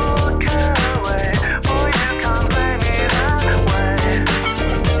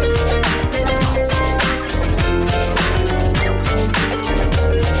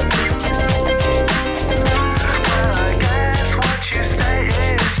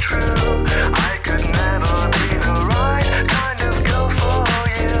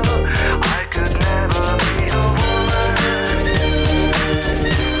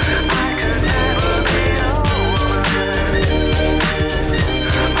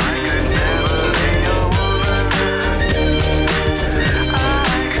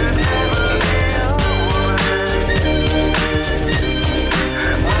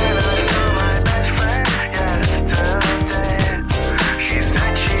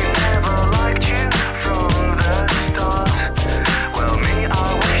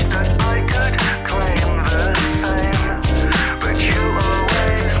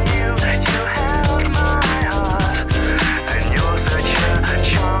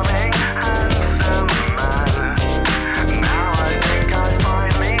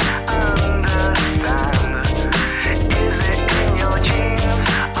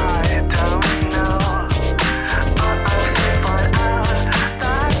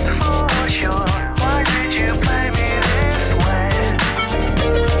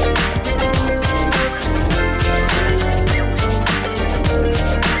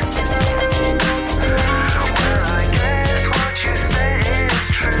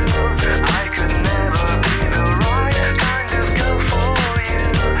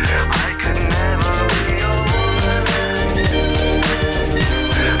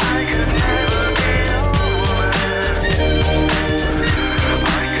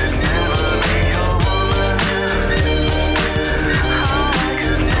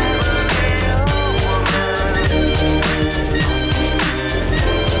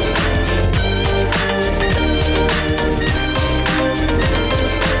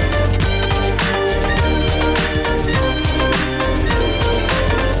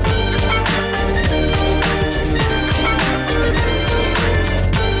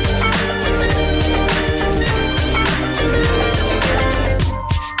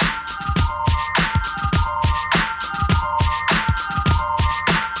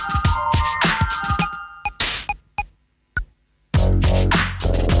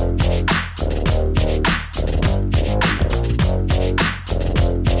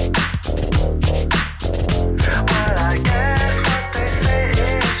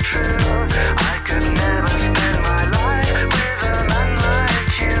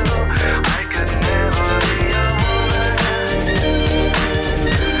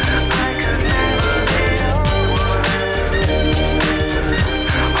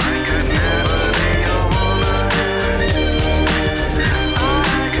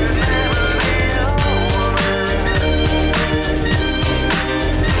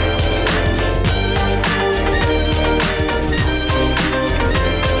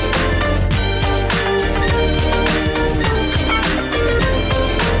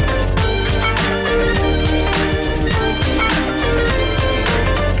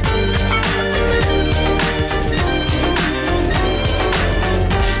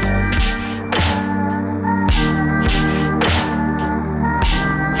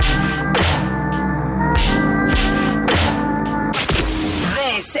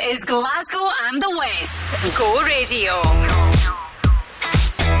 Radio.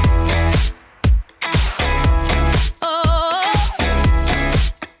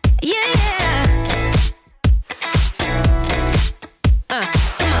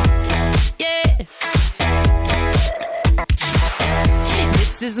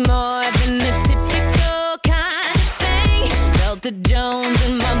 This is more than the typical kind of thing. Felt the Jones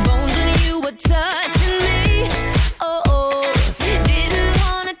in my bones when you were touching me. Oh, didn't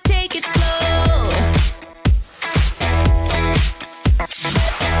wanna take it slow.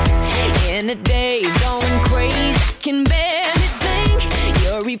 And the day's going crazy, I can barely think.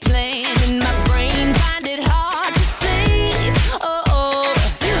 You're replaying in my brain, find it hard to sleep. Oh,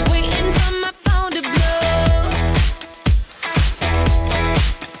 waiting for my phone to blow.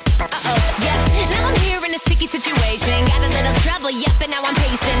 Now I'm here in a sticky situation. Got a little trouble, yep, and now I'm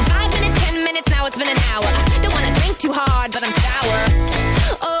pacing. 5 minutes, 10 minutes, now it's been an hour. Don't wanna think too hard, but I'm sour.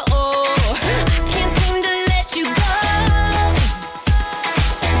 Oh, I can't seem to let you go.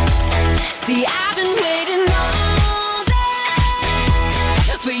 See, I've been waiting all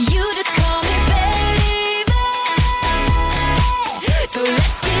day for you to call me baby. So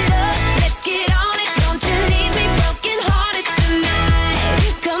let's get up, let's get on it. Don't you leave me broken hearted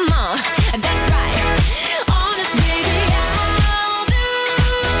tonight. Come on, that's right. Honest, baby, I'll do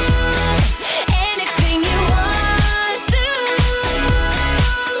anything you want to.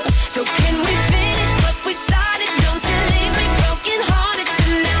 So can we finish what we started? Don't you leave me broken hearted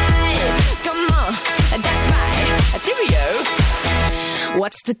tonight. Come on, that's right. Cheerio.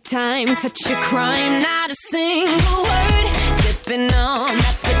 What's the time? Such a crime, not a single word. Sipping on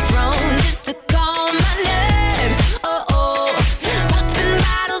that Patron just to calm my nerves. Oh, popping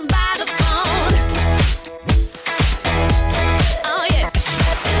bottles by the phone. Oh yeah.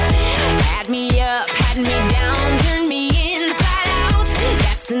 Had me up, had me down, turned me inside out.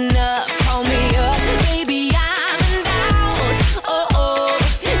 That's enough, call me up, baby, I'm in doubt. Oh,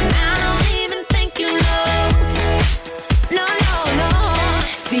 and I don't even think you know. No.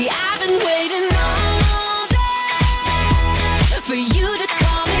 See, I've been waiting all day for you to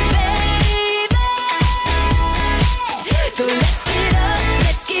call me baby. So let's get up,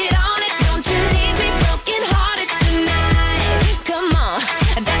 let's get on it. Don't you leave me broken hearted tonight. Come on,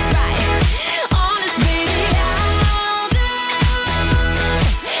 that's right. Honest, baby, I'll do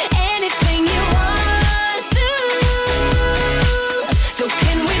anything you want to. So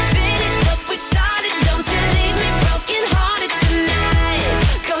can we finish what we started? Don't you leave me broken hearted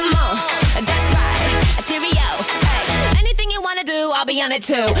tonight. Come on, that's right. Cheerio. Hey, anything you wanna do, I'll be on it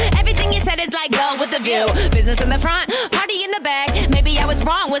too. Everything you said is like go with the view. Business in the front, party in the back. Maybe I was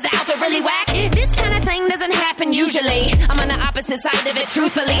wrong, was the outfit really whack? This kind of thing doesn't happen usually. I'm on the opposite side of it,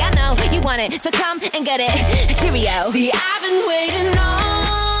 truthfully. I know you want it, so come and get it. Cheerio. See, I've been waiting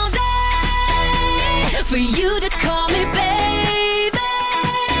all day for you to call me baby.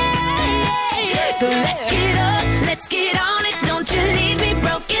 So let's get up, let's get on it. Don't you leave me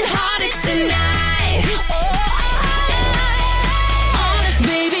broken hearted tonight. Honest,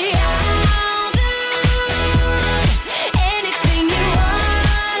 baby, I'll do anything you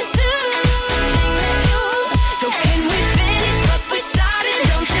want to. So can we finish what we started?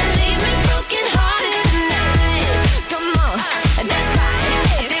 Don't you leave me broken hearted tonight. Come on, that's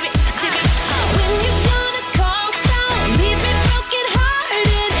right. When you gonna call down, leave me broken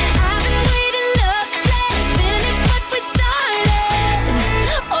hearted. I've been waiting up, let's finish what we started.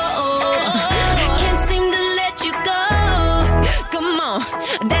 Oh, I can't seem to let you go. Come on,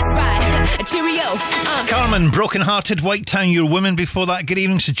 that's right. Cheerio. Carmen, Broken Hearted, White Town, Your Women. Before that, good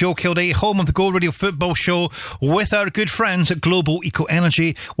evening to Joe Kilday, home of the Go Radio Football Show with our good friends at Global Eco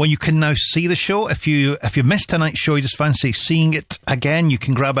Energy, where you can now see the show. If you missed tonight's show, you just fancy seeing it again, you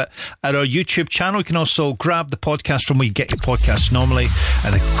can grab it at our YouTube channel. You can also grab the podcast from where you get your podcasts normally.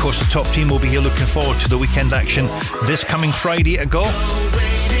 And of course, the top team will be here looking forward to the weekend action this coming Friday at Go.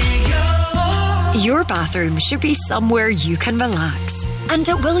 Your bathroom should be somewhere you can relax. And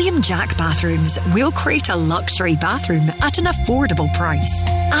at William Jack Bathrooms, we'll create a luxury bathroom at an affordable price.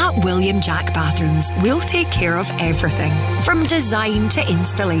 At William Jack Bathrooms, we'll take care of everything, from design to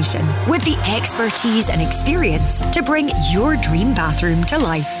installation, with the expertise and experience to bring your dream bathroom to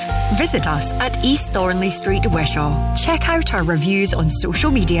life. Visit us at East Thornley Street, Wishaw. Check out our reviews on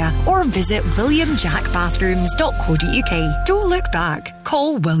social media or visit williamjackbathrooms.co.uk. Don't look back.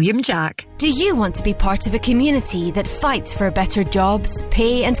 Call William Jack. Do you want to be part of a community that fights for better jobs,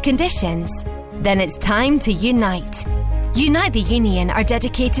 pay and conditions? Then it's time to unite. Unite the Union are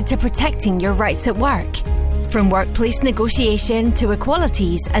dedicated to protecting your rights at work. From workplace negotiation to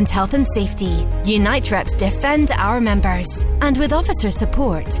equalities and health and safety, Unite reps defend our members. And with officer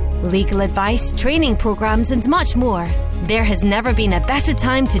support, legal advice, training programmes and much more, there has never been a better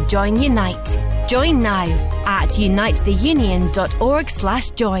time to join Unite. Join now at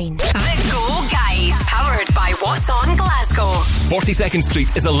unitetheunion.org/join. The Go Guide, powered by What's On Glasgow. 42nd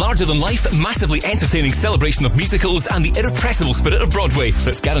Street is a larger-than-life, massively entertaining celebration of musicals and the irrepressible spirit of Broadway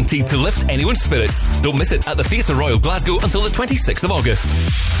that's guaranteed to lift anyone's spirits. Don't miss it at the Theatre Royal Glasgow until the 26th of August.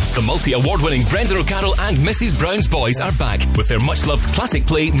 The multi-award-winning Brenda O'Carroll and Mrs. Brown's Boys are back with their much-loved classic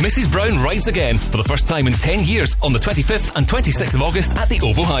play Mrs. Brown Rides Again for the first time in 10 years on the 25th and 26th of August at the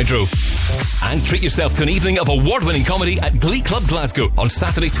OVO Hydro. And treat yourself to an evening of award-winning comedy at Glee Club Glasgow on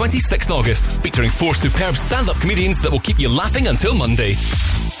Saturday 26th August, featuring 4 superb stand-up comedians that will keep you laughing until Monday.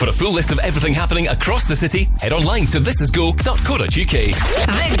 For a full list of everything happening across the city, head online to thisisgo.co.uk.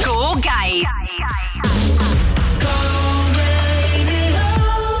 The Go Guide.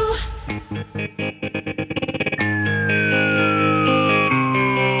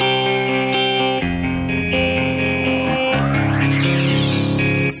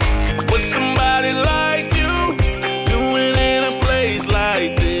 With somebody like you doing in a place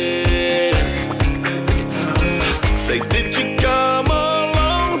like this? Say, did you come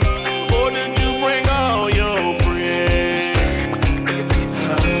alone or did you bring all your friends?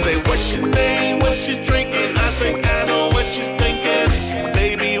 Say, what's your name? What you drinking? I think I know what you're thinking.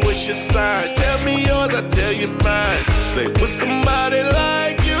 Baby, what's your sign? Tell me yours, I tell you mine. Say, with somebody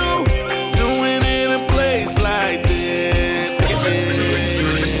like you doing in a place like this?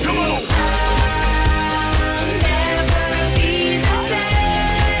 Come on.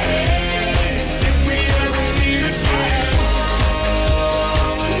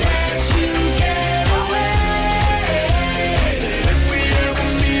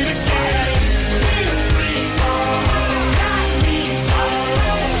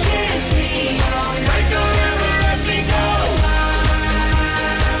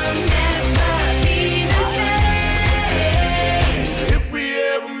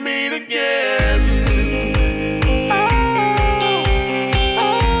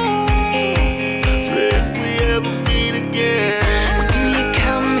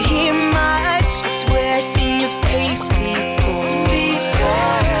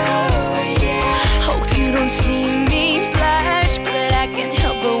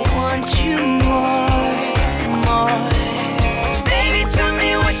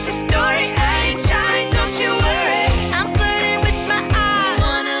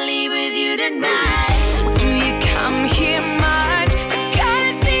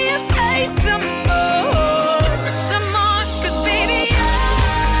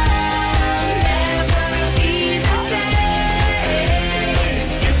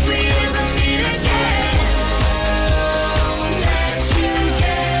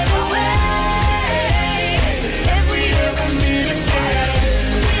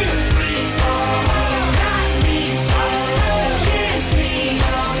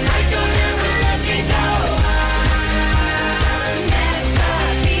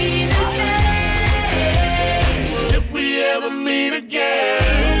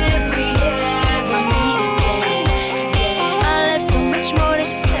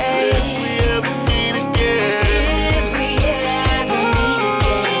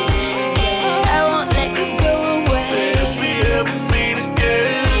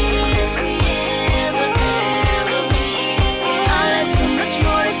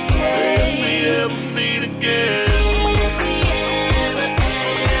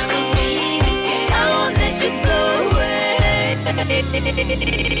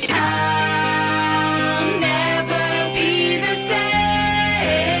 I'll never be the same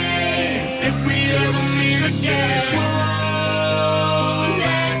if we ever meet again. Won't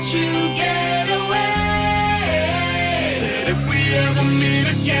let you get away. Said if we ever meet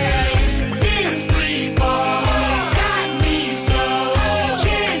again, this free fall got me so.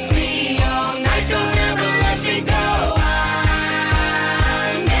 Kiss me all night, don't ever let me go.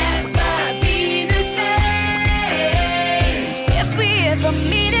 I'll never be the same if we ever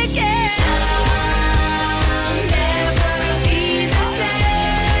meet again.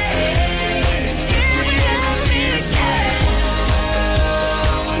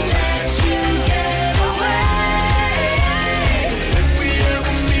 If we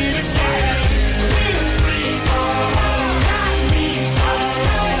ever meet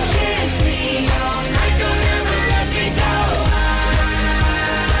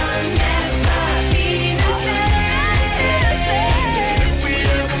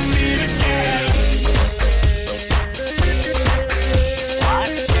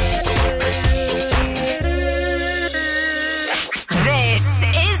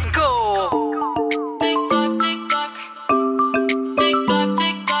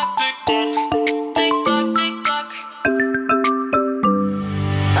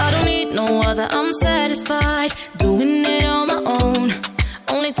need no other, I'm satisfied doing it on my own.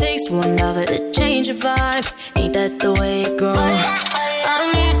 Only takes one lover to change your vibe. Ain't that the way it goes? I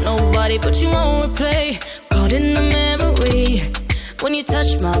don't need nobody but you won't replay. Caught in the memory when you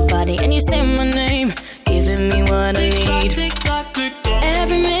touch my body and you say my name, giving me what I need.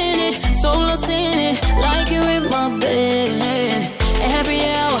 Every minute, so lost in it, like you're in my bed. Every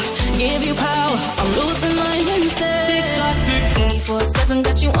hour, give you power, I'm losing mine instead. 24/7,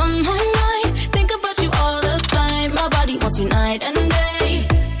 got you on my mind. Think about you all the time. My body wants you night and day.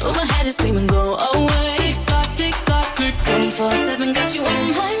 But my head is screaming, go away. 24/7, got you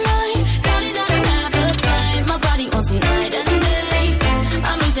on my mind. Darling, I don't have the time. My body wants you night and day.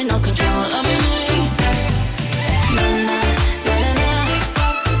 I'm losing all control of me. Na na na na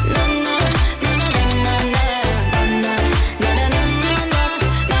na na na na na na na.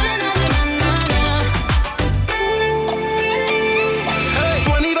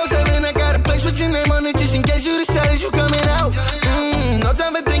 24/7, I got a place with your name on it, just in case you decided you coming out. No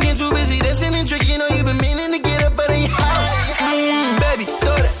time for thinking, too busy dancing and drinking. Know you've been meaning to get up out of your house. Baby,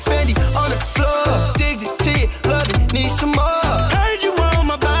 throw that Fendi on the floor. Addicted to you, love it, need some more. Heard you want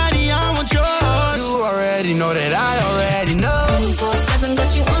my body, I want yours. You already know that I already know. 24/7,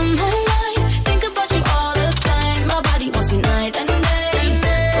 got you on my mind. Think about you all the time. My body wants you night and day.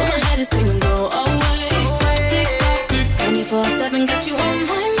 But my head is screaming, go away. 24/7, got you on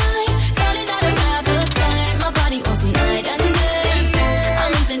my mind. Darling, I don't have the time. My body wants you night and day. I'm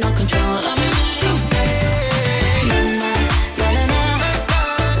losing all control of me. Na na na na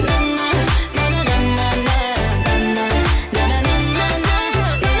na na na na na na na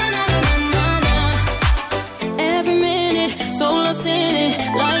na na na. Every minute, so lost in it,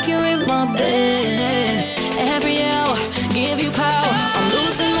 like you're in my bed. Every hour, give you power, I'm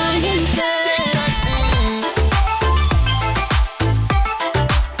losing mine instead.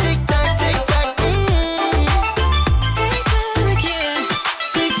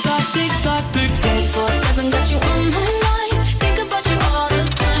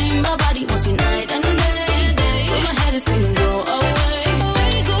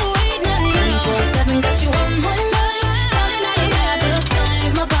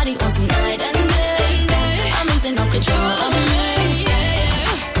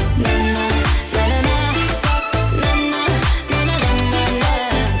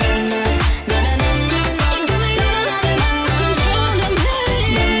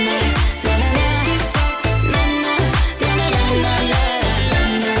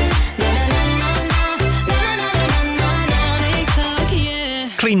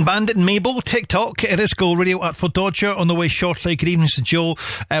 Clean Bandit and Mabel, TikTok. It is Go Radio at Fort Dodger on the way shortly. Good evening to Joe.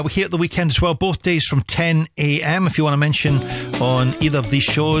 We're here at the weekend as well, both days from 10 a.m. If you want to mention on either of these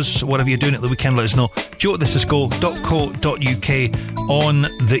shows, whatever you're doing at the weekend, let us know. joe@thisisgo.co.uk on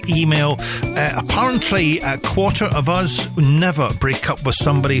the email. Apparently, a quarter of us never break up with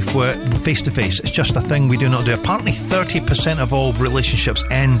somebody face to face. It's just a thing we do not do. Apparently, 30% of all relationships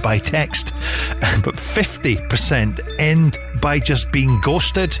end by text, but 50% end by just being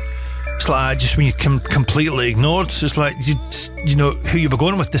ghosted. It's like just when you completely ignored. It's like you know who you were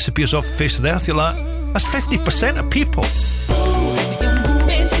going with disappears off the face of the earth. You're like, that's 50% of people. You're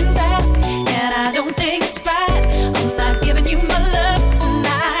moving too fast, and I don't think it's right. I'm not giving you my love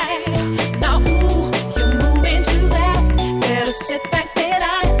tonight. Now, ooh, you're moving too fast. Better sit back,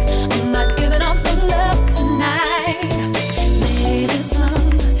 relax. I'm not giving up my love tonight. Maybe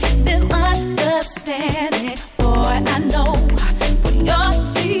there's understanding, boy. I know what you're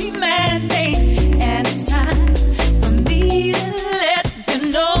demanding, and it's time for me to let you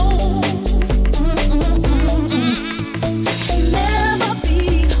know.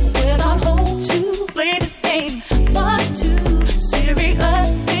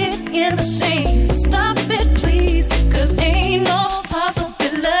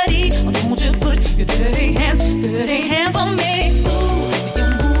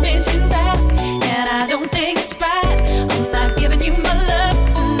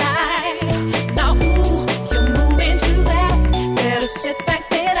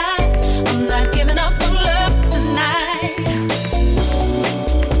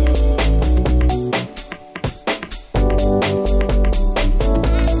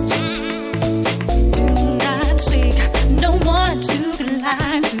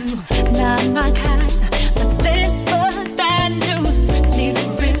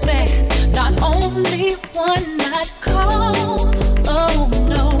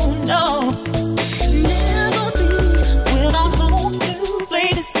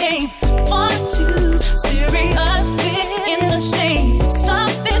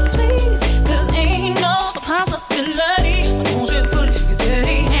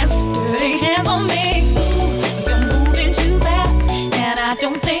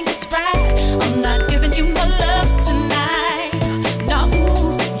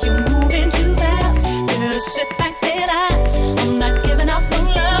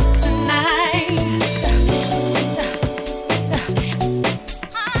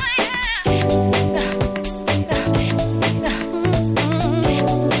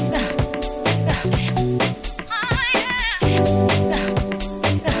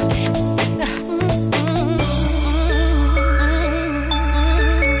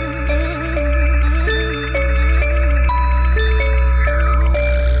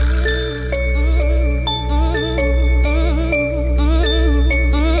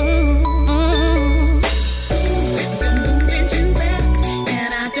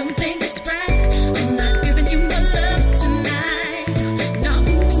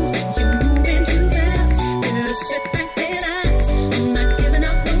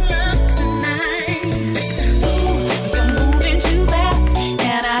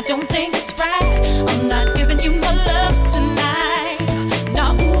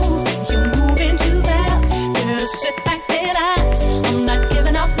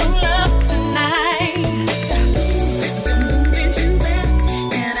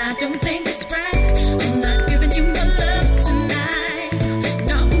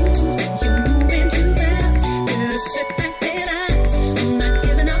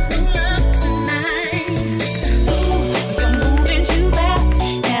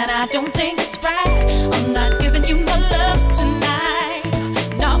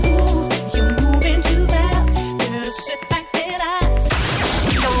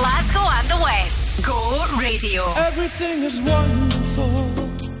 Radio. Everything is wonderful.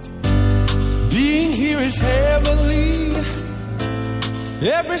 Being here is heavenly.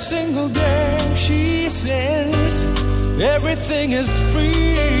 Every single day she sends. Everything is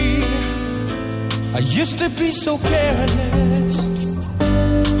free. I used to be so careless,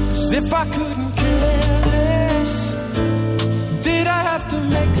 as if I couldn't care less. Did I have to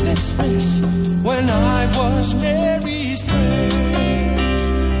make this mess when I was Mary's prayer?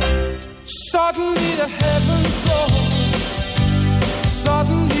 Suddenly the heavens rolled.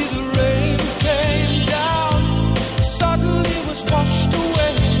 Suddenly the rain came down. Suddenly was washed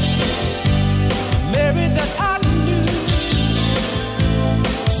away. Mary that I knew.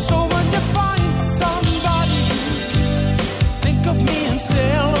 So when you find somebody you can think of me and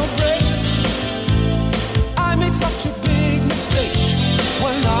celebrate. I made such a big mistake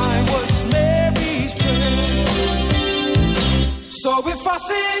when I was Mary's prayer. So if I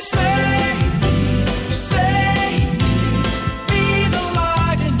say save me, save me, be the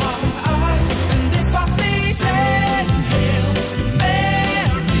light in my eyes. And if I say 10 Hail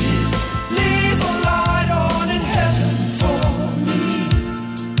Marys, leave a light on in heaven for me.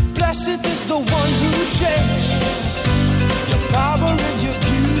 Blessed is the one who shares your power and your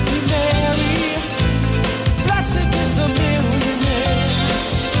beauty, Mary. Blessed is the millionaire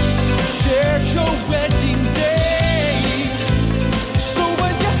who shares your wedding day. So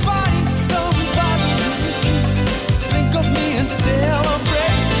when you find somebody you can think of me and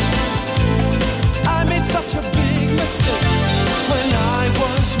celebrate. I made such a big mistake when I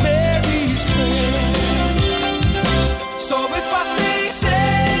was Mary's friend. So if I say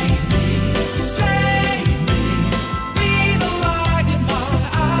save me, save me, be the light in my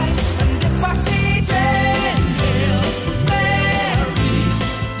eyes. And if I say 10 Hail Marys,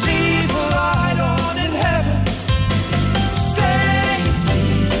 leave a light on in heaven. Save me,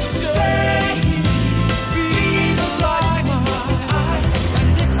 save me, be the light in my eyes.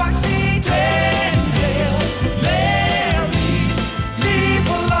 And if I say 10 Hail Marys, leave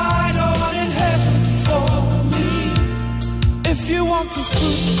a light on in heaven for me. If you want the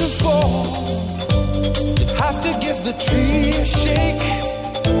fruit to fall, you have to give the tree a shake.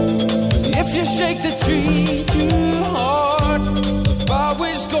 If you shake the tree too hard, the bough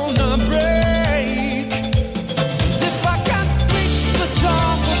is gonna break. And if I can't reach the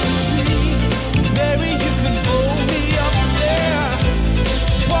top of the tree, Mary, you can pull me up there.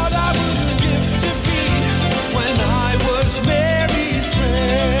 What I wouldn't give to be when I was Mary's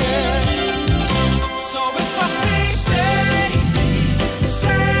prayer. So if I say save me,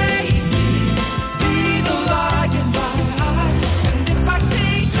 save me, be the light in my eyes. And if I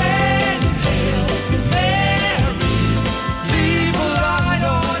say 10 Hail Marys, leave a light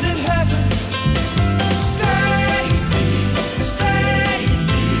on in heaven. Save me,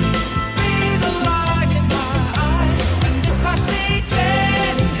 be the light in my eyes. And if I say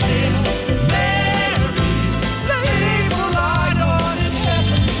 10 Hail Marys, leave a light on in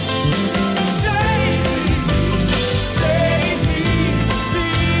heaven. Save me, be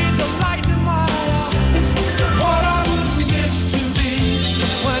the light in my eyes. What I would give to be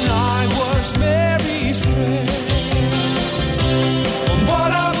when I was Mary's prayer.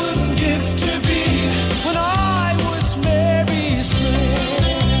 What I wouldn't give to be when I was Mary's prayer.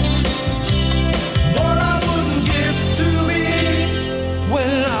 What I wouldn't give to be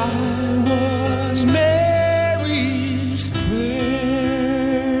when I was Mary's prayer.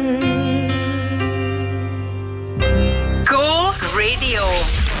 Go Radio.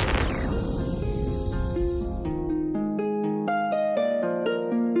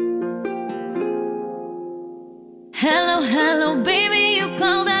 Hello, hello, baby, you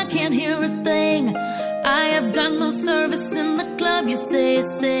called, I can't hear a thing. I have got no service in the club, you say.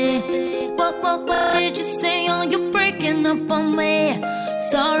 What did you say? Oh, you're breaking up on me.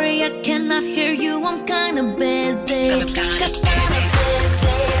 Sorry, I cannot hear you, I'm kinda busy. Kinda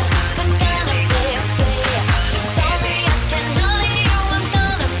busy. Sorry, I cannot hear you, I'm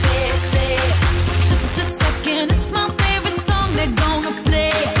kinda busy. Just a second, it's my favorite song they're gonna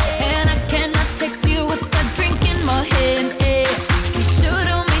play. And I cannot text you with a drink in my hand. You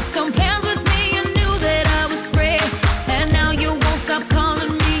should've made some plans with me, you knew that I was free. And now you won't stop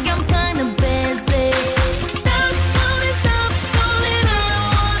calling me, I'm kinda busy. Stop calling, I don't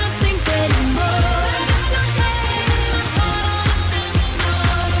wanna think anymore.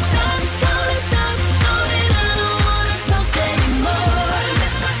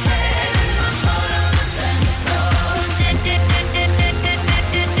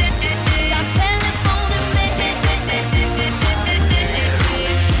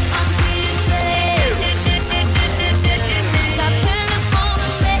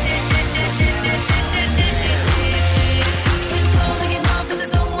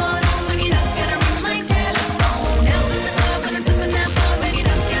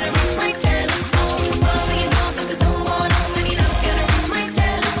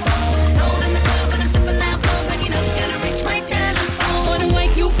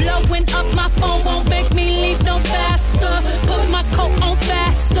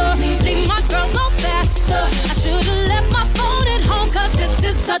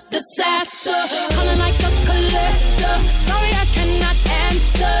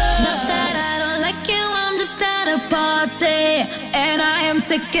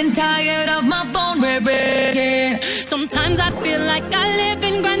 and tired of my phone ringing. Sometimes I feel like I live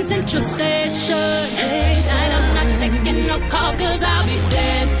in Grand Central Station. Tonight I'm not taking no calls cause I'll be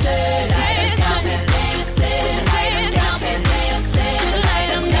dancing.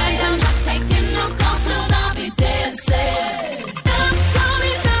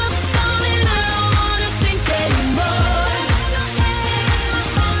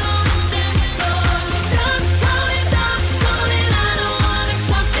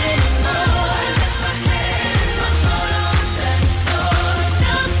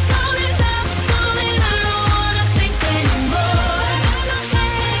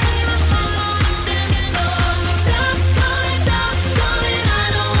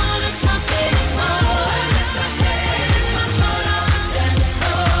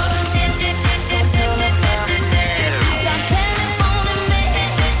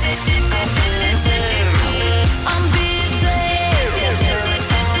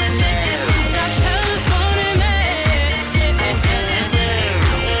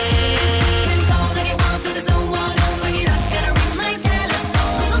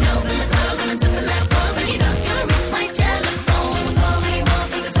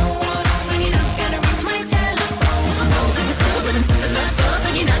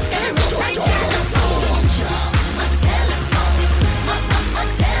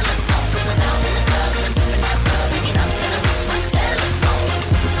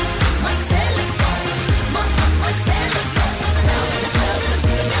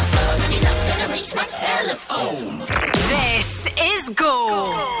 This is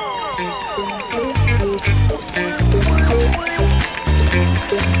Go.